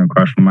recreation center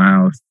across from my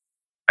house.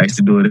 I used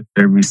to do it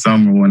every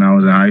summer when I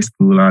was in high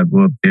school. I'd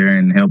go up there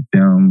and help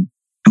them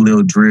do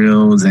little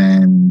drills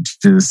and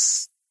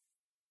just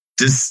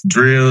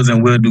drills,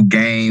 and we'll do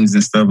games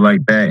and stuff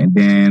like that. And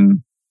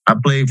then I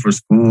played for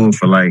school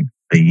for like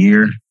a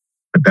year,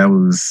 but that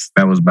was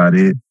about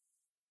it.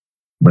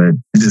 But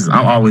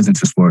I'm always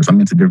into sports.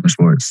 I'm into different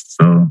sports,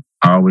 so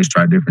I always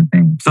try different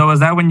things. So was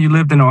that when you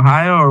lived in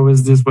Ohio, or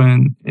was this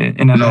when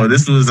in Atlanta? No,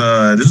 this was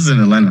in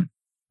Atlanta.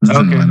 Okay.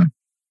 In Atlanta.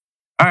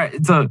 All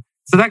right, so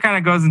that kind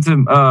of goes into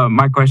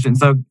my question.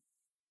 So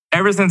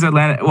ever since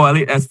Atlanta, well, at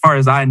least as far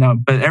as I know,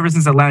 but ever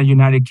since Atlanta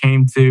United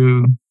came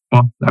to,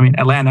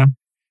 Atlanta,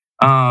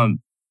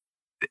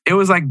 it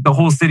was like the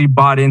whole city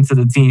bought into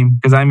the team.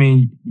 Because I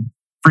mean,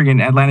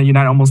 freaking Atlanta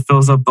United almost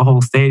fills up the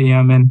whole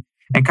stadium, and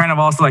kind of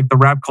also like the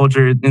rap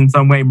culture in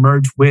some way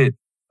merged with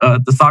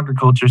the soccer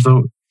culture.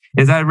 So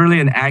is that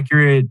really an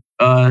accurate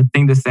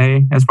thing to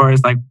say as far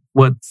as like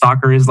what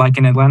soccer is like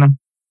in Atlanta?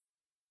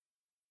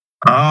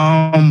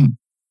 I'm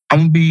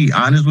gonna be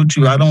honest with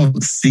you. I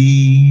don't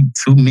see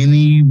too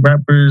many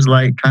rappers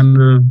like kind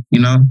of,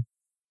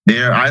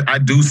 there. I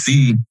do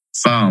see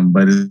some,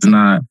 but it's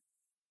not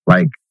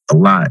like a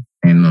lot.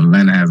 And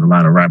Atlanta has a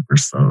lot of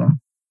rappers, so.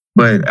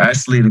 But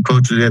actually, the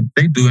culture,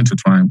 they do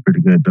intertwine pretty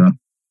good, though.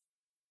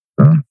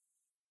 So.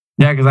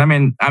 Yeah, because I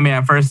mean,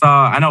 I first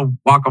saw, I know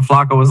Waka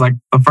Flocka was like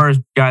the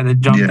first guy that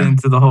jumped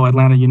into the whole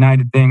Atlanta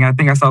United thing. I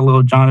think I saw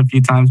Lil Jon a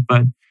few times,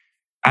 but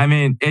I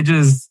mean,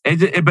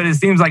 but it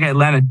seems like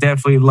Atlanta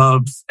definitely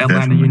loves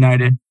Atlanta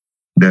United.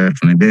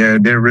 Definitely.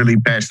 They're really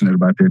passionate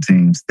about their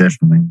teams,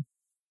 definitely.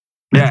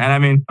 Yeah, and I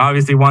mean,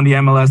 obviously won the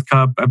MLS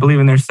Cup, I believe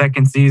in their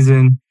second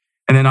season.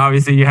 And then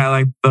obviously you had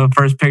like the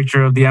first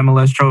picture of the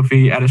MLS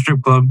trophy at a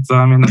strip club. So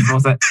I mean,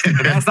 if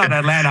that's not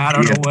Atlanta, I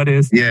don't know what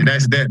is. Yeah,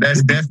 that's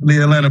definitely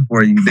Atlanta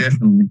for you.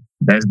 Definitely,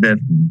 that's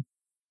definitely.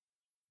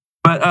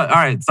 But all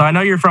right, so I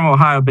know you're from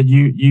Ohio, but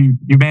you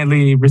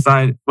mainly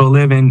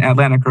live in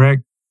Atlanta,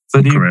 correct?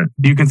 So do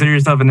you consider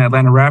yourself an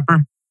Atlanta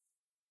rapper?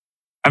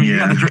 I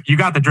mean, you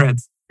got the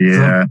dreads.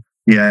 Yeah,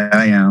 yeah,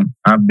 I am.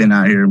 I've been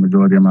out here the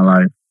majority of my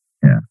life.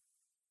 Yeah.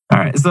 All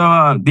right.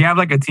 So do you have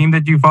like a team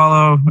that you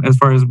follow as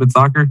far as with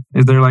soccer?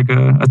 Is there like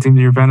a team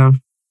that you're a fan of?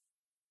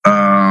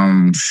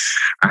 I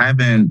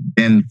haven't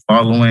been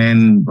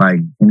following like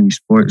any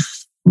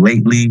sports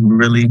lately,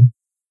 really.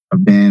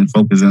 I've been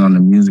focusing on the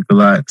music a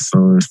lot.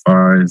 So as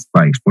far as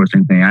like sports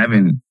and anything, I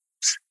haven't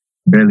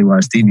barely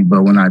watched TV,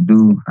 but when I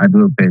do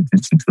pay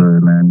attention to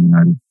Atlanta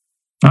United.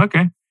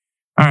 Okay.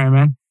 All right,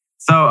 man.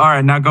 So, all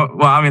right, now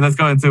let's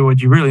go into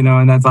what you really know,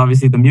 and that's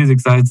obviously the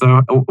music side.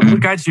 So what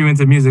got you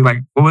into music? Like,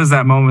 what was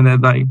that moment that,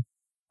 like,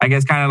 I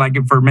guess kind of like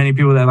for many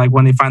people that, like,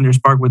 when they find their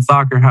spark with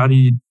soccer, where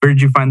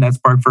did you find that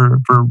spark for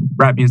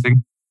rap music?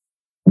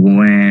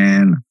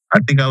 When I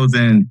think I was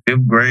in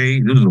 5th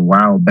grade, it was a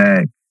while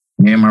back.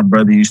 Me and my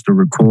brother used to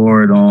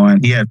record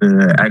he had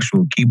the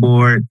actual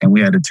keyboard, and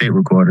we had a tape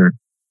recorder.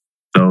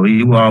 So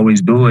he would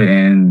always do it,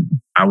 and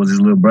I was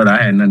his little brother.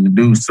 I had nothing to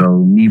do, so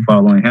me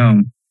following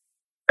him,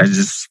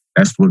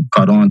 that's what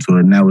caught on to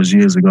it, and that was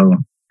years ago.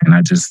 And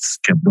I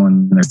just kept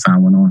doing it as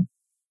time went on.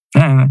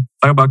 Yeah,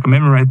 talk about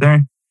commitment right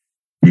there.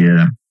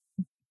 Yeah.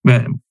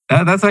 But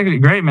that's actually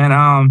great,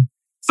 man.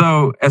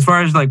 So as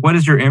far as like, what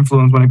is your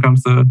influence when it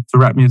comes to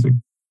rap music?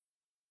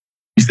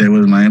 You say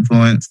what is my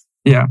influence?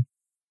 Yeah.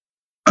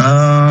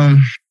 How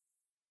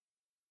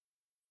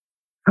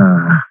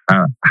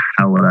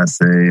would I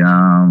say?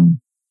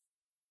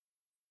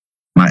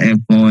 My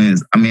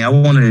influence. I mean, I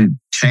want to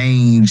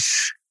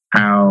change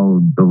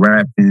how the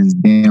rap is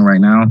being right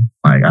now.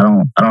 Like, I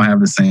don't have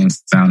the same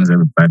sound as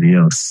everybody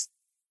else.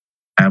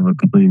 I have a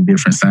completely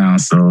different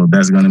sound, so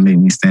that's going to make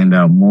me stand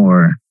out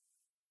more.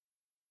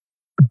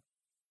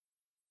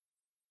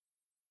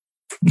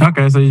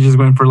 Okay, so you just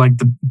went for like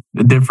the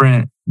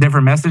different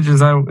messages. Is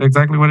that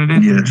exactly what it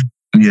is?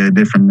 Yeah,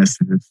 different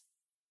messages.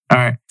 All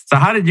right. So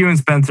how did you and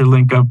Spencer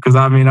link up? Because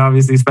I mean,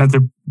 obviously Spencer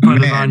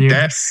put it on you.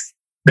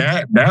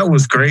 That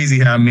was crazy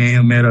how me and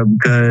him met up,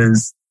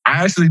 because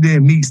I actually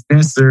didn't meet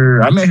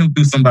Spencer. I met him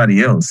through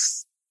somebody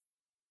else.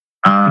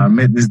 I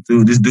met this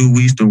dude.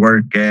 We used to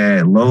work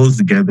at Lowe's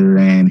together,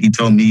 and he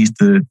told me he used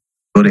to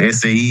go to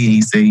SAE, and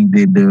he said he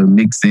did the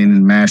mixing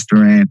and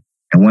mastering.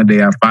 And one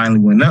day I finally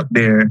went up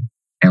there,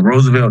 and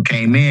Roosevelt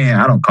came in.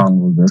 I don't call him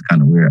Roosevelt. That's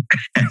kind of weird.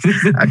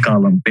 I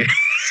call him Bear.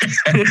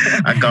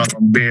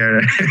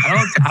 Bear.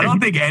 I don't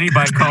think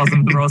anybody calls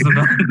him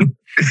Roosevelt.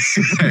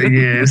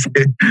 Yeah,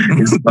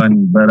 it's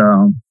funny. But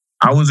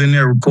I was in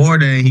there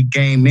recording, and he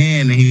came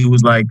in, and he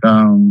was like,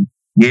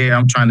 yeah,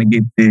 I'm trying to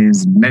get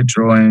this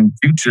Metro and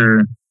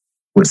Future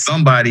with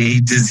somebody.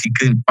 He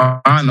couldn't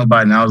find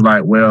nobody. And I was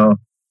like, well,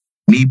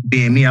 me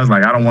being me, I was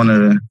like, I don't want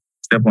to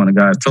step on the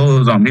guy's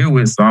toes I'm here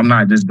with, so I'm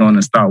not just going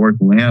to start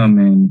working with him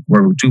and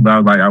work with you. But I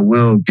was like, I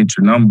will get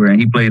your number. And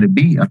he played a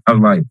beat. I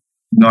was like,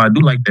 I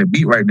do like that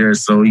beat right there.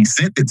 So he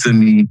sent it to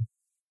me.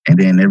 And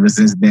then ever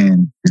since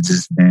then, it's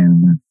just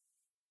been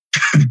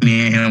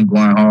me and him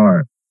going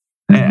hard.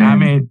 And I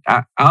mean,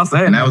 I'll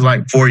say it. And that was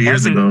like 4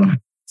 years ago.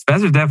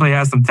 Spencer definitely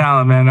has some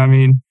talent, man. I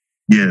mean,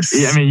 yes.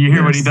 I mean, you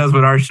hear what he does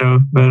with our show,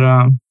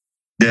 but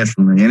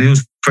definitely. And it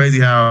was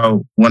crazy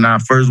how when I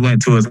first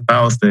went to his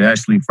house to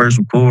actually first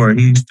record,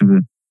 he used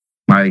to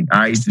I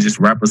used to just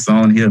rap a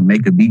song, he'll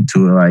make a beat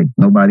to it. Like,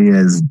 nobody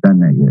has done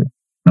that yet.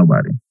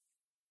 Nobody.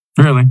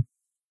 Really?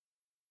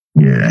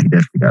 Yeah, he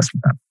definitely got some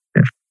talent.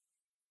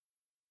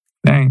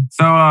 Dang.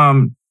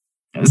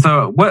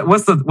 So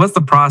what's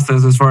the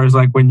process as far as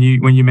like when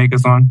you make a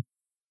song?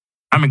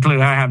 I mean,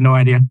 clearly I have no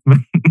idea.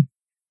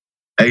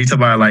 Are you talking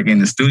about like in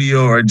the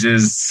studio or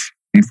just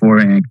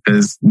beforehand?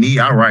 Because me,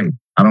 I write.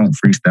 I don't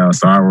freestyle,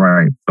 so I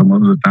write. So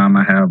most of the time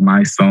I have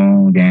my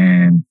song,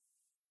 and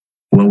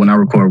when I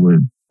record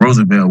with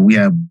Roosevelt,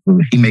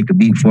 he make a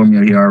beat for me,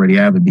 or he already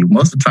have a beat.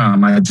 Most of the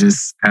time I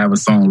just have a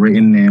song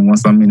written, and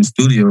once I'm in the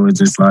studio, it's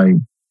just like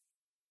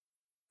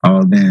go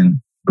all in.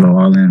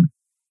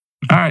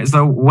 All right.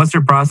 So what's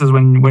your process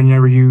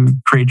whenever you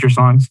create your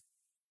songs?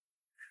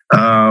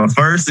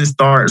 First, it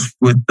starts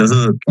with the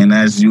hook, and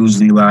that's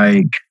usually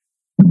like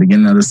the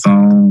beginning of the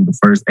song, the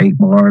first 8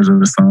 bars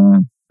of the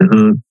song, the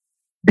hook.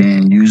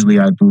 Then usually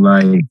I do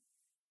like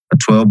a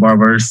 12-bar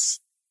verse,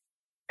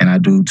 and I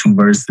do 2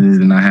 verses,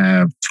 and I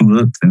have 2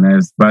 hooks, and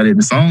that's about it.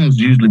 The songs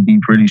usually be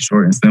pretty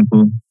short and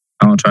simple.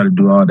 I don't try to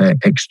do all that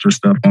extra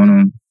stuff on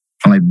them.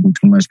 I don't like to do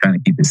too much, kind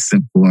of keep it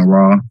simple and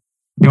raw.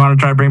 You want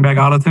to try to bring back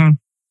autotune?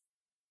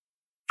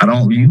 I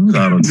don't use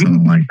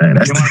autotune like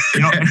that.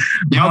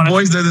 My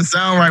voice doesn't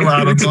sound right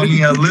with autotune. I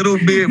mean, a little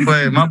bit,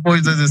 but my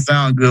voice doesn't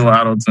sound good with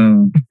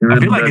autotune. Really I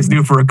feel like it's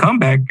due for a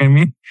comeback. I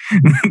mean,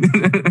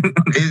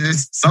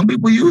 some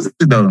people use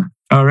it though.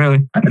 Oh,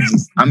 really? I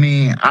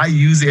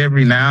use it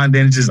every now and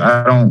then. It's just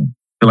I don't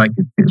feel like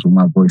it fits with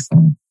my voice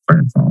on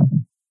certain songs.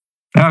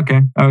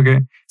 Okay.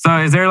 So,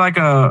 is there like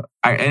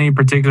any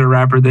particular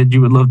rapper that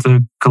you would love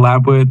to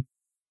collab with?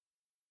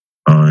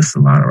 Oh, it's a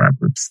lot of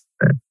rappers.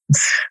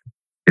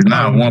 It's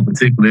not one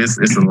particular.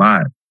 It's a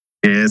lot.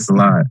 Yeah, it's a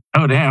lot.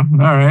 Oh, damn.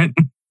 All right.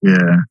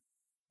 Yeah.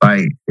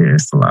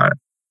 It's a lot.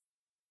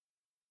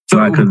 So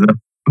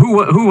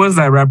who was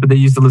that rapper that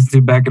you used to listen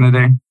to back in the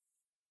day?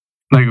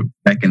 Like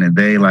back in the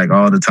day, like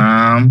all the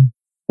time?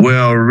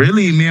 Well,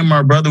 really, me and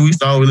my brother, we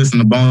used to always listen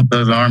to Bone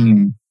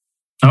Thugs-n-Harmony.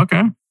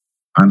 Okay.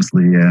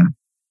 Honestly, yeah.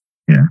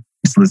 Yeah.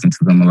 Used to listen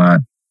to them a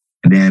lot.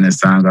 And then as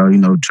time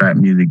go, trap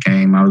music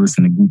came. I was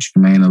listening to Gucci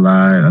Mane a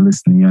lot. I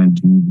listened to Young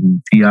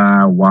Jeezy,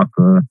 T.I.,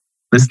 Waka.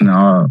 Listen to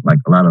a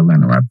lot of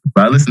Atlanta rappers.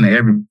 But I listen to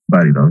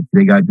everybody, though. If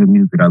they got good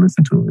music, I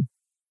listen to it.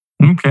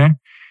 Okay.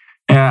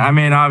 Yeah, I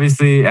mean,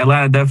 obviously,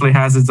 Atlanta definitely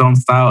has its own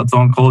style, its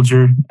own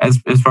culture as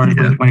far as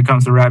when it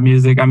comes to rap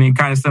music. I mean,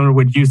 kind of similar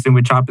with Houston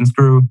with Chop and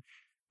Screw.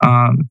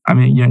 I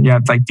mean, you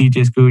have like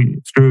DJ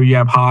Screw, you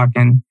have Hawk,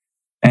 and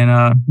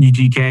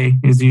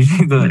UGK is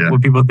usually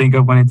what people think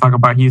of when they talk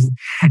about Houston.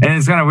 And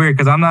it's kind of weird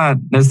because I'm not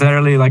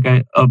necessarily like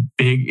a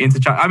big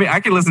into Chop. I mean, I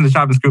can listen to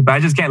Chop and Screw, but I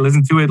just can't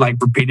listen to it like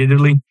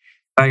repeatedly.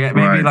 Like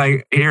maybe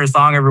like hear a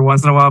song every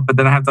once in a while, but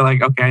then I have to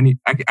like, okay,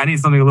 I need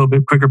something a little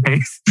bit quicker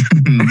pace.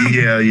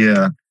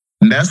 Yeah.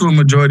 And that's what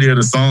majority of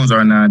the songs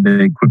are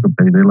nowadays, quicker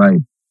pace. They like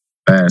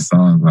fast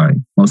songs. Like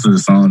most of the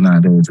songs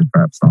nowadays are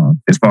trap songs,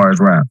 as far as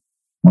rap.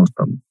 Most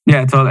of them.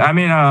 Yeah, totally. I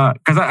mean,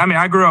 because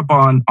I grew up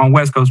on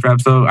West Coast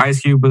rap, so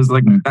Ice Cube was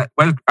like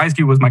Ice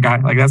Cube was my guy.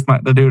 Like that's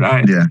the dude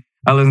I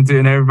listen to,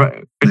 and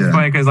everybody. It's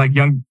funny because like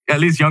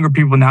younger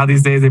people now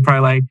these days, they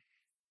probably like,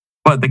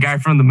 what, the guy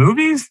from the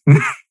movies?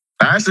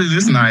 Actually,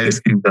 this is Ice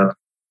Cube though.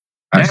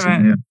 Yeah,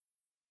 man.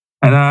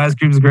 And Ice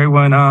Cube's a great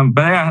one.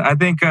 But yeah, I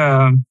think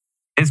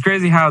it's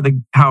crazy how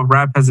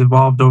rap has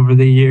evolved over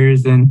the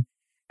years, and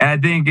I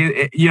think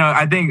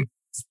I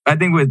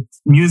think with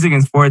music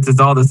and sports, it's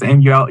all the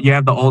same. You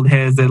have the old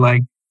heads that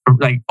like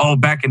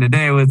back in the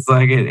day, it's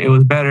like it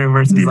was better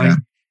versus like.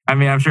 I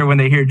mean, I'm sure when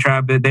they hear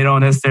trap, they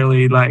don't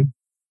necessarily like.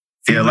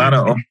 Yeah, a lot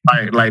of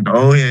like the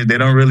old heads, they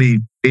don't really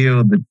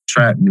feel the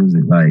trap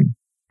music. Like,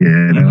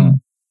 yeah, they don't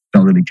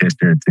really catch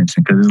their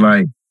attention because it's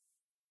like.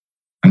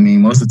 I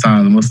mean, most of the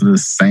time, most of the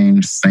same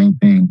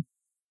thing.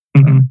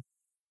 Mm-hmm.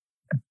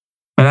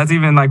 But that's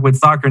even like with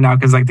soccer now,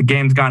 because like the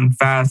game's gotten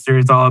faster.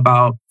 It's all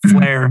about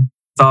flair.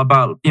 It's all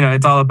about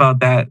it's all about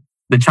that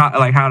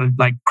like how to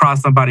like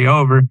cross somebody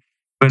over.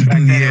 But back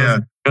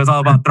then it was all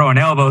about throwing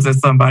elbows at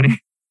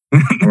somebody.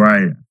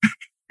 Right.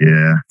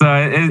 Yeah. So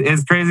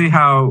it's crazy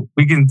how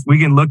we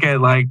can look at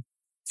like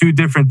two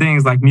different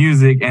things like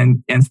music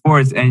and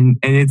sports, and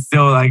it's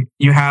still like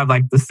you have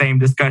like the same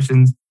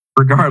discussions.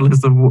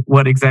 Regardless of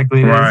what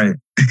exactly it is. Right.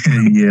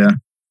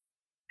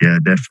 Yeah,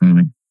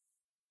 definitely.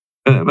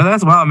 But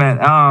that's wild,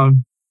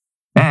 man.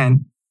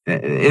 Man,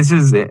 it's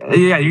just,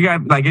 you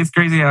got, like, it's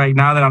crazy, like,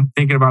 now that I'm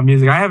thinking about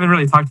music. I haven't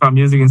really talked about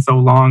music in so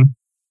long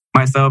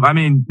myself. I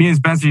mean, me and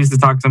Spencer used to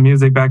talk some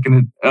music back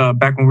when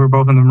we were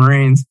both in the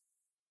Marines.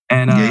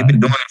 And you've been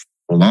doing it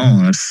for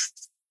long.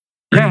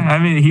 Yeah, I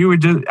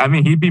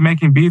mean, he'd be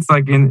making beats,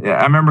 like,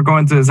 I remember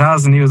going to his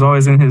house and he was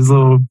always in his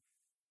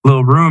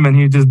little room and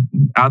he was just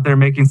out there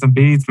making some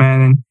beats,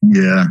 man.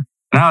 And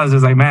I was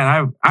just like,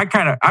 man,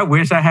 I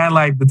wish I had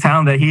like the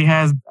talent that he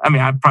has. I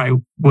mean, I probably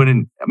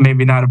wouldn't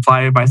maybe not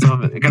apply it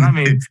myself. Because I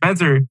mean,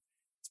 Spencer's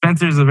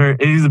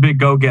he's a big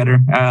go-getter,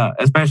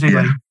 especially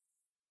like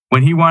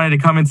when he wanted to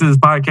come into this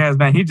podcast,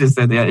 man, he just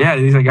said that,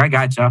 he's like, I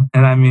got y'all.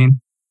 And I mean,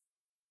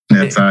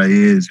 that's how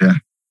he is, yeah.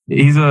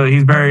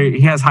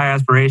 He has high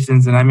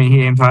aspirations, and I mean,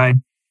 he aims high.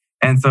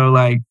 And so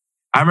like,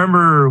 I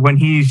remember when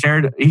he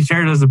shared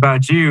us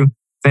about you,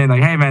 saying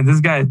like, hey man, this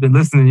guy's been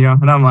listening to you.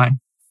 And I'm like,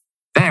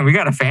 damn, we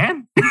got a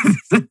fan?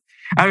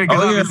 I mean,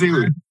 because obviously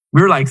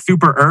we were like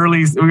super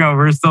early.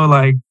 We're still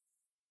like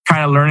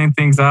kind of learning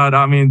things out.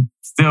 I mean,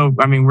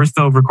 we're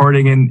still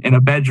recording in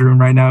a bedroom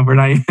right now. We're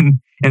not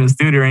even in a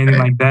studio or anything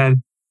like that.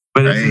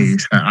 But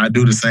I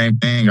do the same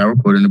thing. I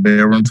record in the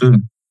bedroom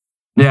too.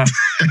 Yeah.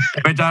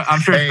 Which I'm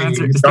sure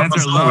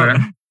Spencer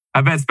loves. I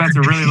bet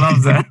Spencer really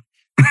loves that.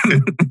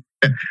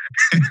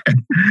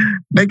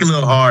 Make it a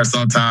little hard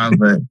sometimes,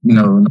 but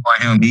knowing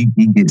him, he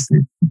gets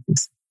it.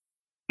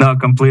 No,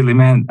 completely,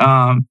 man.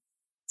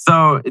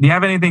 So do you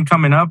have anything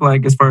coming up,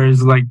 like as far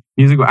as like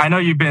music? I know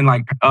you've been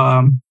like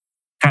kind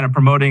of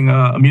promoting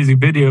a music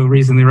video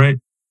recently, right?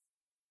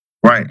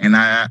 Right, and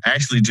I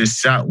actually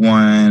just shot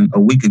one a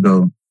week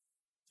ago.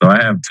 So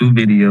I have 2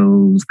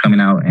 videos coming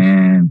out,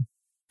 and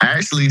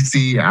I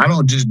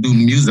don't just do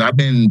music. I've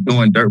been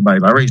doing dirt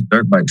bikes. I race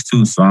dirt bikes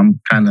too, so I'm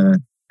kind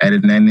of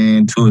adding that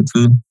into it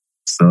too.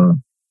 So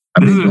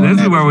this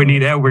is where we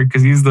need Edward,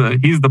 because he's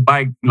the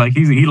bike, like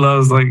he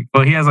loves like,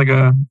 well, he has like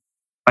a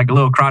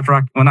little crotch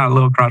rocket. Well, not a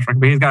little crotch rocket,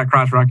 but he's got a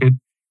crotch rocket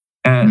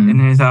in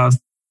his house.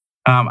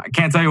 I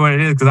can't tell you what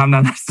it is because I'm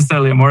not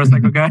necessarily a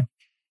motorcycle guy.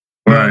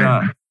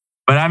 Right.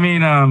 But I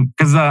mean,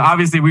 because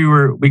obviously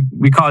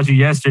we called you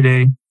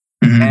yesterday,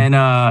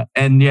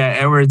 and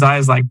Edward's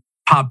eyes like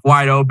popped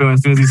wide open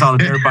as soon as he saw the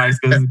dirt bikes.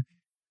 Cause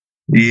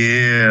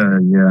Yeah,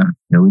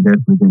 we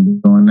definitely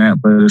been doing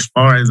that. But as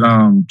far as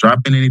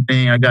dropping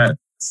anything, I got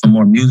some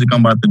more music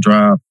I'm about to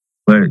drop,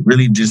 but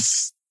really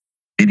just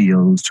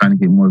videos, trying to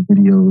get more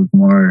videos,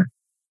 more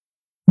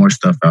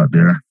stuff out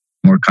there,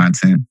 more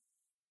content.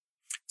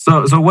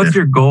 So what's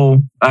your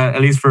goal, at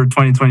least for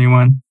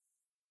 2021?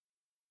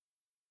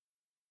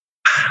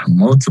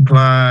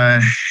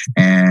 Multiply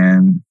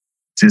and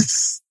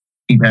just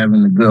keep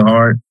having a good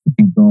heart,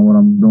 keep doing what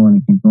I'm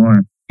doing,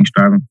 and keep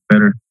striving for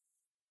better.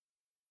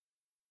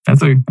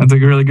 That's a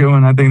really good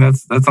one. I think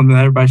that's something that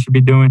everybody should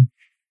be doing,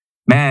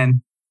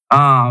 man.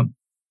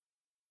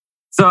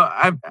 So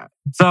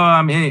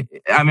I mean,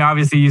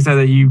 obviously you said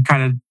that you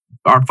kind of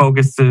are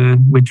focused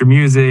with your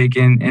music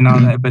and all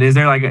that. But is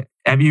there like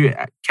have you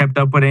kept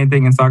up with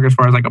anything in soccer as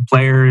far as like a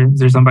player? Is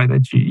there somebody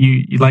that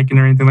you liking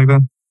or anything like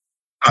that?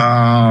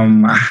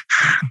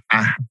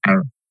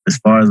 As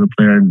far as a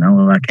player,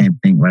 no, I can't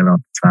think right off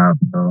the top.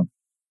 No,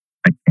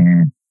 I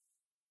can't.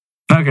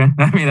 Okay,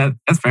 I mean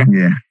that's fair.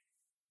 Yeah.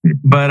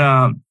 But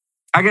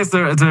I guess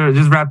to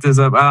just wrap this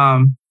up,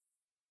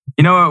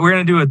 you know what? We're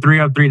gonna do a 3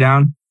 up, 3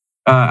 down.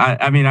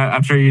 I mean,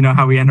 I'm sure you know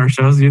how we end our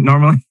shows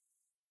normally.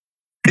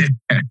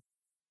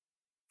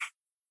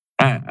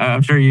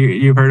 I'm sure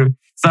you've heard of it.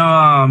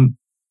 So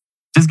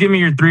just give me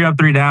your 3 up,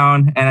 3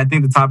 down, and I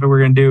think the topic we're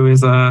gonna do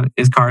is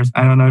cars.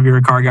 I don't know if you're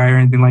a car guy or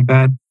anything like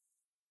that.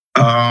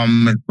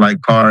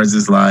 Like cars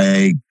is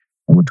like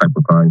what type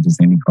of cars?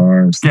 Just any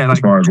cars? Yeah, like,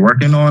 as far as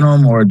working on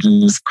them or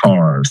just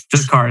cars?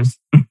 Just cars.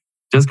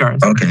 Just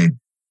cars. Okay.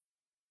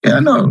 Yeah,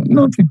 no,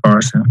 a few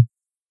cars. Yeah.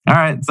 All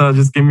right, so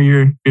just give me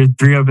your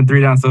 3 up and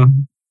 3 down. So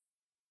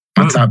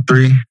my top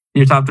 3.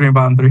 Your top 3 and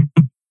bottom 3.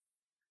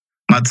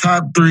 My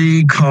top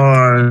 3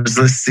 cars,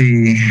 let's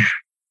see.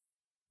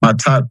 My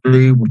top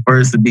 3 would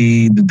first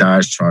be the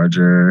Dodge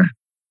Charger,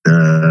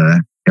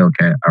 the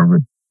Hellcat.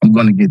 I'm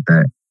going to get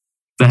that.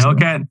 The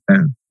Hellcat?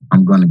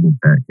 I'm going to get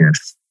that,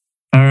 yes.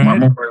 All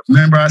right.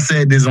 Remember I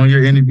said this on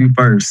your interview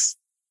first.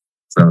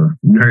 So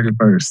you heard it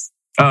first.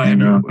 Oh,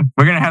 and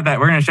we're going to have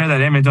that. We're going to share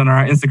that image on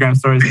our Instagram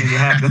stories when it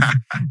happens.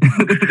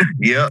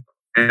 Yep.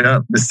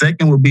 The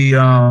second would be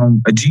a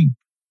Jeep.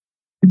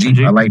 The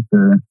Jeep. I like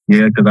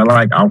because I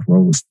like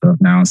off-road stuff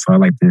now. So I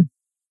like to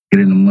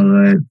get in the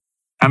mud.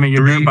 I mean,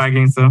 you're road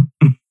biking, so.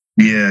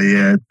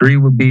 Yeah. 3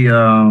 would be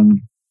a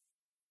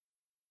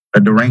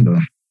Durango.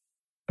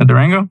 A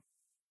Durango?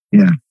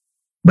 Yeah.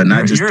 But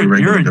not just the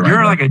regular Durango.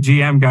 You're like a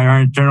GM guy,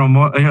 aren't General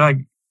Motors?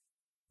 I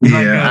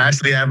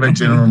actually have a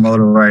General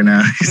Motor right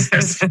now.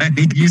 That's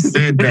funny you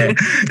said that.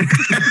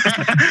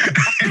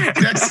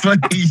 That's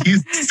funny you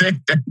said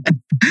that.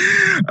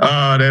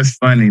 Oh, that's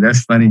funny.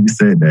 That's funny you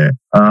said that.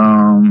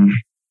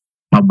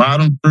 My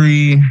bottom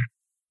 3,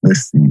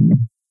 let's see.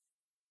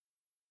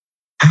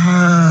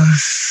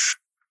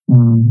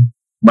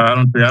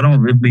 Bottom 3, I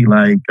don't really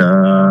like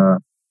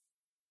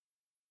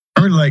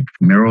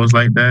Camaros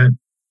like that.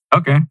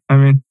 Okay. I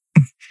mean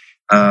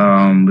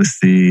let's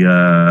see,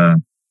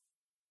 another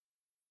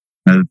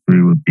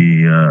 3 would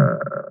be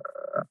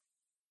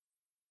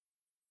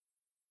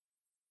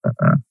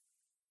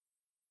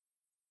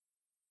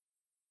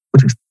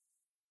what is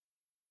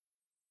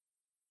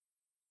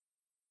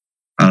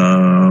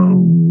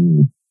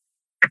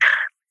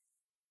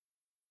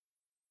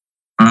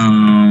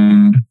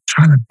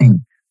trying to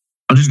think.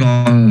 I'm just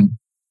going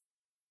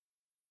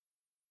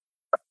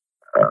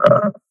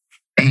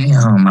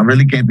damn, I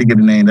really can't think of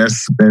the name.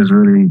 That's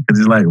really because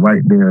it's like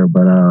right there,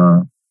 but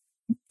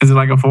is it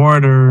like a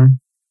Ford or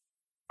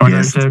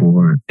yes, it's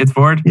Ford. It's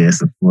Ford?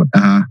 Yes, it's Ford.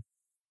 A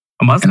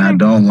Mustang? And I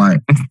don't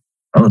like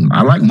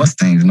I like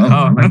Mustangs. No.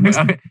 I like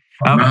Mustangs.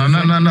 No. I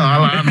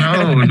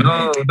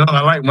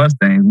like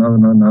Mustangs.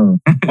 No.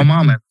 My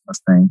mom has a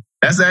Mustang.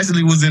 That's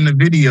actually was in the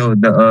video.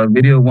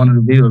 One of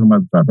the videos I'm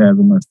about to drop has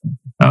a Mustang.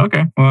 Oh,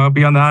 okay. Well, I'll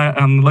be on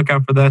the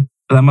lookout for that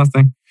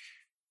Mustang.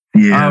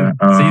 Yeah.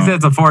 So you said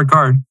it's a Ford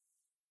car.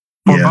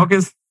 Ford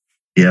Focus?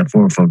 Yeah,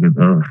 Ford Focus.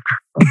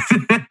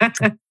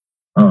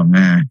 Oh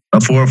man. A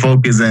Ford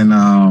Focus and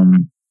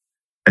a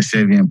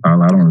Chevy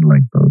Impala. I don't really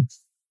like those.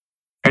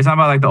 Are you talking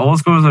about like the old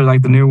schools or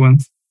like the new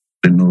ones?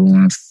 The new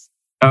ones.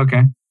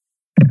 Okay.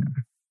 Yeah.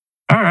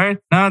 All right.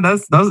 No,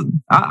 those.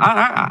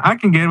 I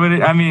can get with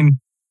it. I mean,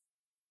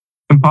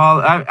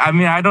 Impala. I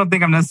mean, I don't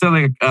think I'm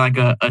necessarily like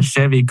a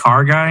Chevy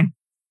car guy.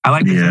 I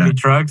like the Chevy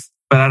trucks,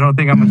 but I don't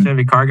think I'm a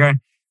Chevy car guy.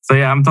 So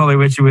yeah, I'm totally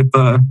with you with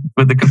the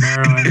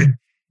Camaro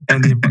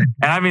and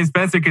I mean,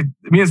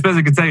 me and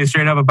Spencer could tell you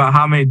straight up about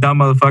how many dumb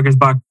motherfuckers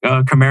bought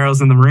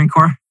Camaros in the Marine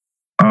Corps.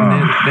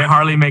 They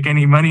hardly make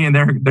any money, and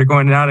they're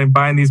going out and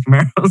buying these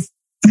Camaros.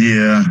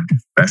 Yeah,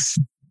 a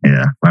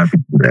lot of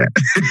people do that.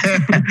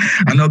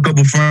 I know a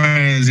couple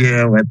friends.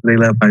 Yeah, after they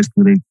left high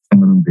school,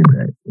 some of them did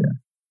that. Yeah,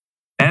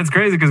 and it's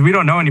crazy because we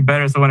don't know any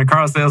better. So when a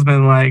car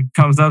salesman like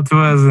comes up to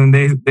us and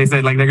they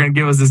say like they're going to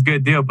give us this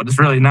good deal, but it's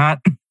really not.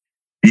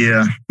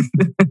 Yeah.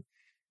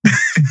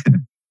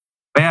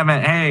 But yeah,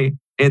 man. Hey,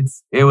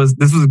 this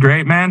was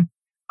great, man.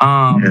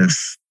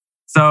 Yes.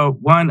 So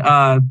one,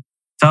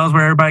 tell us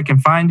where everybody can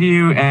find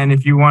you, and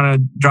if you want to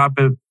drop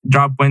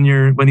when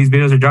these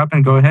videos are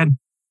dropping, go ahead.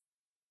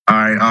 All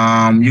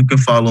right. You can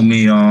follow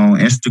me on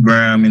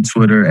Instagram and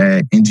Twitter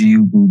at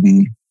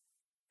NGUBooby,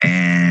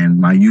 and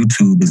my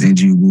YouTube is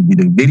NGUBooby.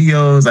 The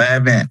videos, I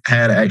haven't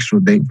had an actual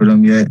date for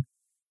them yet,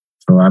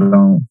 so I don't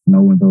know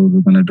when those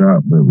are going to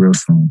drop, but real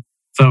soon.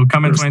 So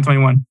come in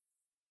 2021.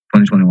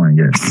 2021,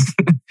 yes.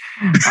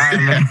 All right,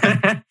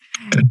 man.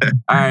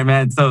 All right,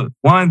 man. So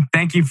one,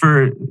 thank you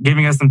for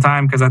giving us some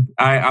time, because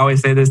I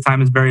always say this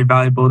time is very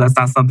valuable. That's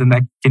not something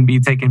that can be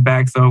taken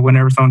back. So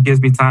whenever someone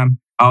gives me time,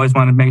 I always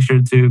want to make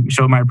sure to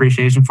show my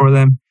appreciation for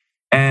them.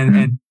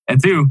 And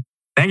two,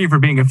 thank you for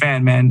being a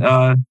fan, man.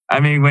 I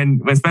mean,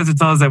 when Spencer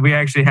told us that we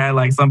actually had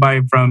like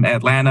somebody from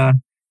Atlanta,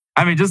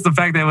 I mean, just the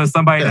fact that it was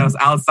somebody that was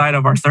outside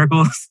of our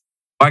circles.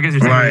 Well, I guess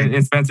you're saying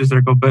in Spencer's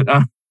circle, but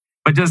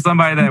just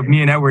somebody that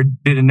me and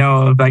Edward didn't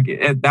know of. Like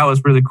that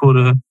was really cool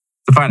to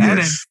find out.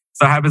 Yes.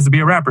 So happens to be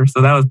a rapper,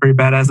 so that was pretty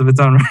badass of its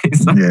own, right?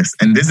 So, yes,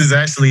 and this is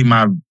actually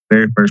my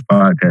very first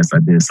podcast I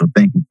did. So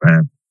thank you for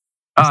having me.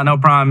 Oh, no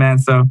problem, man.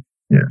 So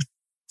yes.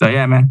 So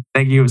yeah, man.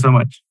 Thank you so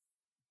much.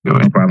 Go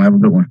ahead. No problem. Have a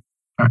good one.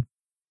 All right.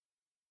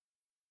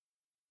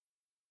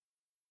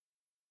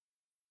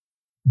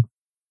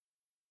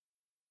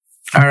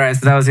 All right.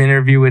 So that was the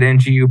interview with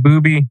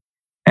NGUBooby,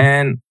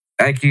 and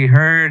like you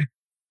heard,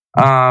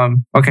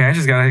 okay, I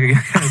just gotta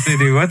say,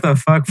 dude, what the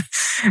fuck?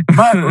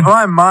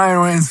 My mind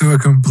went into a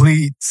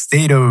complete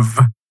state of,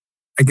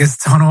 I guess,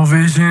 tunnel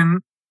vision,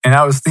 and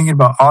I was thinking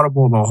about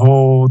Audible the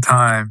whole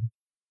time.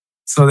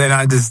 So then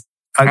I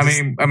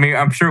mean,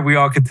 I'm sure we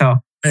all could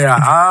tell. Yeah,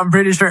 I'm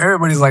pretty sure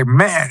everybody's like,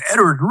 man,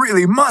 Edward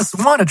really must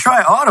want to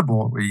try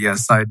Audible. Well,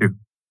 yes, I do.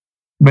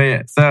 But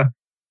yeah, so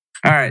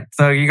all right,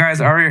 so you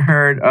guys already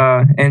heard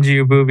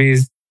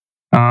NGUBooby's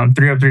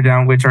 3 Up, 3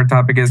 Down, which our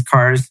topic is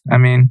cars. I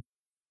mean,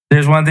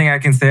 there's one thing I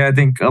can say. I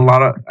think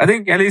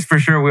at least for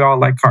sure, we all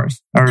like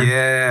cars. Or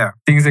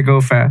things that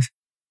go fast.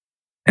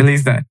 At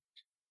least that.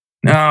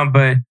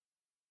 But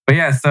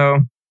yeah,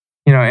 so,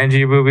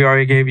 NG Booby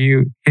already gave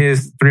you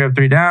his 3 Up,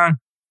 3 Down.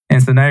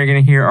 And so now you're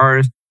going to hear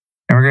ours.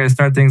 And we're going to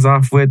start things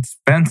off with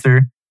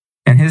Spencer.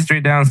 And his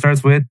 3 Down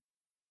starts with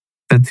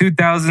the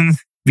 2000s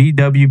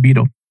VW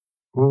Beetle.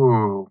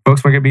 Ooh.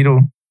 Volkswagen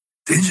Beetle.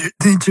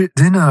 Didn't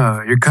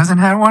your cousin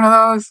had one of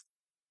those?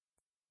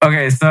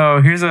 Okay,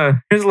 so here's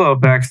a little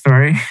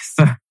backstory.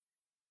 So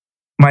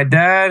my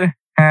dad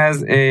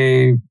has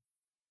a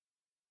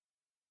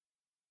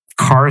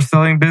car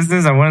selling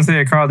business. I wouldn't say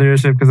a car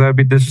dealership because that would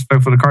be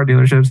disrespectful to car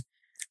dealerships.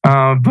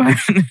 But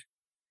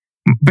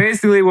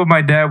basically what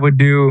my dad would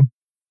do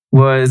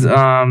was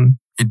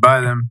he'd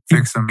buy them,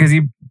 fix them. Because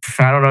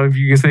I don't know if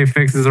you can say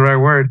fix is the right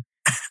word.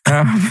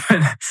 But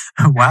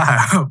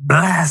wow,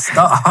 blast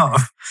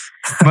off.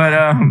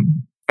 But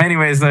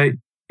anyways, like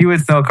he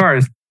would sell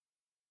cars.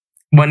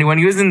 When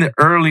he was in the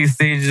early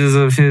stages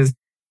of his,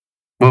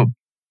 well,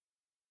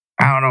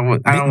 I don't know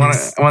what I don't want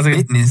to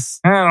fitness.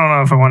 I don't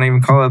know if I want to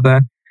even call it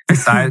that.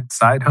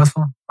 Side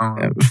hustle?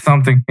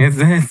 Something.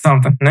 It's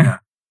something. Yeah.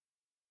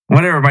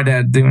 Whatever my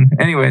dad's doing.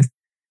 Anyways,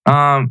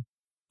 my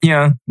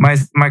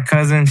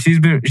cousin,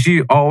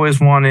 she always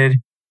wanted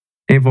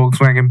a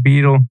Volkswagen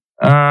Beetle.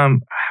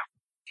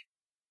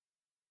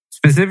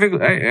 Specifically,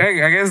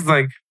 I guess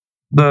like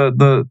the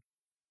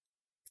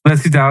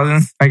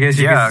 2000s. I guess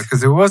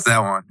because it was that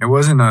one. It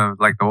wasn't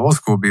like the old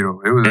school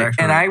Beetle. It was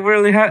actually. And I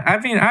really had. I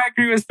mean, I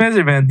agree with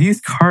Spencer, man.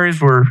 These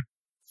cars were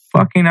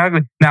fucking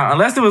ugly. Now,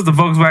 unless it was the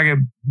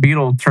Volkswagen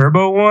Beetle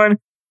Turbo one.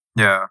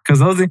 Yeah, because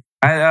those.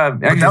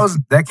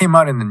 That came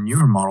out in the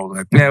newer model. I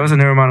think. Yeah, it was a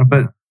newer model.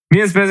 But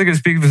me and Spencer can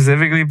speak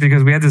specifically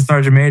because we had this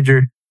Sergeant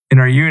Major in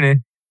our unit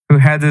who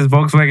had this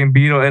Volkswagen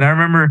Beetle, and I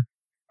remember.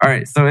 All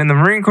right, so in the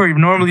Marine Corps,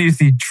 normally you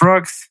see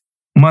trucks,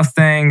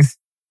 Mustangs,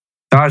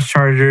 Dodge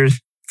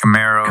Chargers,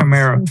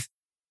 Camaros.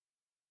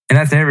 And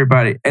that's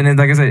everybody. And then,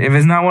 like I said, if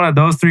it's not one of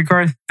those 3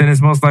 cars, then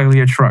it's most likely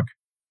a truck.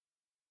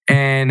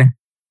 And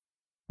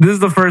this is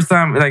the first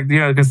time,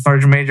 because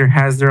Sergeant Major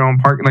has their own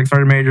park, like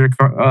Sergeant Major,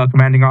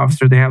 commanding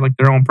officer, they have like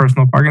their own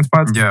personal parking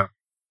spots. Yeah.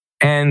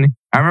 And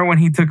I remember when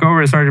he took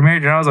over as Sergeant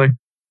Major, and I was like,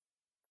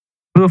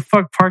 who the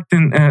fuck parked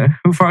in,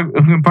 who parked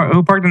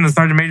in the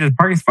Sergeant Major's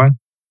parking spot?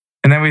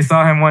 And then we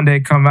saw him one day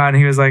come out and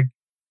he was like,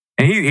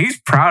 and he's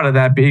proud of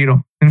that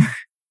Beetle.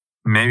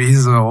 Maybe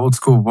he's an old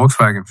school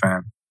Volkswagen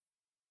fan.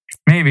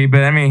 Maybe,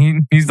 but I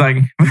mean, he's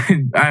like,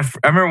 I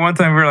remember one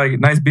time we were like,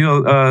 nice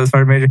Beetle,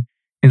 Sergeant Major.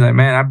 He's like,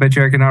 man, I bet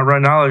you I can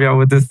outrun all of y'all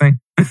with this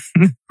thing.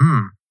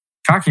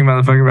 Cocky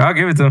motherfucker, but I'll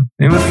give it to him.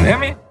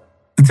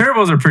 The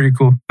turbos are pretty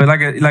cool, but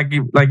like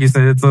you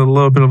said, it's a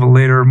little bit of a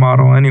later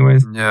model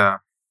anyways. Yeah.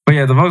 But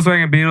yeah, the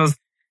Volkswagen Beetles,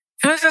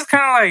 it was just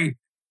kind of like,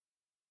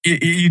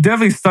 you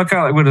definitely stuck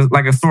out with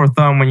a sore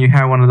thumb when you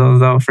had one of those,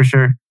 though, for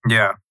sure.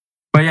 Yeah.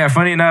 But yeah,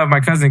 funny enough, my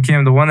cousin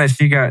Kim, the one that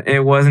she got, it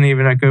wasn't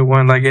even a good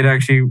one. Like, it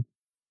actually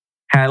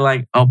had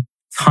like a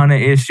ton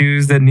of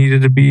issues that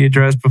needed to be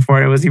addressed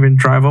before it was even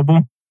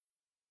drivable.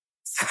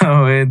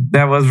 So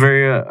that was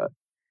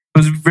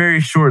very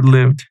short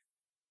lived.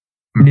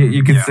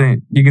 You can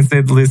say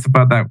the least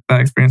about that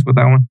experience with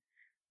that one.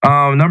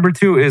 Number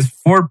 2 is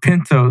Ford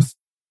Pintos.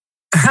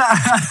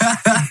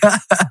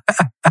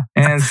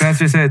 And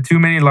Spencer said, too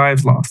many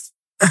lives lost.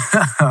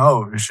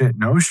 Oh shit!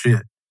 No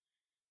shit.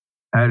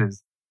 That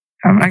is.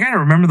 I gotta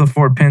remember the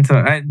Ford Pinto.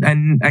 I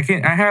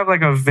can't. I have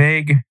like a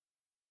vague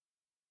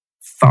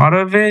thought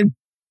of it.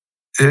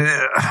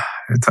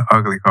 It's an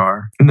ugly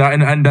car. No,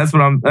 and that's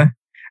what I'm.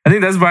 I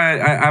think that's why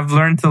I've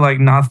learned to like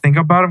not think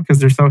about them because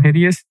they're so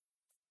hideous.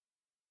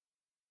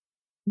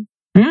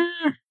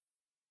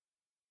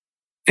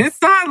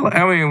 It's not.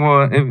 I mean,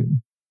 well,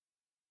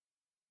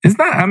 it's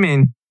not. I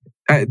mean,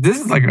 this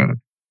is like a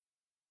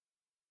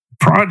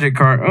project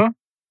car.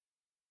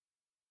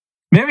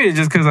 Maybe it's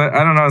just because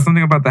I don't know,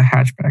 something about the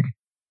hatchback.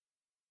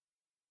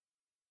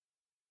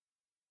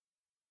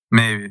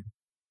 Maybe.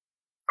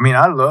 I mean,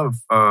 I love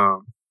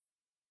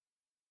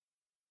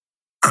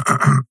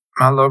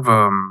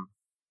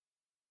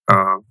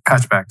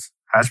hatchbacks.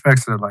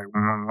 Hatchbacks are like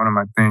one of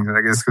my things.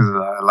 I guess because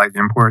I like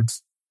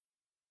imports.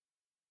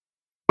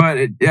 But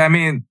I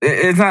mean,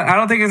 it's not. I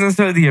don't think it's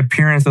necessarily the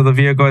appearance of the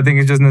vehicle. I think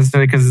it's just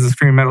necessarily because it's a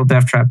screen metal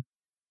death trap.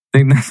 I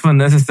think that's what.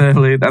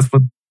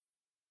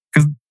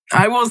 Because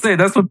I will say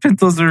that's what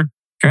Pintos are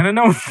kind of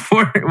known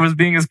for, was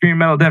being a screen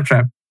metal death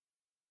trap.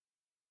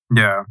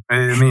 Yeah,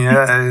 I mean,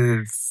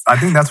 I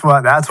think that's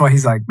why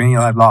he's like many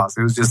lives lost.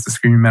 It was just a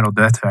screen metal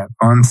death trap,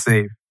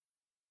 unsafe.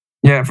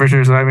 Yeah, for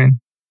sure. So I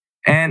mean,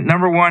 and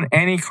number 1,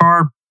 any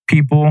car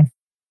people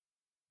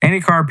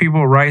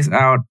rise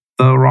out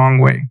the wrong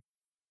way.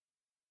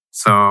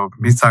 So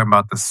he's talking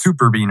about the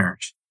super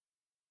beaners.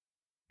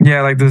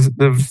 Yeah, like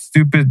the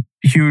stupid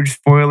huge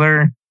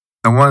spoiler.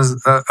 The ones.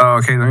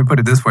 Okay, let me put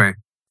it this way.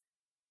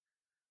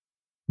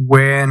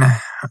 When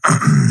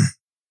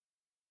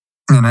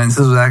and this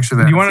was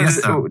actually do you want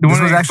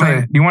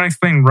to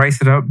explain Rise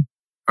It Up?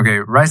 Okay,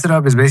 Rice It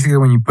Up is basically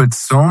when you put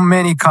so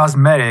many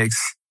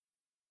cosmetics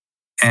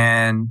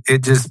and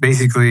it just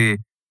basically,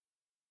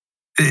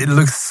 it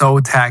looks so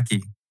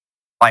tacky.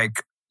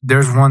 Like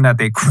there's one that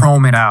they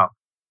chrome it out.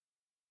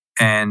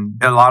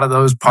 And a lot of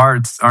those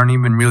parts aren't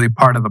even really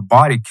part of the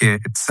body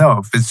kit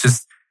itself. It's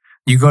just,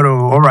 you go to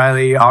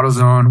O'Reilly,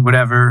 AutoZone,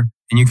 whatever,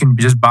 and you can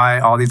just buy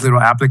all these little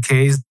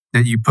appliques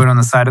that you put on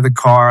the side of the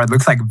car. It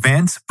looks like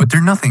vents, but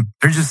they're nothing.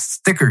 They're just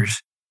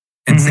stickers.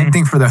 And same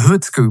thing for the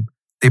hood scoop.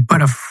 They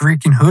put a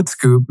freaking hood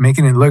scoop,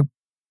 making it look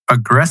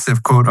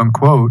aggressive, quote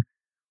unquote.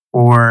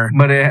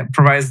 But it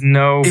provides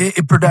no...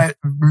 It provides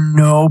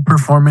no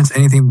performance,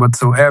 anything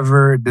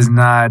whatsoever. It does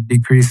not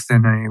decrease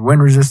in any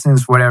wind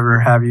resistance, whatever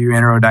have you,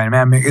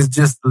 aerodynamic. It's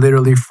just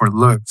literally for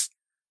looks.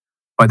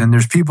 But then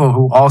there's people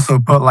who also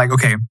put like,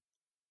 okay,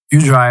 you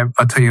drive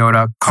a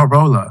Toyota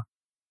Corolla,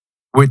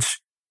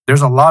 which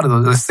there's a lot of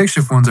those. The stick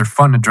shift ones are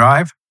fun to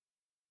drive.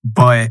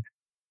 But,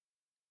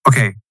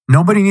 okay,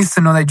 nobody needs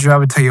to know that you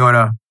drive a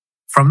Toyota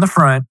from the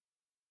front,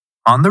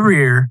 on the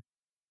rear,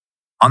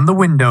 on the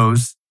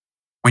windows,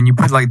 when you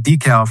put like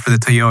decal for the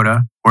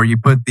Toyota, or you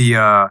put the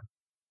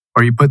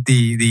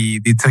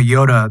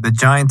Toyota, the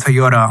giant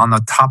Toyota on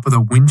the top of the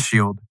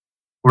windshield,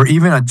 or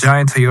even a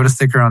giant Toyota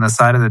sticker on the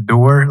side of the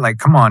door. Like,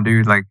 come on,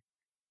 dude. Like,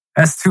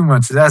 that's too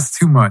much. That's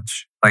too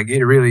much. Like,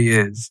 it really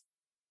is.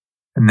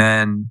 And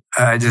then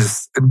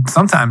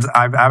sometimes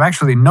I've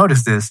actually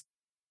noticed this.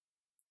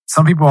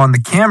 Some people on the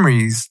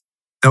Camrys,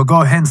 they'll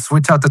go ahead and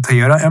switch out the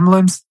Toyota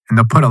emblems and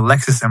they'll put a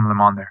Lexus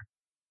emblem on there.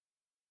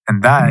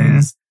 And that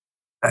is,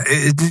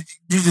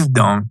 you just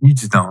don't.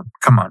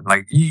 Come on.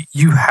 Like,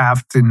 you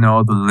have to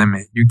know the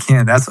limit. You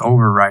can't. That's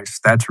overpriced.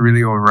 That's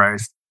really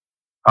overpriced.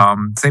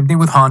 Same thing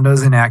with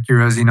Hondas and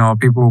Acuras. You know,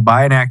 people who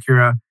buy an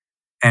Acura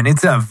and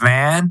it's a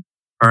van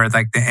or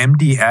like the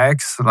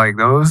MDX, like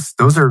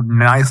those are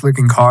nice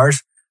looking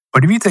cars.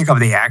 But if you take off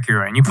the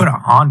Acura and you put a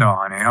Honda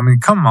on it, I mean,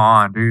 come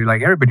on, dude.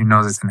 Like, everybody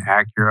knows it's an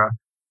Acura.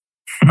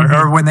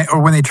 or when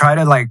they try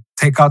to like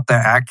take out the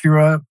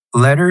Acura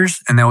letters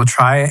and they'll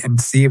try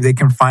and see if they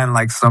can find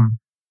like some.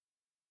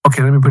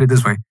 Okay, let me put it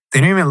this way.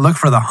 They don't even look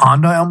for the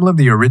Honda emblem,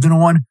 the original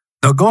one.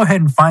 They'll go ahead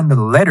and find the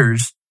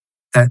letters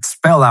that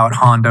spell out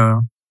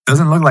Honda.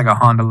 Doesn't look like a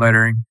Honda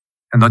lettering.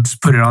 And they'll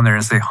just put it on there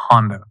and say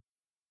Honda.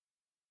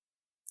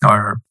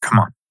 Or, come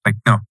on. Like,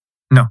 no.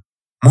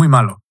 Muy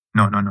malo.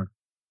 No. All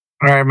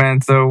right,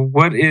 man. So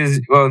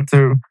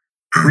to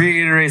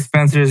reiterate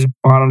Spencer's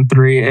bottom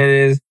three, it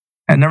is,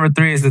 at number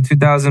 3 is the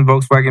 2000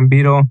 Volkswagen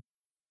Beetle,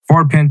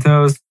 4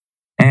 Pintos,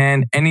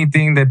 and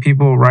anything that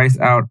people write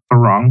out the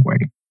wrong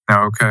way.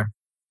 Oh, okay.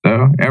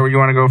 So, Edward, you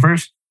want to go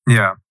first?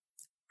 Yeah.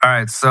 All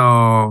right.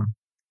 So,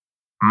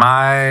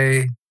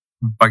 I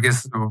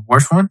guess,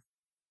 worst one?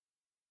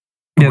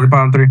 Yeah, the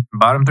bottom 3.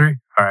 Bottom 3?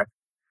 All right.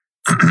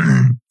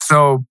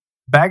 So,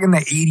 back in the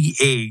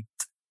 88,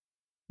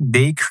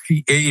 they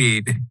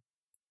created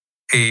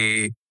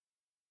a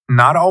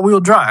not all-wheel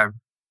drive,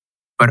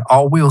 but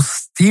all-wheel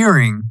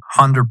steering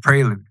Honda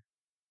Prelude.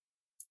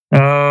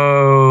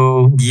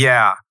 Oh.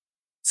 Yeah.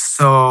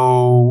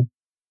 So,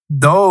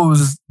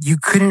 those, you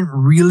couldn't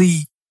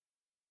really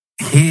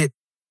hit,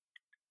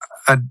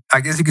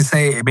 I guess you could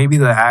say maybe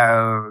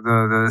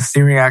the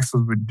steering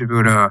axles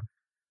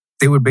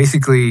they would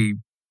basically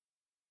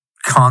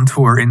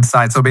contour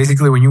inside. So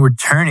basically when you were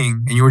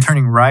turning and you were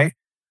turning right,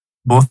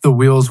 both the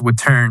wheels would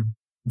turn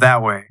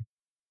that way.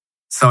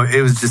 So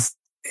it was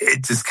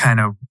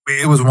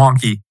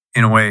wonky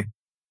in a way.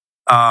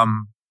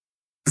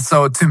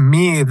 So to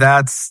me,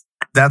 that's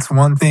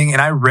one thing.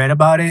 And I read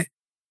about it.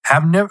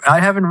 I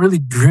haven't really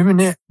driven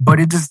it, but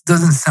it just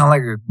doesn't sound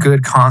like a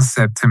good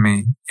concept to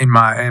me in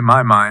my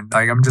mind.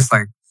 Like, I'm just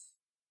like,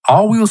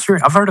 all-wheel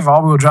steering. I've heard of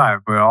all-wheel drive,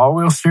 but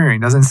all-wheel steering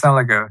doesn't sound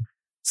like a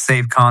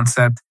safe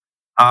concept.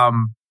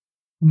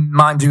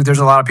 Mind you, there's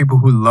a lot of people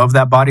who love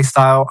that body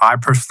style. I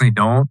personally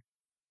don't.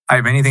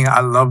 If anything,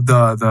 I love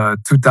the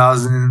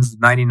 2000s,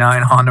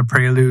 99 Honda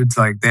Preludes.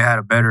 Like, they had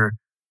a better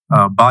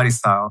body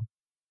style.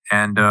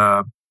 And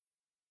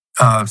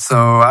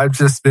so I've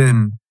just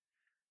been,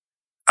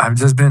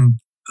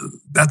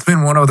 that's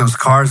been one of those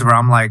cars where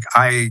I'm like,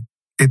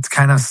 it's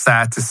kind of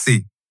sad to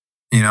see,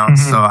 you know?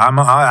 So I'm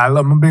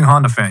a big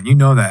Honda fan, you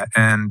know that.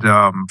 And,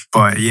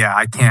 but yeah,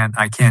 I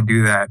can't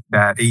do that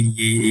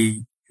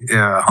 88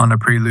 Honda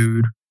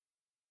Prelude,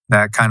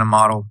 that kind of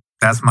model.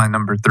 That's my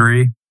number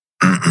 3.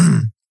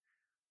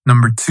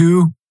 Number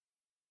 2,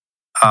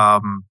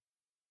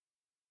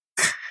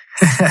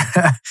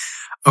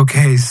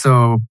 okay,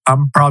 so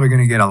I'm probably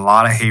going to get a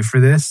lot of hate for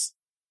this.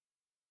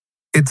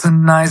 It's a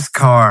nice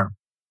car.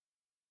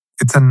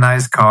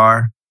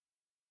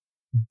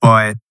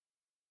 But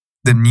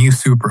the new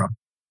Supra,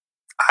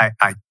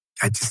 I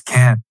just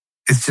can't.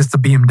 It's just a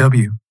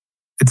BMW.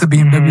 It's a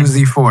BMW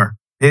Z4.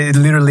 It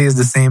literally is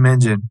the same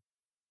engine.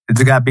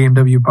 It's got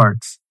BMW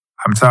parts.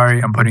 I'm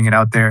sorry, I'm putting it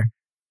out there.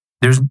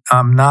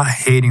 I'm not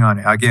hating on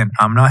it. Again,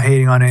 I'm not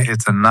hating on it.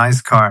 It's a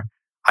nice car.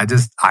 I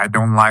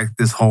don't like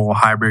this whole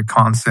hybrid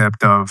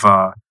concept of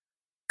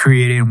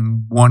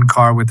creating one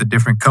car with a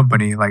different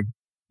company. Like,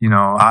 You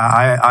know,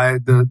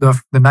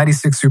 the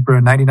 96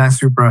 Supra, 99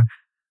 Supra,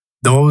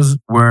 those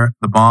were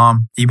the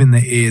bomb. Even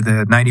the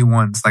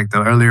 91s, like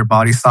the earlier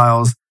body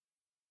styles,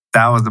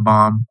 that was the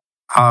bomb.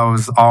 I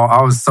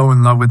was so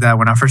in love with that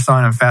when I first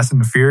saw it in Fast and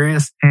the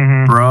Furious,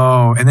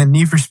 bro. And then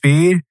Need for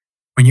Speed,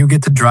 when you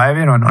get to drive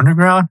it on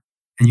Underground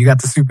and you got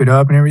to soup it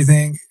up and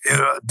everything,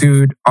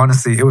 dude,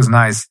 honestly, it was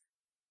nice.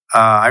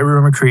 I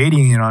remember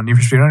creating it on Need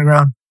for Speed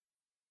Underground.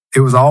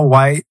 It was all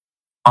white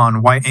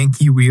on white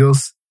Anki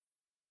wheels.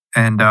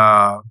 And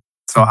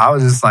so I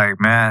was just like,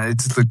 man, it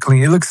just looked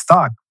clean. It looked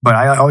stock, but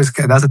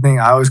that's the thing.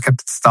 I always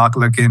kept it stock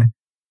looking,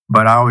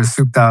 but I always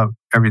souped out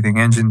everything,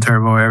 engine,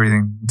 turbo,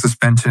 everything,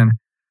 suspension.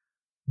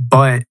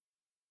 But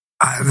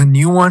the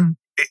new one,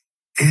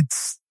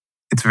 it's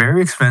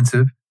very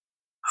expensive.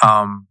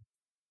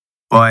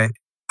 But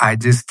I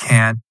just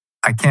can't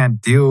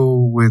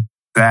deal with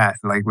that,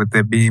 like with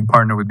it being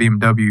partnered with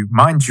BMW.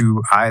 Mind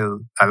you, I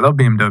love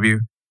BMW.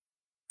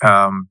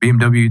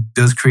 BMW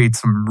does create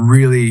some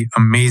really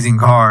amazing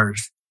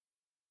cars.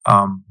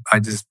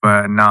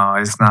 But no,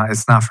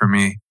 it's not for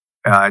me.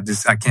 I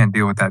can't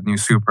deal with that new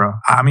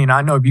Supra. I mean,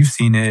 I know if you've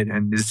seen it,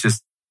 and it's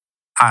just,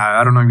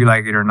 I don't know if you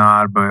like it or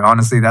not, but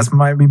honestly, that's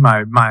might be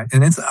my,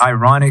 and it's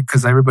ironic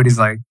because everybody's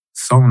like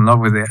so in love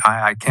with it.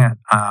 I can't,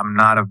 I'm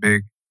not a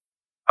big,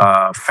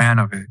 fan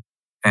of it.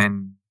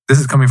 And this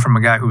is coming from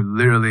a guy who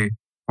literally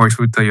works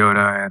with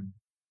Toyota and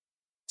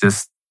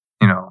just,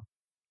 you know,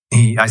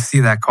 I see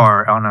that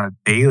car on a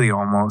daily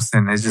almost,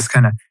 and it's just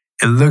kind of,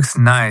 it looks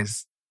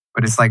nice,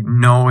 but it's like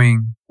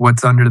knowing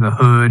what's under the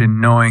hood and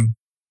knowing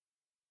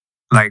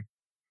like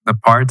the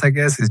parts, I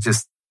guess, is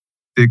just,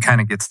 it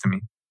kind of gets to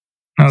me.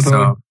 No, so,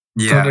 totally.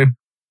 yeah. Totally.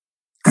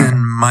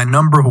 And my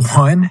number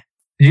one.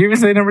 Did you even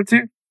say number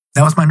two?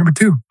 That was my number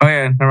two. Oh,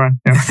 yeah, never mind.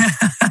 Yeah.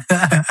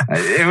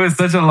 It was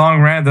such a long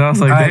rant that I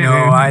was like,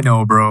 I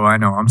know, bro. I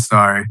know. I'm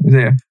sorry.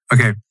 Yeah.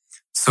 Okay.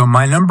 So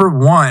my number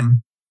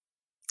one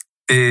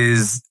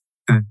is,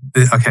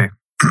 okay.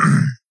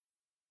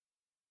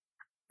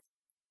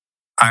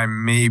 I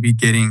may be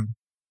getting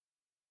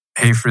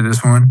hate for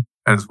this one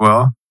as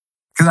well,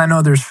 because I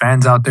know there's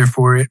fans out there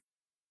for it.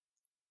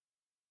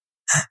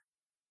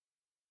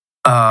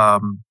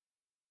 The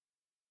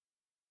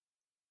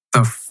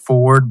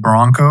Ford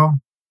Bronco.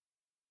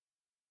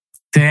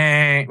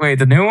 Dang. Wait,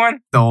 the new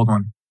one? The old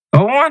one. The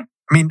old one?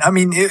 I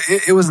mean,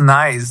 it was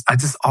nice. I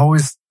just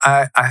always,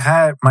 my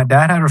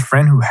dad had a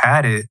friend who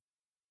had it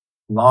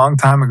a long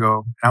time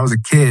ago, and I was a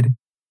kid.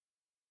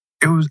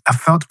 I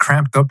felt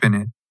cramped up in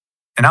it,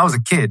 and I was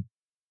a kid.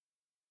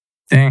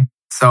 Dang.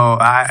 So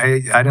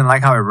I didn't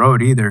like how it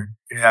rode either.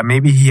 Yeah,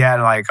 maybe he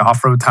had like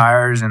off-road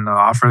tires and the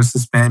off-road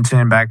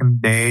suspension back in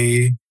the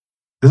day.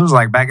 This was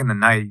like back in the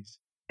 90s.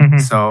 Mm-hmm.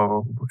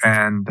 So,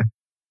 and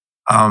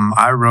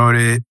I rode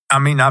it. I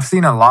mean, I've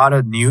seen a lot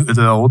of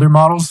the older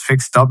models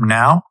fixed up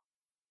now,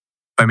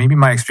 but maybe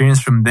my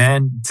experience from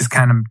then just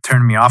kind of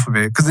turned me off of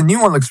it. Because the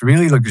new one looks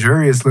really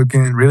luxurious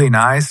looking, really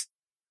nice.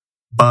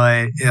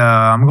 But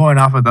I'm going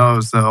off of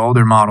those, the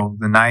older model,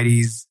 the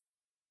 90s.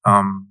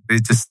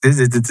 It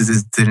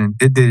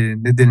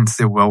didn't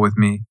sit well with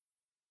me.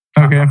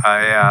 Okay.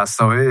 Yeah,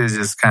 so it is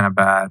just kind of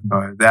bad.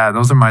 But yeah,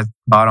 those are my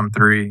bottom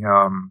three.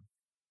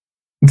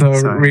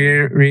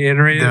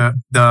 Reiterate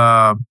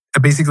the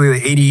basically the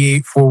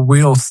 88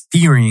 4-wheel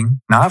steering,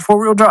 not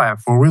 4-wheel drive,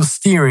 4-wheel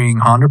steering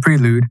Honda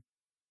Prelude,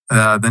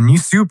 the new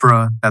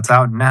Supra that's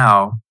out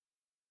now,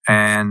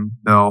 and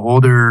the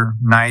older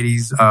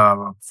 90s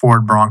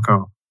Ford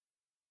Bronco.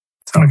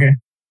 So, okay.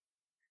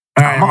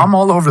 All right, I'm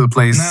all over the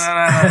place. No,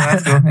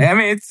 that's cool. I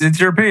mean, it's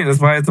your opinion. That's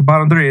why it's the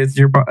bottom three. It's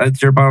your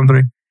bottom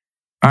three.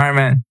 All right,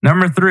 man.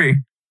 Number 3,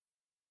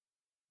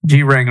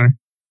 Jeep Wrangler.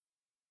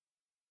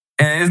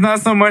 And it's not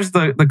so much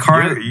the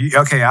car.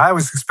 Okay, I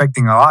was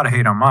expecting a lot of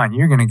hate on mine.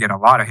 You're going to get a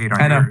lot of hate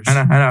on yours.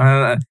 I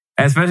know.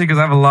 Especially because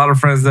I have a lot of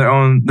friends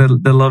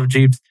that love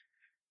Jeeps.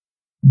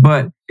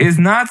 But it's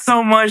not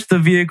so much the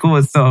vehicle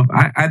itself.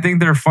 I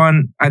think they're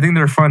fun. I think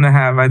they're fun to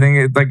have. I think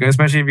it's like,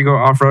 especially if you go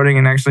off-roading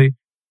and actually,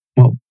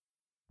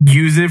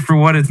 use it for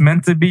what it's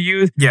meant to be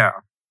used. Yeah.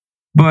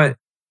 But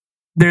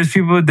there's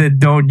people that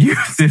don't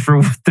use it for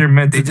what they're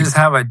meant to do. They just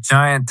have a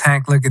giant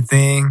tank-looking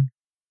thing.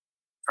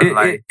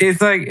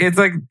 It's like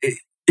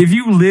if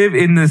you live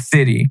in the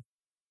city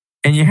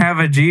and you have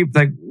a Jeep,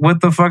 like,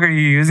 what the fuck are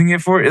you using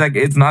it for? Like,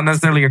 it's not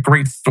necessarily a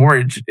great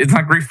storage. It's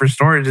not great for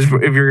storage if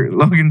you're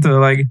looking to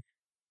like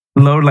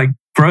load like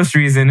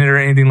groceries in it or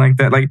anything like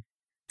that. Like,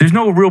 there's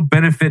no real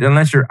benefit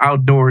unless you're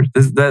outdoors.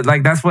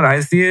 That's what I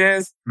see it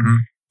as. Mm-hmm.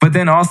 But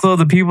then also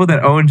the people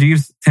that own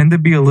Jeeps tend to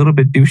be a little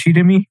bit douchey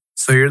to me.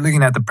 So you're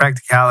looking at the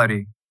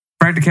practicality,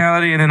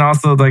 and then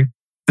also like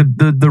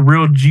the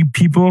real Jeep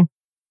people.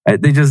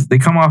 They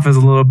come off as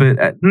a little bit,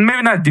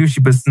 maybe not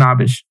douchey, but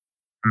snobbish.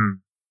 Mm.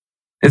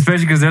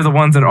 Especially because they're the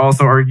ones that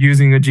also are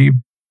using a Jeep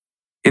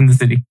in the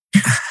city.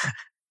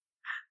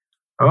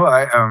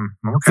 Okay.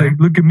 It's like,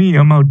 look at me,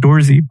 I'm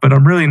outdoorsy, but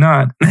I'm really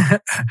not.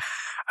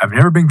 I've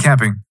never been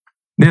camping.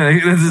 Yeah,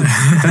 those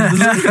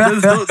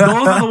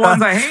are the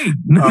ones I hate.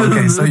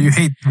 Okay, so you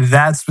hate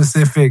that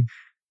specific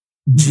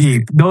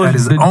Jeep that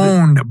is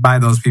owned by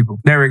those people.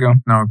 There we go.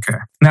 Okay.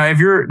 Now, if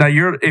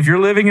you're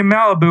living in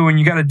Malibu and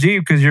you got a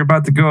Jeep because you're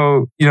about to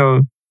go,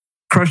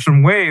 crush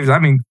some waves, I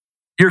mean,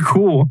 you're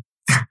cool.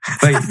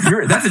 Like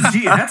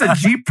that's a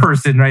Jeep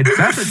person, right?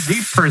 That's a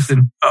Jeep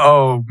person.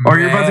 Oh, or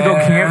you're about to go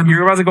camp.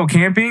 You're about to go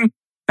camping.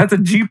 That's a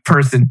Jeep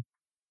person.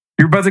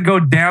 You're about to go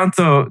down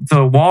to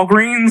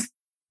Walgreens.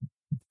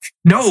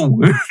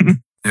 No.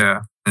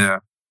 Yeah.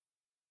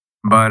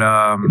 But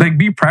like,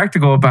 be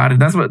practical about it.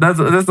 That's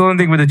the only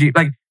thing with a Jeep.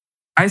 Like,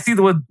 I see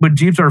what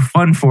Jeeps are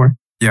fun for.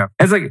 Yeah.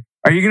 It's like,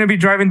 are you gonna be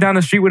driving down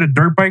the street with a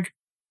dirt bike?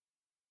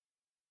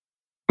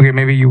 Okay,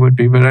 maybe you would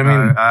be, but I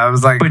mean, I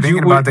was like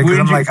thinking about that because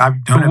I'm like,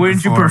 I've done it before.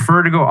 Wouldn't you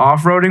prefer to go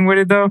off-roading with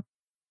it though?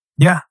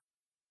 Yeah.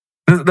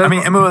 That's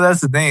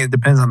the thing. It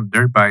depends on the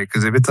dirt bike,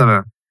 because if it's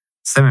a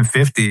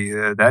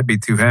 750, that'd be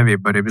too heavy.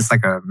 But if it's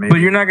like but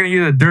you're not going to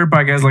use a dirt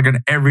bike as like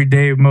an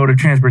everyday mode of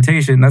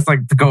transportation. That's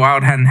like to go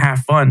out and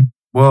have fun.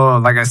 Well,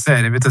 like I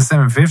said, if it's a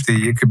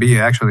 750, it could be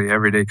actually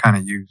everyday kind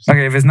of use.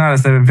 Okay, if it's not a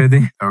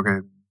 750.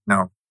 Okay,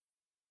 no.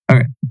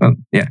 Okay, well,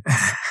 yeah.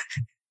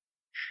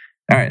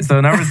 All right,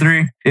 so number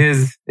 3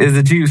 is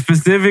the Jeep,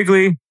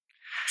 specifically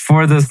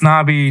for the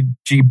snobby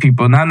Jeep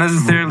people. Not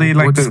necessarily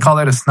we'll just call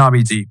it a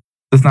snobby Jeep.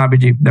 The snobby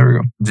Jeep. There we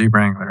go. Jeep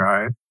Wrangler,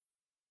 all right.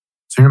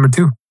 So number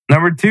 2.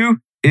 Number 2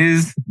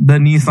 is the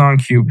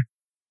Nissan Cube.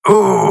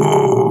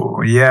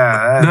 Oh,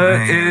 yeah.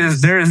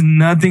 There is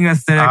nothing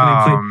aesthetically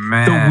pleasing.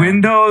 Man. The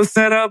window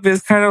setup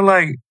is kind of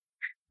like,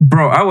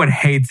 bro, I would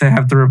hate to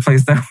have to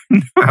replace that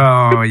window.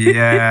 Oh,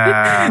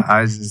 yeah. I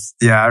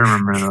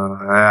remember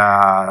that.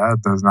 Yeah, that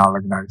does not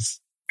look nice.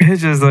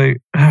 It's just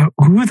like,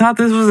 who thought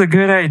this was a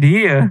good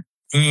idea?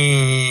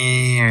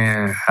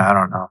 Yeah, I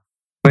don't know.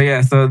 But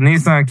yeah, so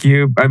Nissan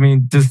Cube, I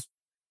mean, just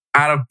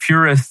out of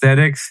pure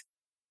aesthetics,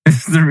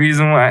 this is the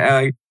reason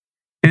why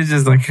it's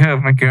just like, oh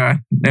my God,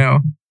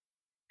 no.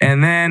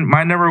 And then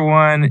my number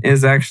 1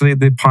 is actually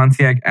the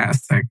Pontiac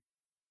Aztek.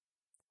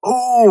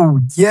 Oh,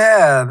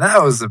 yeah,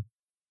 that was a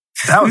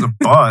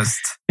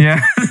bust.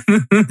 Yeah.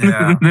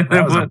 Yeah,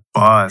 that was a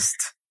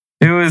bust.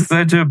 It was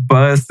such a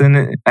bust.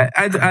 And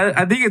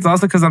I think it's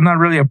also because I'm not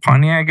really a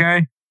Pontiac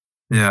guy.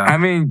 Yeah. I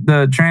mean,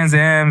 the Trans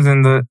Ams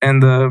and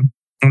the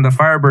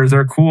Firebirds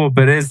are cool,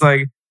 but it's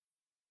like,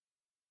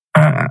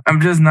 I'm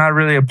just not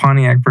really a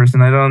Pontiac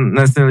person. I don't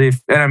necessarily,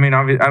 and I mean,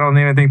 obviously, I don't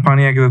even think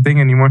Pontiac is a thing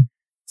anymore.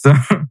 So,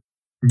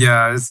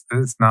 yeah,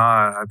 it's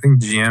not. I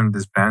think GM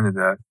disbanded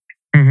that.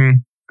 Mm-hmm.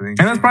 And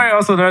that's probably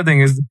also another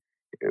thing is,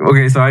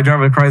 okay, so I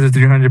drive a Chrysler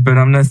 300, but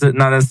I'm not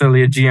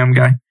necessarily a GM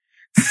guy.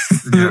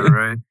 Yeah,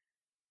 right.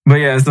 But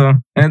yeah, so,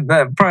 and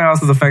that probably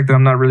also the fact that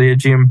I'm not really a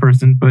GM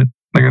person, but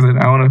like I said,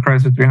 I own a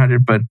Chrysler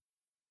 300, but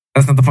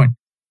that's not the point.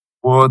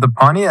 Well, the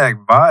Pontiac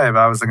Vibe,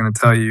 I was going to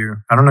tell you,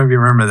 I don't know if you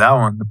remember that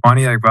one, the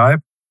Pontiac Vibe.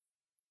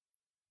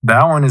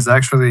 That one is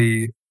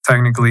actually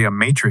technically a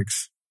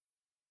Matrix.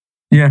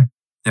 Yeah.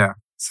 Yeah.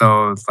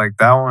 So it's like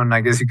that one,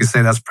 I guess you could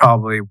say that's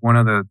probably one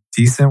of the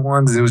decent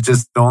ones. It was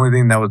just the only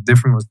thing that was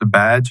different was the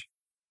badge.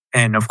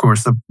 And of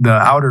course, the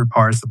outer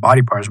parts, the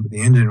body parts, but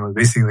the engine was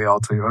basically all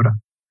Toyota.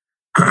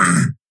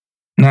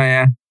 No,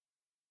 yeah.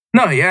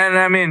 And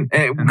I mean,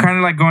 kind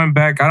of like going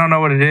back, I don't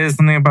know what it is.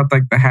 Something about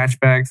like the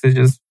hatchbacks. It's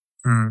just,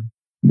 I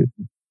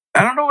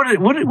don't know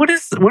what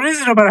is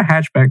it about a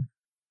hatchback?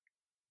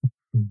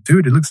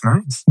 Dude, it looks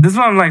nice. This is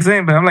what I'm like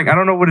saying, but I'm like, I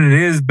don't know what it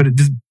is, but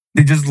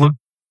they just look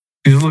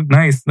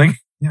nice. Like,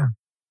 yeah.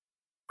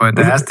 But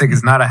the Aztek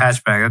is not a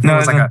hatchback. I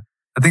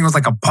think it was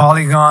like a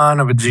polygon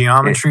of a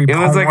geometry. It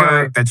was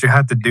like that you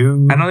had to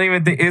do. I don't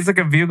even think it's like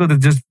a vehicle that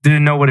just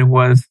didn't know what it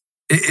was.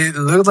 It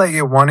looked like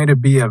it wanted to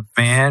be a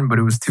van, but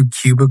it was too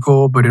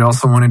cubical. But it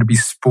also wanted to be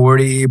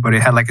sporty, but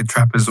it had like a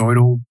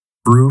trapezoidal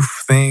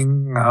roof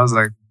thing. I was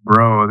like,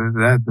 bro,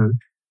 the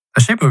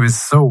shape of it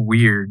is so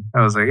weird.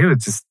 I was like, it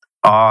was just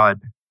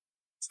odd.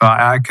 So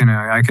I can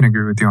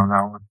agree with you on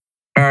that one.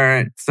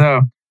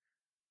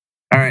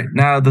 All right,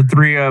 now the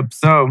 3-up.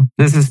 So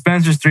this is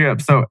Spencer's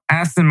 3-up. So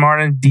Aston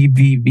Martin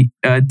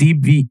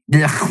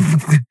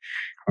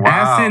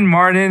Aston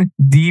Martin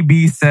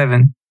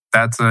DB7.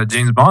 That's a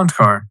James Bond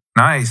car.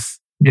 Nice.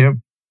 Yep.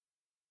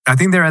 I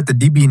think they're at the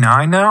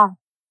DB9 now,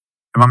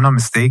 if I'm not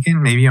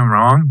mistaken. Maybe I'm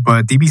wrong.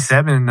 But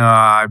DB7,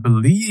 I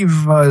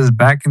believe, was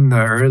back in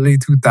the early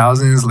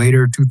 2000s,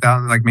 later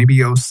 2000s, like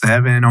maybe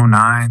 07,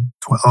 09,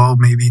 12,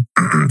 maybe.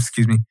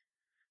 Excuse me.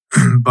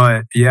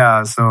 But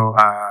yeah, so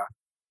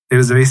it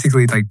was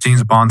basically like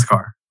James Bond's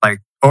car. Like,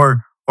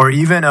 or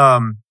even,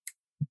 damn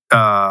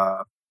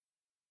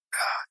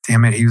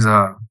it, he was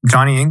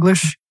Johnny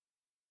English.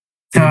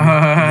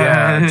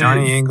 Yeah,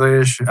 Johnny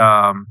English.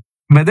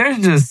 But there's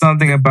just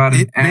something about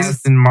an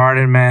Aston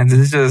Martin, man.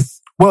 It's just...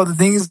 Well, the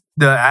thing is,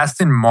 the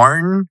Aston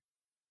Martin,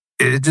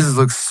 it just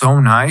looks so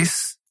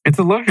nice. It's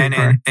a luxury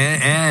car.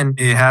 And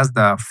it has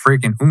the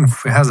freaking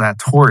oomph. It has that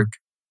torque.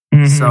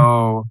 Mm-hmm.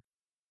 So,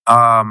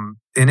 and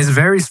it's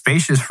very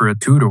spacious for a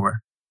two-door.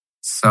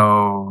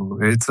 So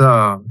it's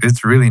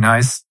really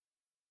nice.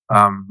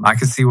 I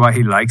can see why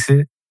he likes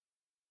it.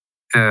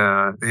 If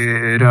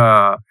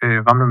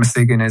I'm not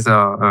mistaken,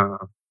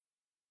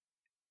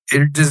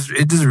 just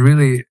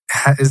really,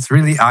 it's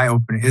really eye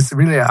opening. It's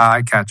really an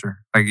eye catcher.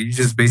 Like you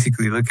just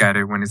basically look at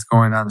it when it's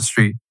going down the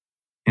street,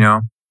 you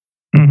know?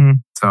 Mm-hmm.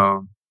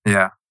 So,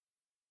 yeah.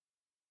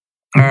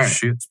 All right.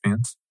 Shit,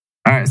 Spence.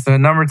 All right. So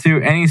number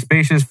 2, any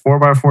spacious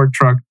 4x4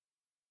 truck.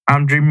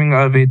 I'm dreaming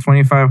of a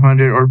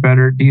 2500 or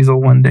better diesel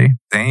one day.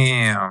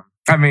 Damn.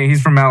 I mean,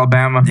 he's from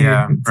Alabama.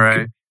 Yeah,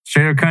 right.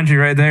 Straight up country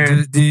right there.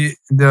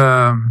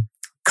 The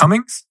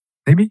Cummings,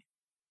 maybe?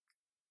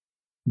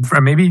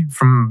 Maybe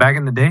from back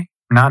in the day?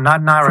 Not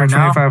right now.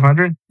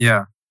 2500?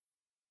 Yeah.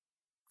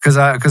 Because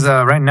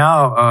right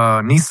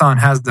now, Nissan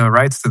has the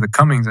rights to the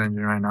Cummings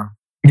engine right now.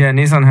 Yeah,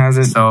 Nissan has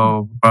it.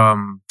 So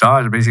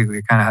Dodge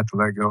basically kind of had to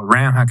let go.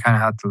 Ram kind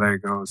of had to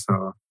let go.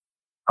 So,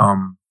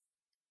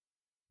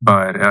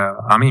 but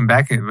I mean,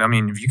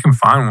 if you can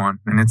find one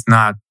and it's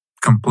not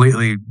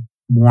completely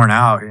worn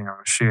out, you know,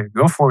 shit,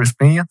 go for it,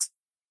 Spence.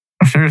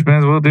 I'm sure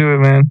Spence will do it,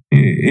 man.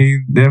 He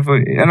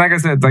definitely, and like I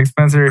said, like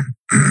Spencer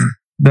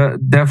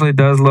definitely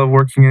does love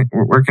working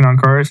on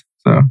cars.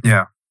 So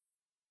yeah,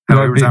 we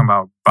were talking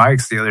about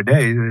bikes the other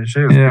day.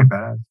 Shit was pretty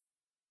badass.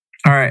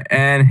 All right,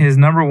 and his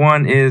number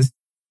 1 is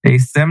a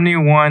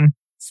 71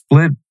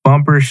 split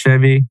bumper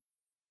Chevy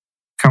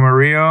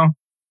Camarillo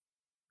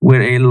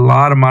with a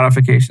lot of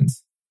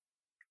modifications.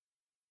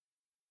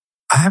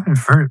 I haven't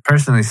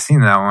personally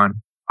seen that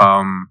one.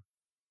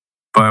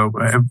 But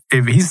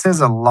if he says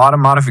a lot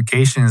of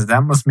modifications,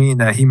 that must mean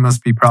that he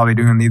must be probably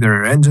doing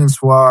either an engine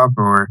swap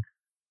or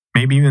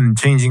maybe even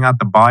changing out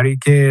the body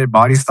kit,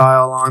 body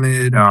style on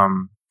it.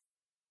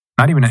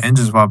 Not even an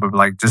engine swap, but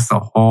like just a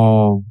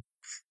whole.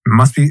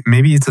 Must be,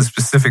 maybe it's a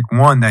specific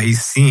one that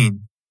he's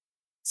seen.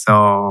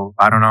 So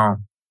I don't know.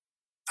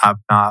 I'm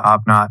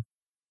not.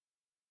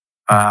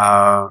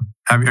 Are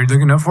you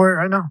looking up for it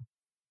right now?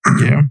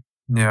 Yeah.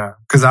 Yeah.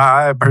 Because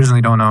I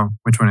personally don't know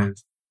which one it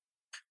is.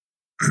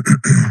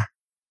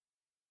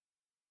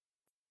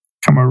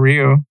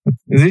 Camarillo.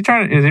 Is he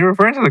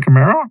referring to the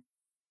Camaro?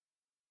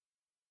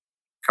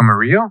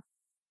 Camarillo?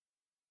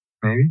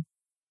 Maybe.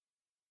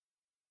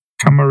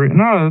 Camarillo.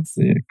 No, it's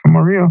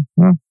Camarillo.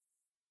 Yeah.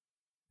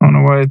 I don't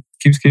know why it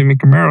keeps giving me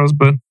Camaros,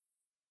 but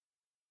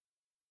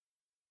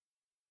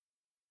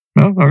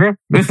no, okay.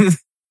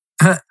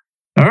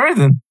 All right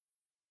then.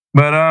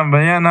 But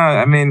yeah, no,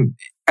 I mean,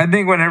 I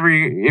think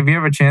if you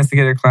have a chance to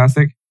get a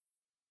classic,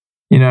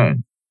 you know,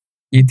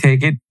 you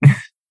take it.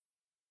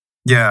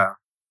 Yeah,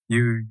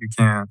 you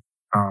can't.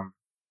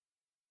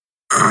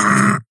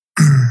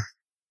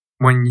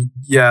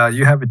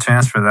 You have a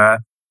chance for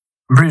that.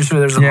 I'm pretty sure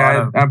there's a lot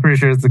of. I'm pretty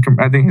sure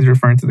I think he's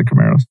referring to the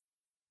Camaros.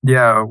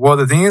 Yeah, well,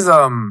 the thing is,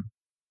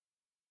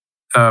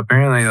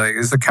 apparently, like,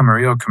 it's a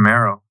Camarillo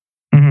Camaro.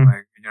 Mm-hmm.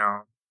 Like, you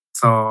know,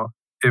 so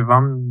if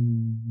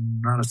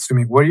I'm not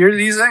assuming, what year did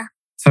he say?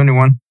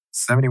 71.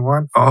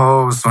 71?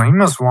 Oh, so he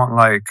must want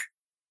like,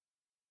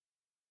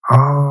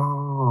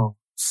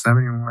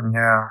 71,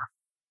 yeah.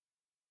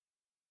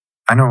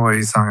 I know what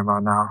he's talking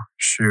about now.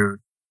 Shoot.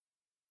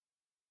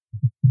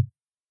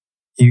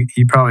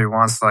 He probably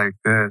wants like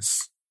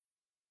this.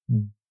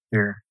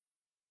 Here.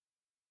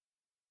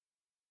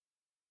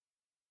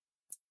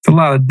 It's a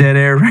lot of dead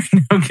air right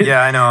now.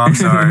 Yeah, I know. I'm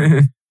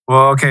sorry.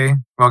 Well, okay.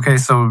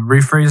 So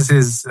rephrase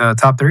his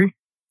top 3.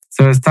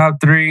 So his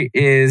top 3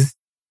 is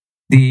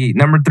the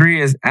number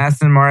 3 is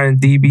Aston Martin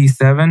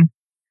DB7.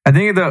 I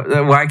think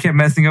the why I kept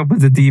messing up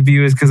with the DB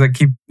is because I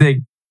keep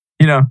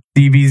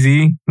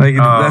DBZ. Like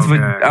that's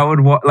what I would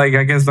like.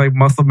 I guess like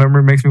muscle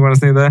memory makes me want to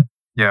say that.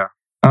 Yeah.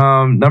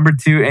 Number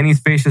 2, any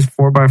spacious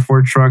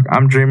 4x4 truck.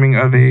 I'm dreaming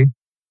of a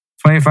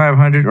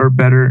 2500 or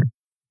better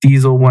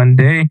diesel one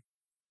day,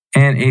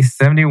 and a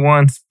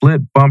 71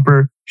 split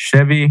bumper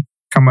Chevy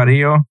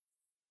Camarillo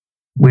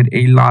with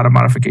a lot of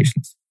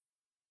modifications.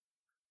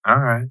 All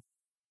right.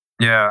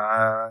 Yeah,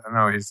 I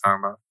know what he's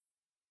talking about.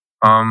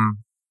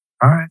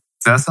 All right.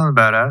 That sounds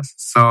badass.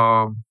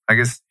 So I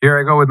guess here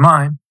I go with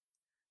mine.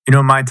 You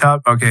know, my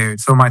top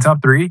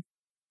 3.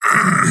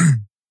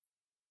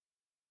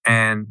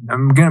 And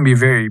I'm going to be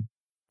very,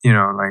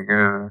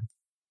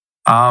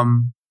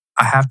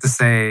 I have to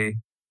say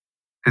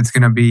it's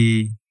going to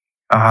be,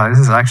 this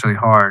is actually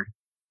hard.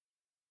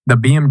 The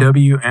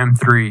BMW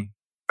M3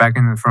 back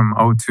from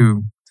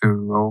 02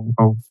 to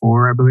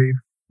 04, I believe.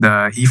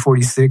 The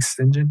E46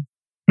 engine.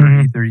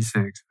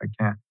 E36, I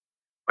can't.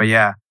 But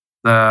yeah,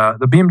 the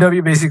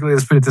BMW basically,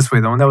 let's put it this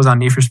way, the one that was on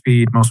Need for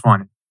Speed Most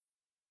Wanted.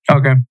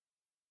 Okay.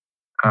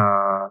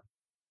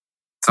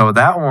 So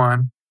that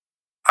one,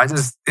 I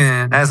just,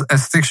 as a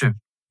stick shift,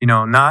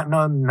 not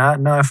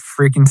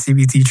freaking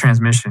CVT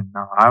transmission.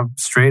 No, I'm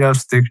straight up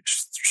stick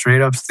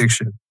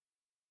shift.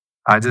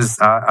 I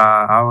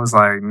was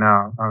like,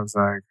 no,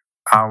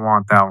 I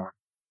want that one.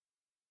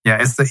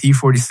 Yeah, it's the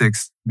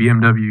E46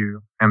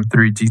 BMW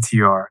M3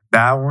 GTR.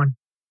 That one,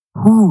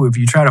 if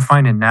you try to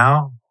find it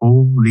now,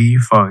 holy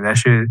fuck, that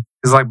shit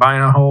is like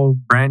buying a whole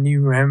brand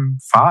new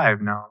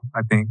M5 now,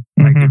 I think.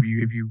 Like if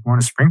you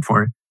want to spring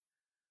for it.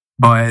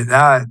 But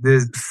that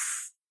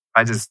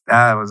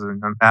was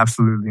an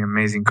absolutely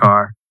amazing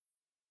car.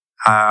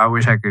 I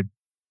wish I could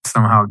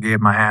somehow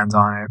get my hands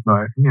on it,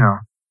 but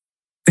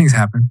things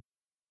happen.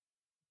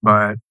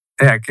 But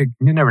yeah,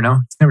 you never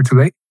know. It's never too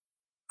late.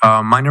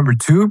 My number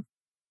 2,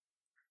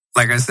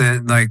 like I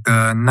said, like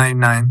the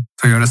 99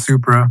 Toyota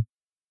Supra,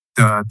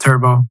 the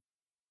turbo,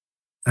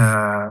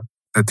 the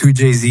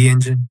 2JZ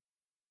engine.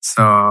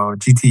 So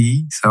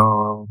GTE.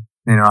 So,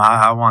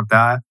 I want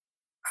that.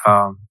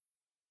 And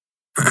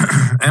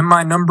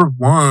my number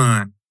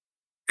 1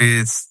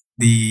 is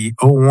the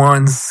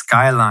 01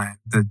 Skyline,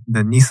 the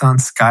Nissan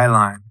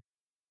Skyline,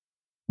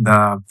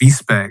 the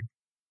V-Spec,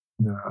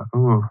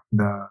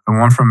 the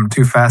one from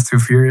Too Fast, Too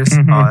Furious.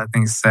 Mm-hmm. Oh, that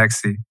thing's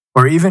sexy.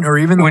 Or even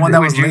the one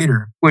that was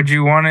later. Would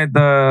you wanted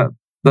the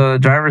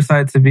driver's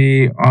side to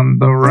be on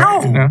the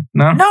right?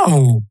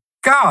 No.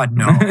 God,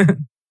 no.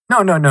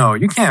 No.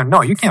 You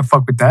can't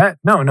fuck with that.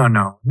 No.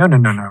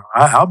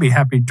 I'll be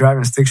happy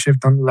driving a stick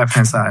shift on the left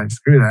hand side.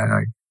 Screw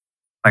that.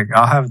 Like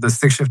I'll have the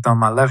stick shift on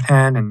my left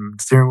hand and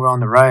steering wheel on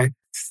the right.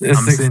 I'm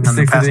sitting on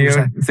the passenger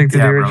side. Stick to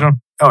the original.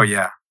 Bro. Oh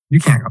yeah, you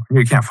can't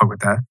fuck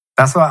with that.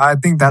 That's why I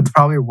think that's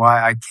probably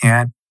why I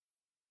can't.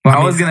 Well,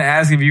 I was gonna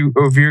ask if you're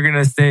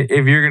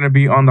gonna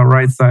be on the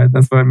right side.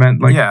 That's what I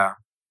meant. Like, yeah,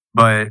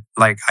 but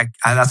like I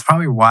that's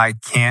probably why I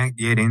can't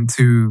get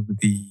into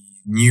the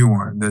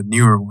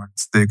newer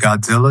ones, the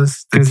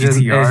Godzillas, the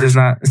GTRs. It's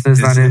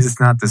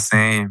not the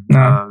same.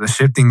 No. The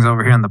shifting's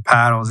over here on the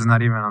paddles. It's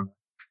not even on.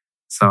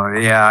 So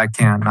yeah, I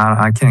can't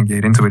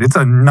get into it. It's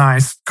a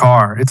nice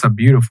car. It's a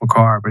beautiful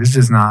car, but it's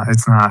just not.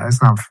 It's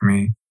not for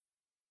me.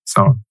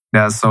 So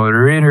yeah. So to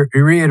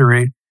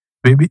reiterate.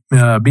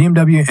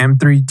 BMW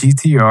M3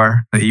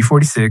 GTR, the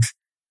E46.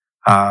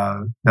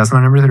 That's my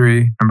number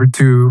 3. Number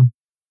 2,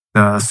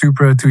 the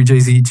Supra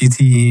 2JZ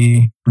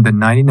GTE, the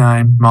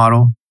 99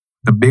 model,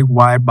 the big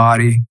wide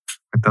body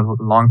with the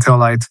long tail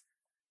lights,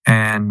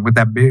 and with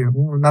that big,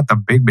 not the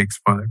big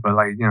spoiler, but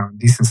like,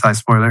 decent sized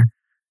spoiler.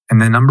 And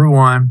then number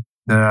 1,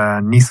 the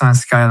Nissan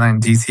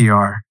Skyline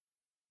GTR.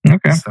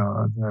 Okay.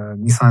 So the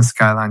Nissan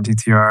Skyline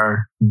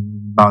GTR,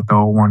 about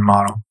the 01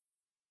 model.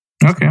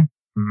 Okay.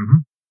 Mm-hmm.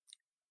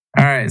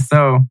 All right,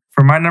 so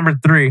for my number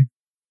 3,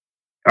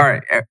 all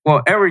right.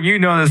 Well, Edward, you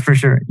know this for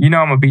sure.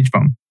 I'm a beach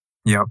bum.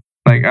 Yep.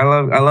 Like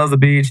I love the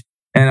beach,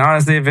 and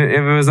honestly, if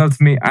it was up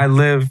to me, I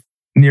live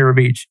near a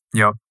beach.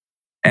 Yep.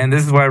 And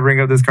this is why I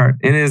bring up this car.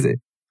 It is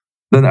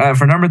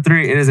for number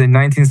 3. It is a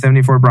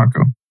 1974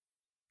 Bronco.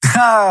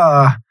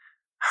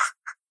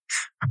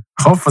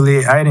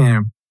 Hopefully, I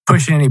didn't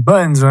push any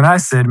buttons when I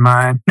said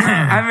mine.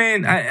 I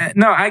mean,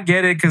 I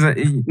get it because I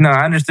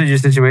understood your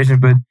situation,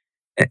 but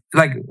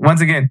like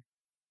once again.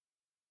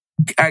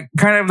 I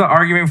kind of the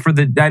argument for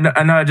I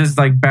know I just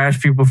like bash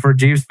people for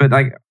Jeeps, but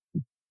like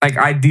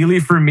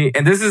ideally for me,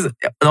 and this is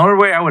the only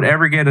way I would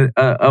ever get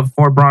a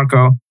Ford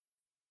Bronco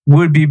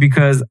would be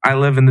because I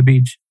live in the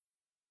beach.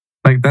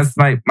 Like that's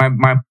my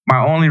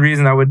only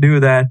reason I would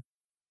do that.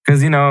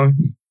 Because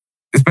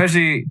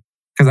especially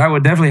because I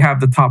would definitely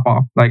have the top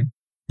off, like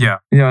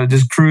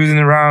just cruising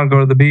around, go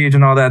to the beach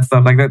and all that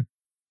stuff like that.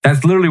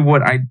 That's literally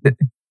what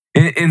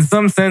in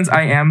some sense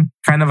I am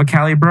kind of a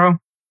Cali bro.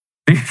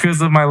 Because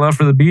of my love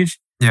for the beach.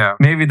 Yeah.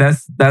 Maybe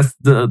that's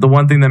the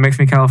one thing that makes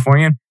me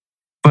Californian.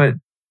 But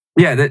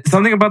yeah,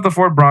 something about the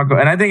Ford Bronco.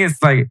 And I think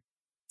it's like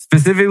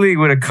specifically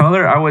with a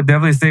color, I would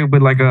definitely say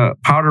with like a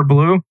powder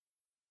blue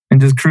and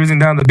just cruising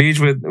down the beach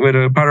with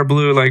a powder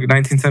blue, like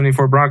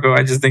 1974 Bronco.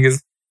 I just think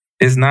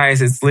it's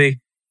nice. It's sleek.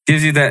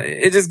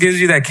 It just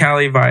gives you that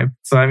Cali vibe.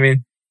 So, I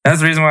mean, that's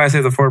the reason why I say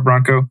the Ford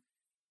Bronco.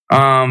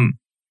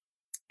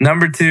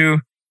 Number 2,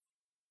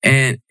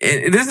 and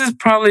this is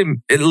probably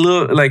a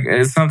little like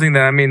something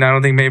that I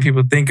don't think many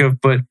people think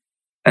of, but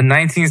a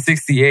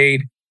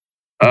 1968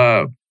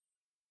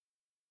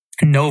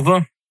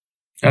 Nova,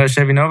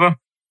 Chevy Nova.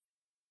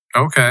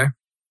 Okay.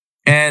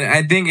 And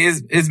I think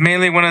it's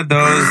mainly one of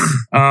those.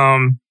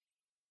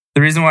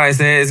 The reason why I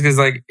say it is because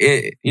like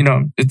it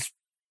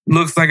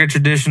looks like a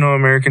traditional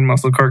American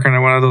muscle car, kind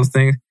of one of those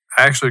things.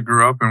 I actually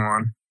grew up in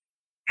one.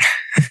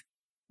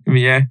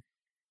 Yeah.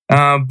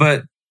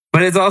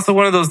 But it's also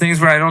one of those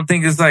things where I don't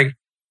think it's like,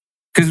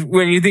 because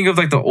when you think of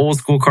like the old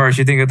school cars,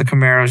 you think of the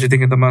Camaros, you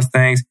think of the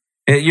Mustangs.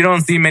 You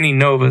don't see many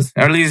Novas,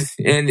 or at least,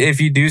 and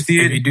if you do see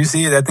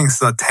it, that thing's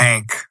a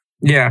tank.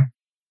 Yeah.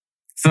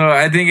 So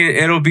I think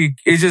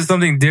it's just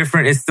something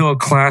different. It's still a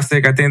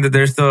classic. I think that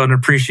there's still an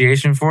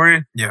appreciation for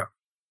it. Yeah.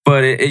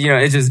 But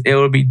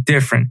it'll be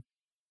different.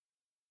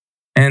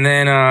 And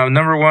then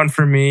number 1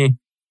 for me,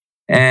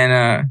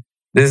 and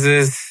this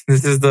is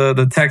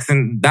the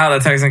Texan. Now the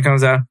Texan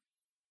comes out.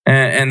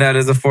 And that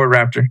is a Ford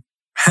Raptor.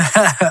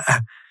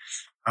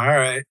 All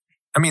right.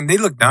 I mean, they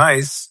look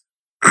nice.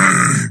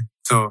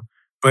 So,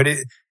 but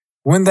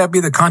wouldn't that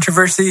be the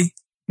controversy?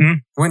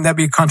 Mm-hmm. Wouldn't that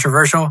be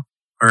controversial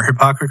or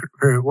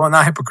hypocritical? Well,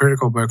 not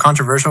hypocritical, but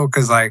controversial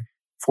because like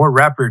Ford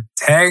Raptor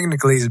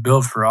technically is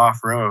built for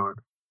off-road.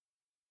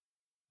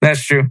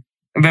 That's true.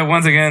 But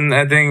once again,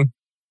 I think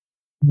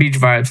beach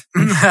vibes.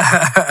 All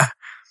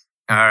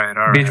right.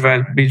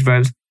 Beach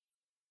vibes.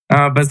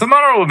 But some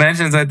honorable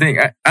mentions, I think,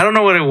 I don't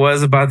know what it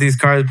was about these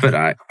cars, but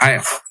I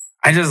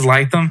just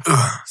like them.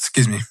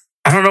 Excuse me.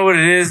 I don't know what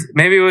it is.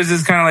 Maybe it was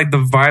just kind of like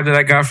the vibe that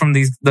I got from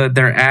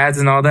their ads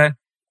and all that.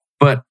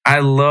 But I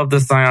love the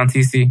Scion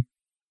TC.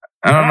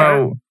 I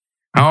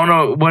don't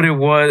know what it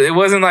was. It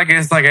wasn't like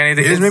it's like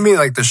anything. It was maybe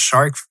like the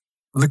shark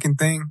looking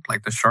thing,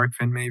 like the shark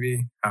fin,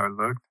 maybe how it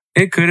looked.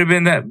 It could have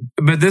been that,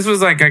 but this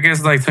was like, I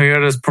guess, like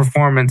Toyota's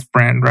performance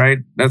brand, right?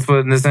 That's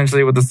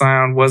essentially what the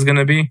Scion was going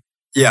to be.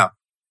 Yeah.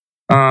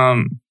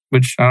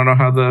 Which I don't know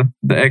how the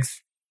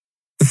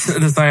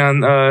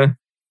Scion,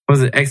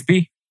 was it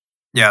XB?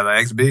 Yeah, the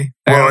XB.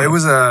 Well, it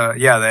was the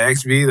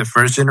XB, the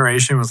first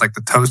generation was like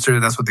the toaster.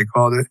 That's what they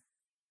called it.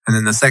 And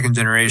then the second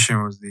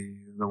generation was the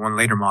one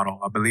later model,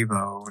 I believe.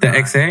 The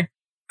XA?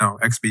 No,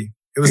 XB.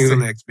 It was still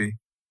the XB.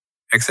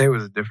 XA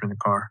was a different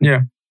car.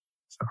 Yeah.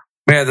 So,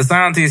 but yeah, the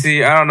Scion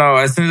TC, I don't know.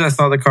 As soon as I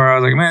saw the car, I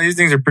was like, man, these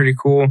things are pretty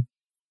cool.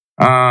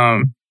 So,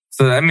 I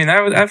mean,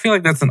 I feel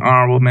like that's an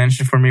honorable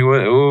mention for me.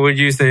 What would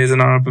you say is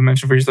an honorable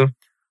mention for yourself?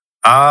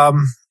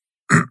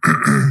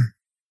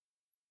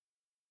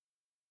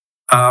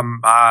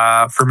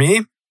 For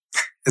me,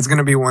 it's going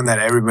to be one that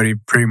everybody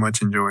pretty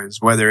much enjoys,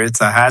 whether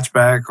it's a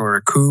hatchback or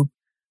a coupe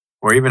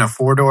or even a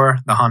 4-door,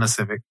 the Honda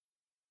Civic.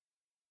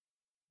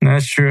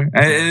 That's true.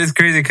 It's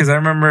crazy because I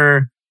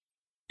remember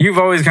you've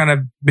always kind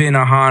of been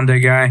a Honda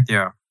guy.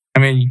 Yeah. I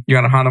mean, you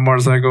got a Honda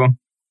motorcycle.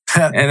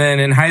 And then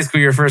in high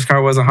school, your first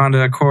car was a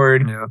Honda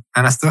Accord. Yeah.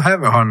 And I still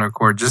have a Honda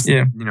Accord, just,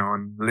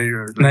 and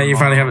later. Now you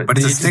finally have it. But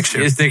it's a stick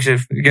shift. It's stick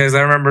shift. Because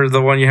I remember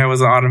the one you had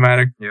was an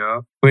automatic.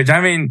 Yeah. Which,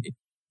 I mean,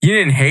 you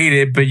didn't hate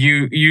it, but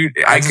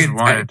I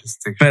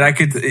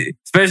could,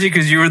 especially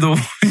because you were the one,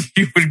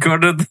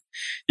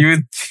 you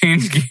would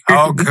change gears.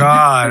 Oh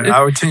God.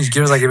 I would change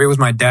gears like if it was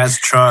my dad's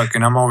truck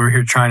and I'm over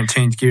here trying to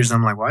change gears. And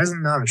I'm like, why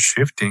isn't that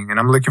shifting? And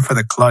I'm looking for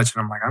the clutch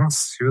and I'm like, I don't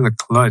see the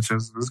clutch.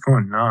 What's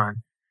going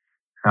on?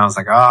 And I was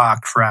like,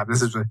 crap.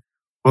 This is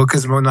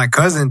because when my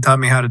cousin taught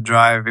me how to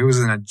drive, it was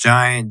in a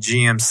giant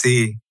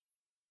GMC. It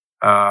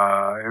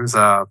was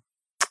a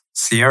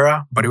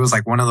Sierra, but it was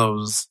like one of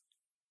those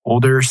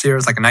older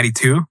Sierras, like a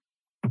 92.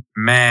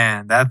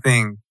 Man, that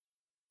thing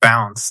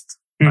bounced.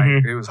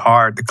 Like, it was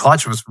hard. The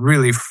clutch was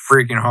really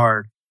freaking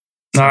hard.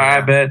 So,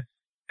 I bet.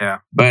 Yeah.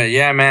 But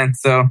yeah, man.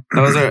 So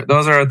those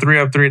are our 3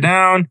 up, 3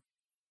 down.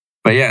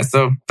 But yeah,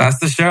 so that's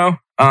the show.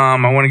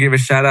 I want to give a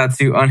shout out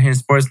to Unhinged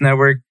Sports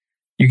Network.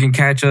 You can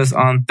catch us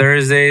on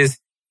Thursdays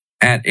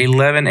at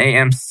 11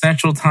 a.m.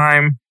 Central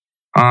Time.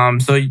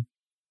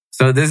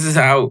 So this is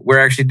how we're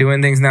actually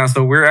doing things now.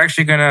 So we're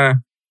actually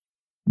gonna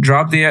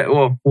drop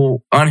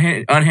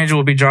Unhinged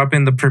will be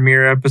dropping the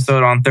premiere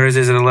episode on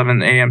Thursdays at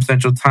 11 a.m.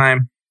 Central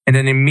Time. And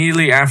then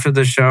immediately after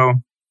the show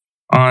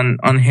on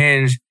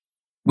Unhinged,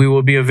 we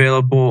will be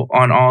available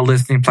on all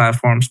listening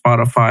platforms,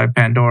 Spotify,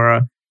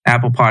 Pandora,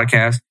 Apple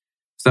Podcasts.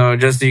 So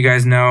just so you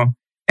guys know.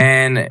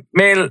 And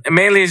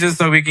mainly it's just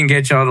so we can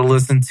get y'all to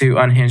listen to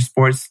Unhinged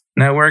Sports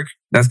Network.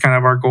 That's kind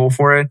of our goal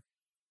for it.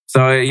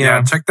 So, you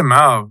know, check them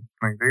out.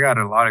 Like, they got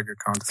a lot of good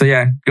content. So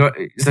yeah,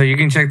 so you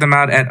can check them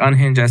out at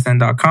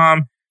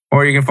unhingedsn.com,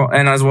 or you can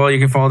and as well, you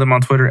can follow them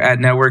on Twitter at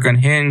Network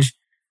Unhinged.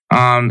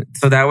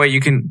 So that way you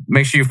can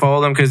make sure you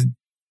follow them because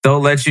they'll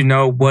let you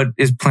know what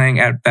is playing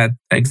at that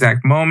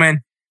exact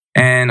moment.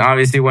 And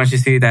obviously once you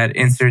see that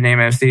Insert Name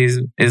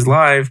FC is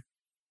live,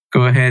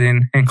 go ahead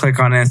and click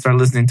on it and start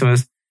listening to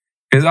us.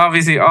 Because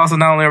obviously also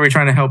not only are we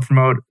trying to help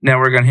promote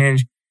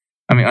Unhinged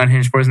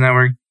Sports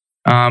Network,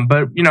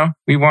 but you know,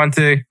 we want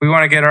to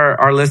get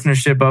our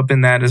listenership up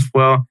in that as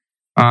well.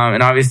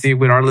 And obviously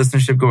with our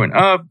listenership going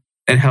up,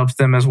 it helps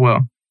them as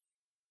well.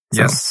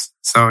 Yes.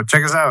 So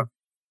check us out.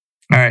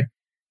 All right.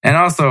 And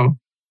also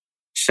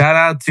shout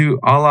out to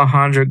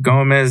Alejandra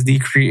Gomez, the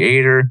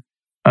creator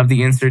of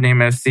the Insert Name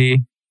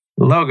FC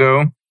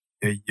logo.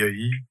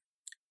 You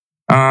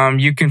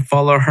can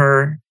follow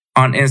her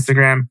on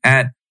Instagram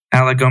at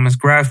Ale Gomez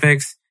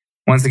Graphics.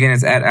 Once again,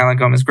 it's at Ale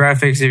Gomez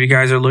Graphics. If you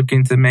guys are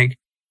looking to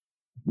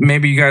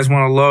maybe you guys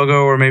want a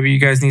logo, or maybe you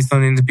guys need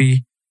something to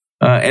be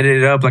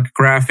edited up like a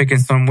graphic in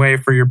some way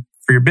for your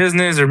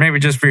business, or maybe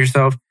just for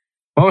yourself,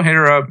 well, hit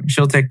her up.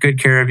 She'll take good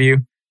care of you.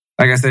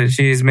 Like I said,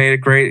 she's made it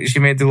great. She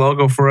made the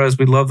logo for us.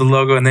 We love the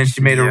logo, and then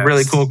she made a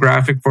really cool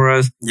graphic for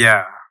us.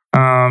 Yeah.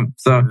 So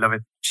I love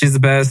it. She's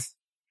the best.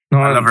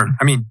 I love her.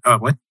 I mean,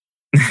 what?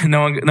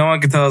 No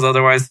one can tell us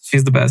otherwise.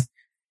 She's the best.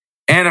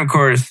 And of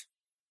course,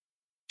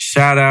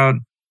 shout out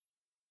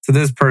to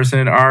this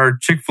person, our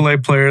Chick-fil-A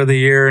player of the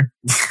year.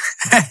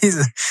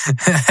 He's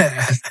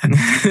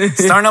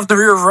starting off the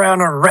rear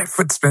round on right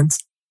foot,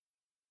 Spence.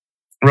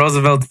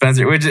 Roosevelt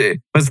Spencer, which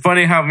was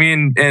funny how me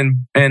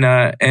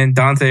and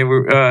Dante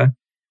we were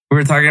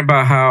talking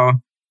about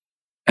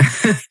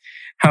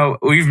how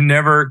we've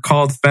never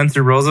called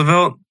Spencer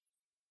Roosevelt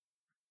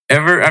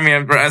ever. I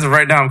mean, as of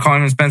right now, I'm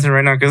calling him Spencer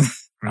right now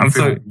because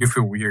you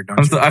feel weird,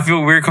 don't you? I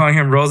feel weird calling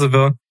him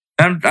Roosevelt.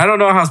 I don't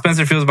know how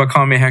Spencer feels about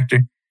calling me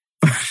Hector.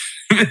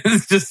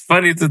 It's just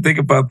funny to think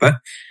about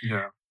that.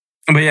 Yeah.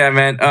 But yeah,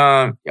 man,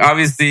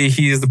 obviously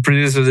he's the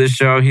producer of this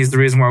show. He's the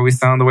reason why we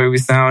sound the way we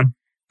sound.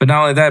 But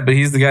not only that, but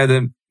he's the guy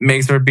that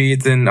makes our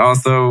beats and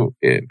also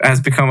has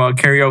become a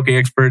karaoke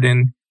expert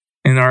in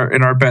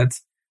our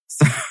bets.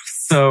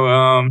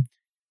 So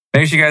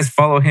Make sure you guys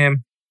follow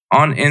him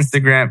on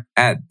Instagram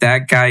at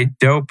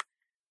thatguydope.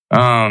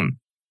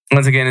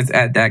 Once again, it's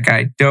at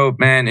thatguydope,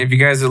 man. If you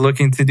guys are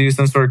looking to do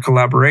some sort of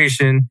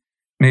collaboration,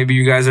 maybe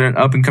you guys are an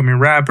up-and-coming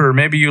rapper, or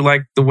maybe you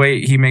like the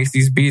way he makes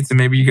these beats, and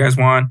maybe you guys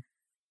want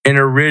an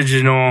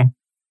original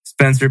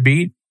Spencer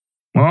beat,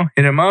 well,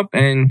 hit him up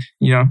and,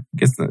 you know,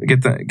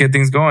 get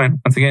things going.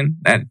 Once again,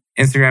 that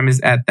Instagram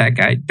is at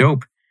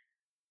thatguydope.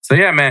 So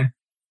yeah, man.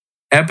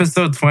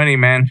 Episode 20,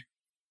 man.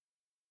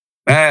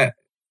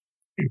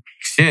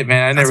 Shit,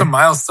 man. That's a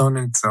milestone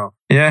in itself.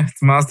 Yeah,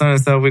 it's a milestone in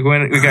itself. We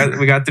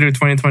got through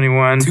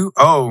 2021.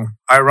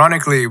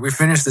 Ironically, we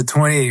finished the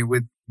 20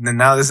 with, and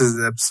now this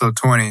is episode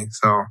 20.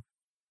 So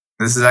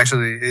this is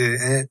actually,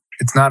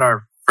 it's not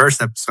our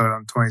first episode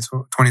on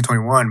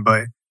 2021,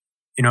 but,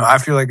 you know, I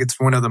feel like it's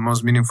one of the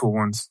most meaningful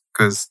ones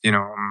because, you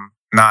know, I'm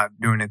not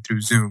doing it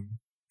through Zoom.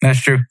 That's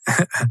true.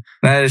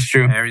 That is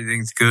true.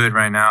 Everything's good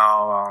right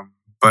now.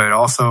 But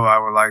also I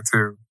would like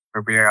to,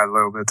 if we got a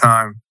little bit of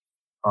time,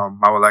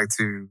 I would like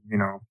to, you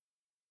know,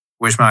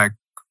 wish my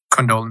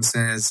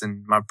condolences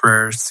and my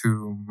prayers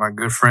to my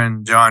good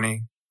friend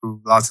Johnny,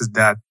 who lost his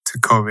dad to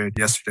COVID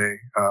yesterday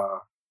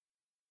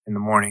in the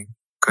morning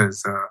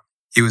because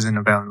he was in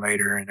a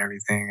ventilator and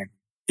everything, and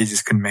he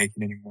just couldn't make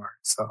it anymore.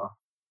 So,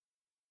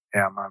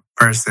 yeah, my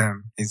prayers to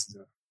him. He's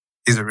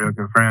a real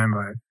good friend,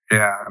 but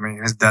yeah, I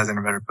mean, his dad's in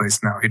a better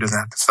place now. He doesn't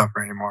have to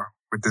suffer anymore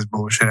with this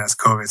bullshit as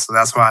COVID. So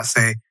that's why I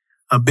say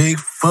a big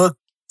fuck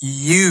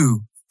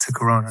you to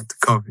Corona, to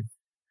COVID.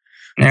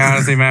 Yeah,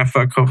 honestly, man,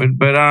 fuck COVID.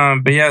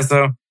 But yeah,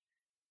 so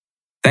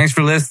thanks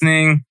for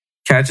listening.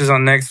 Catch us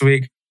on next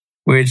week,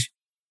 which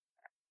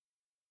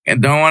I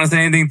don't want to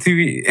say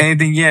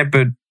anything yet,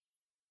 but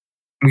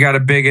we got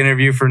a big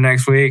interview for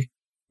next week.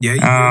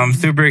 Yeah, I'm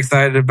super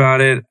excited about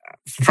it.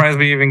 Surprised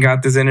we even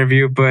got this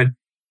interview, but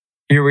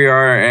here we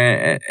are,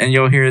 and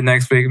you'll hear it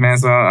next week, man.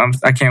 So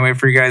I can't wait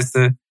for you guys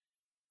to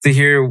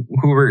hear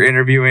who we're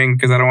interviewing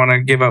because I don't want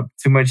to give up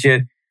too much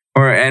yet.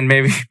 And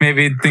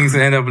maybe things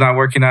end up not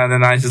working out, and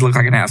then I just look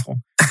like an asshole.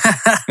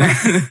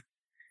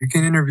 You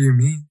can interview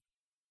me.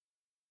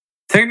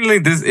 Technically,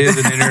 this is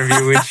an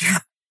interview,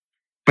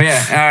 but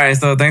yeah. All right.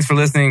 So thanks for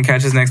listening.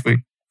 Catch us next week.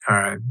 All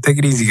right. Take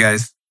it easy,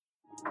 guys.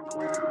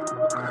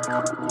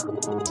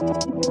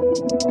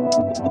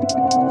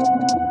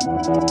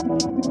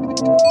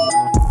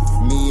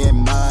 Me and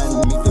my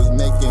niggas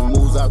making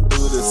moves out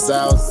through the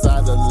south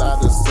side. A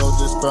lot of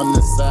soldiers from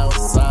the south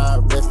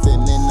side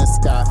resting in the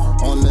sky.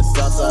 On the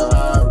south side,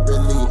 I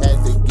really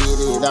had to get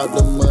it out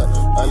the mud.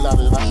 A lot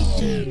of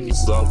the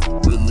south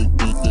really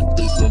think that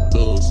they some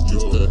thugs.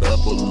 Used to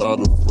have a lot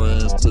of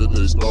friends till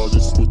they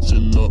started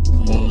switching up.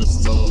 On the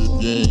south,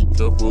 if you ain't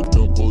careful,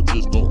 them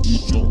poachers gon'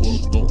 eat you.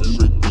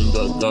 Everything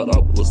I got,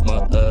 I bust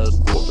my ass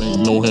for.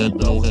 Ain't no hand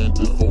down,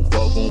 this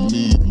 4-5 on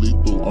me,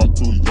 lethal. I'm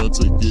too young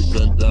to get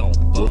gunned down.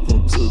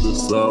 Welcome to the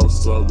south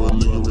side where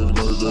niggas will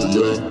murder,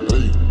 yeah.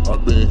 Hey,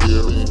 I've been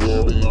here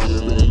before,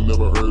 ain't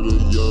never heard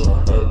of ya.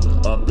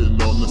 I've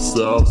been on the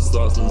south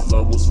side since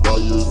I was 5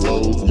 years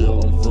old. Yeah,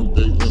 I'm from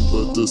Dayton,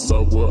 but the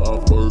south where I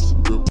first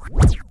grew.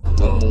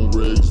 I'm on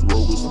Rex,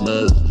 Rover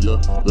Smash,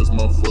 yeah, that's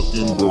my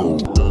fucking bro.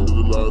 Done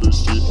a lot of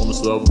shit on the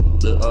south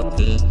that I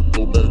can't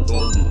go back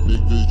on.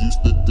 Niggas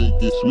used to think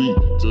it's sweet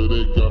till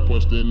they got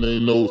punched in their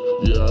nose.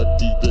 Yeah, I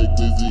keep that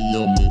glizzy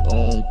on me, I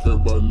don't care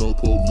about no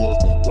police.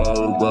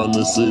 Ride around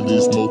the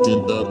city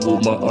smoking that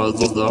with my eyes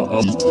off down.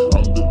 I'm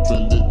the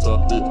trending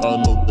topic,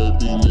 I know that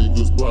these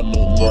niggas plotting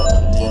on me.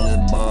 Me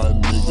and my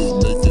niggas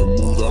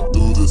making moves out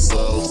through the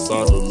south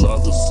side. A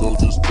lot of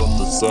soldiers from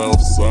the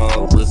south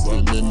side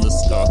resting in the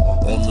sky.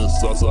 On the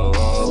south side,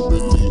 I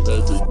really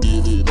had to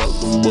get it out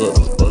the mud.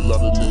 A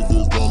lot of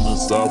niggas on the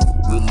south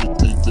really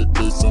think that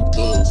they some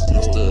thugs.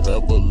 Used to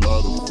have a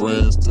lot of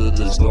friends till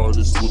they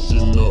started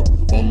switching up.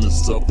 On the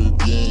south, if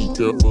you ain't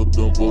careful,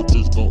 them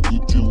vultures gon'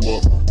 eat you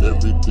up.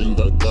 Everything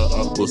I got,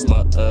 I bust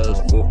my ass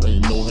for.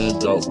 Ain't no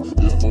handouts.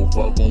 This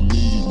 4-5 on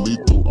me,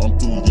 lethal. I'm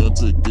too young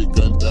to get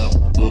gunned down.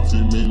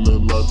 Loyalty mean a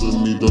lot to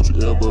me. Don't you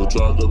ever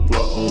try to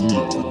plot on me.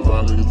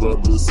 Finally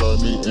right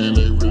beside me, and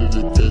they ready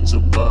to catch a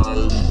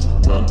body.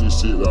 Now this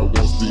shit I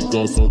won't speak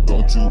on, so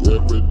don't you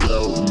ever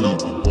doubt me.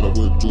 When I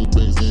would do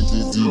things in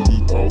DZ, we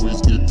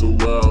always get to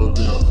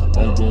rowdy.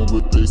 I'm doing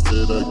what they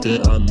said I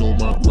can't. I know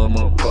my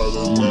grandma proud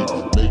of me.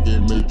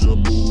 Making major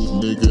moves,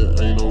 nigga,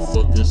 ain't no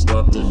fucking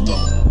stopping me.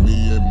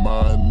 Me and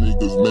my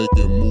niggas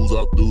making moves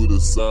out through the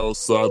south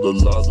side. A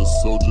lot of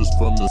soldiers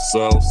from the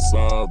south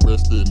side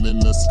resting in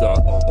the sky.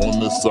 On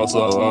the south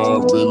side, I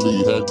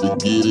really had to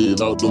get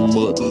it out the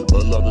mud.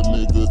 A lot of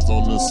niggas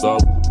on the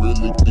south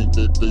really think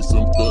that they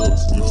some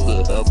thugs. Used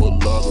to have a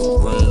lot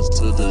of friends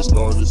till they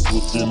started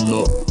switching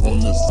up. On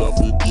the south,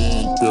 if you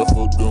ain't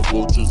careful, them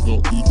vultures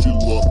gon' eat you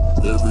up.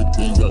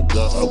 Everything I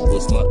got, I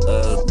bust my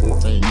ass for.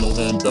 Ain't no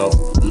handout.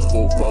 This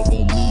 4-5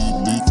 on me,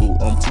 lethal.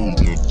 I'm too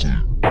young.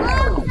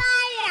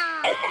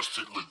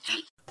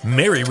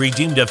 Mary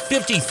redeemed a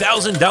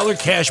 $50,000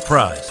 cash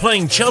prize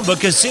playing Chumba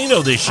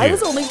Casino this year. I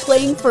was only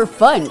playing for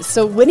fun,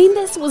 so winning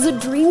this was a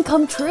dream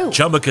come true.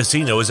 Chumba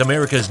Casino is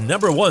America's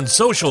 #1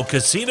 social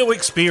casino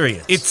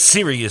experience. It's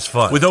serious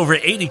fun. With over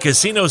 80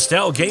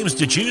 casino-style games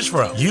to choose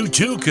from, you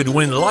too could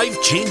win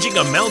life-changing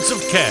amounts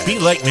of cash. Be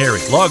like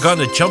Mary. Log on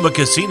to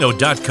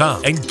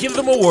ChumbaCasino.com and give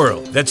them a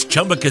whirl. That's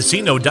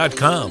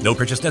ChumbaCasino.com. No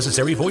purchase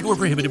necessary. Void or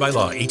prohibited by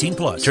law. 18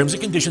 plus. Terms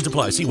and conditions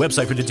apply. See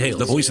website for details.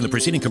 The voice in the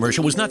preceding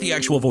commercial was not the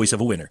actual voice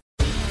of a winner.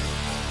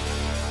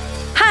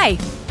 Hi,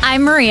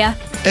 I'm Maria.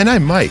 And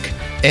I'm Mike.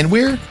 And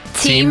we're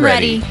Team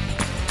Ready.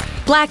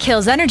 Black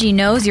Hills Energy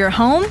knows your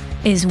home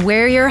is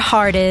where your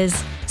heart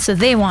is, so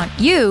they want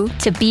you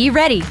to be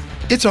ready.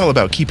 It's all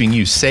about keeping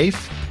you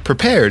safe,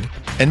 prepared,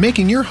 and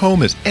making your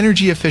home as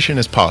energy efficient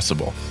as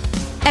possible.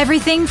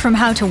 Everything from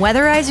how to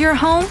weatherize your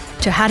home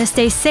to how to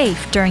stay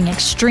safe during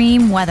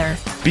extreme weather.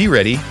 Be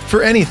ready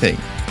for anything.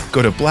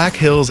 Go to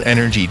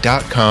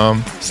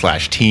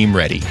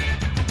blackhillsenergy.com/teamready.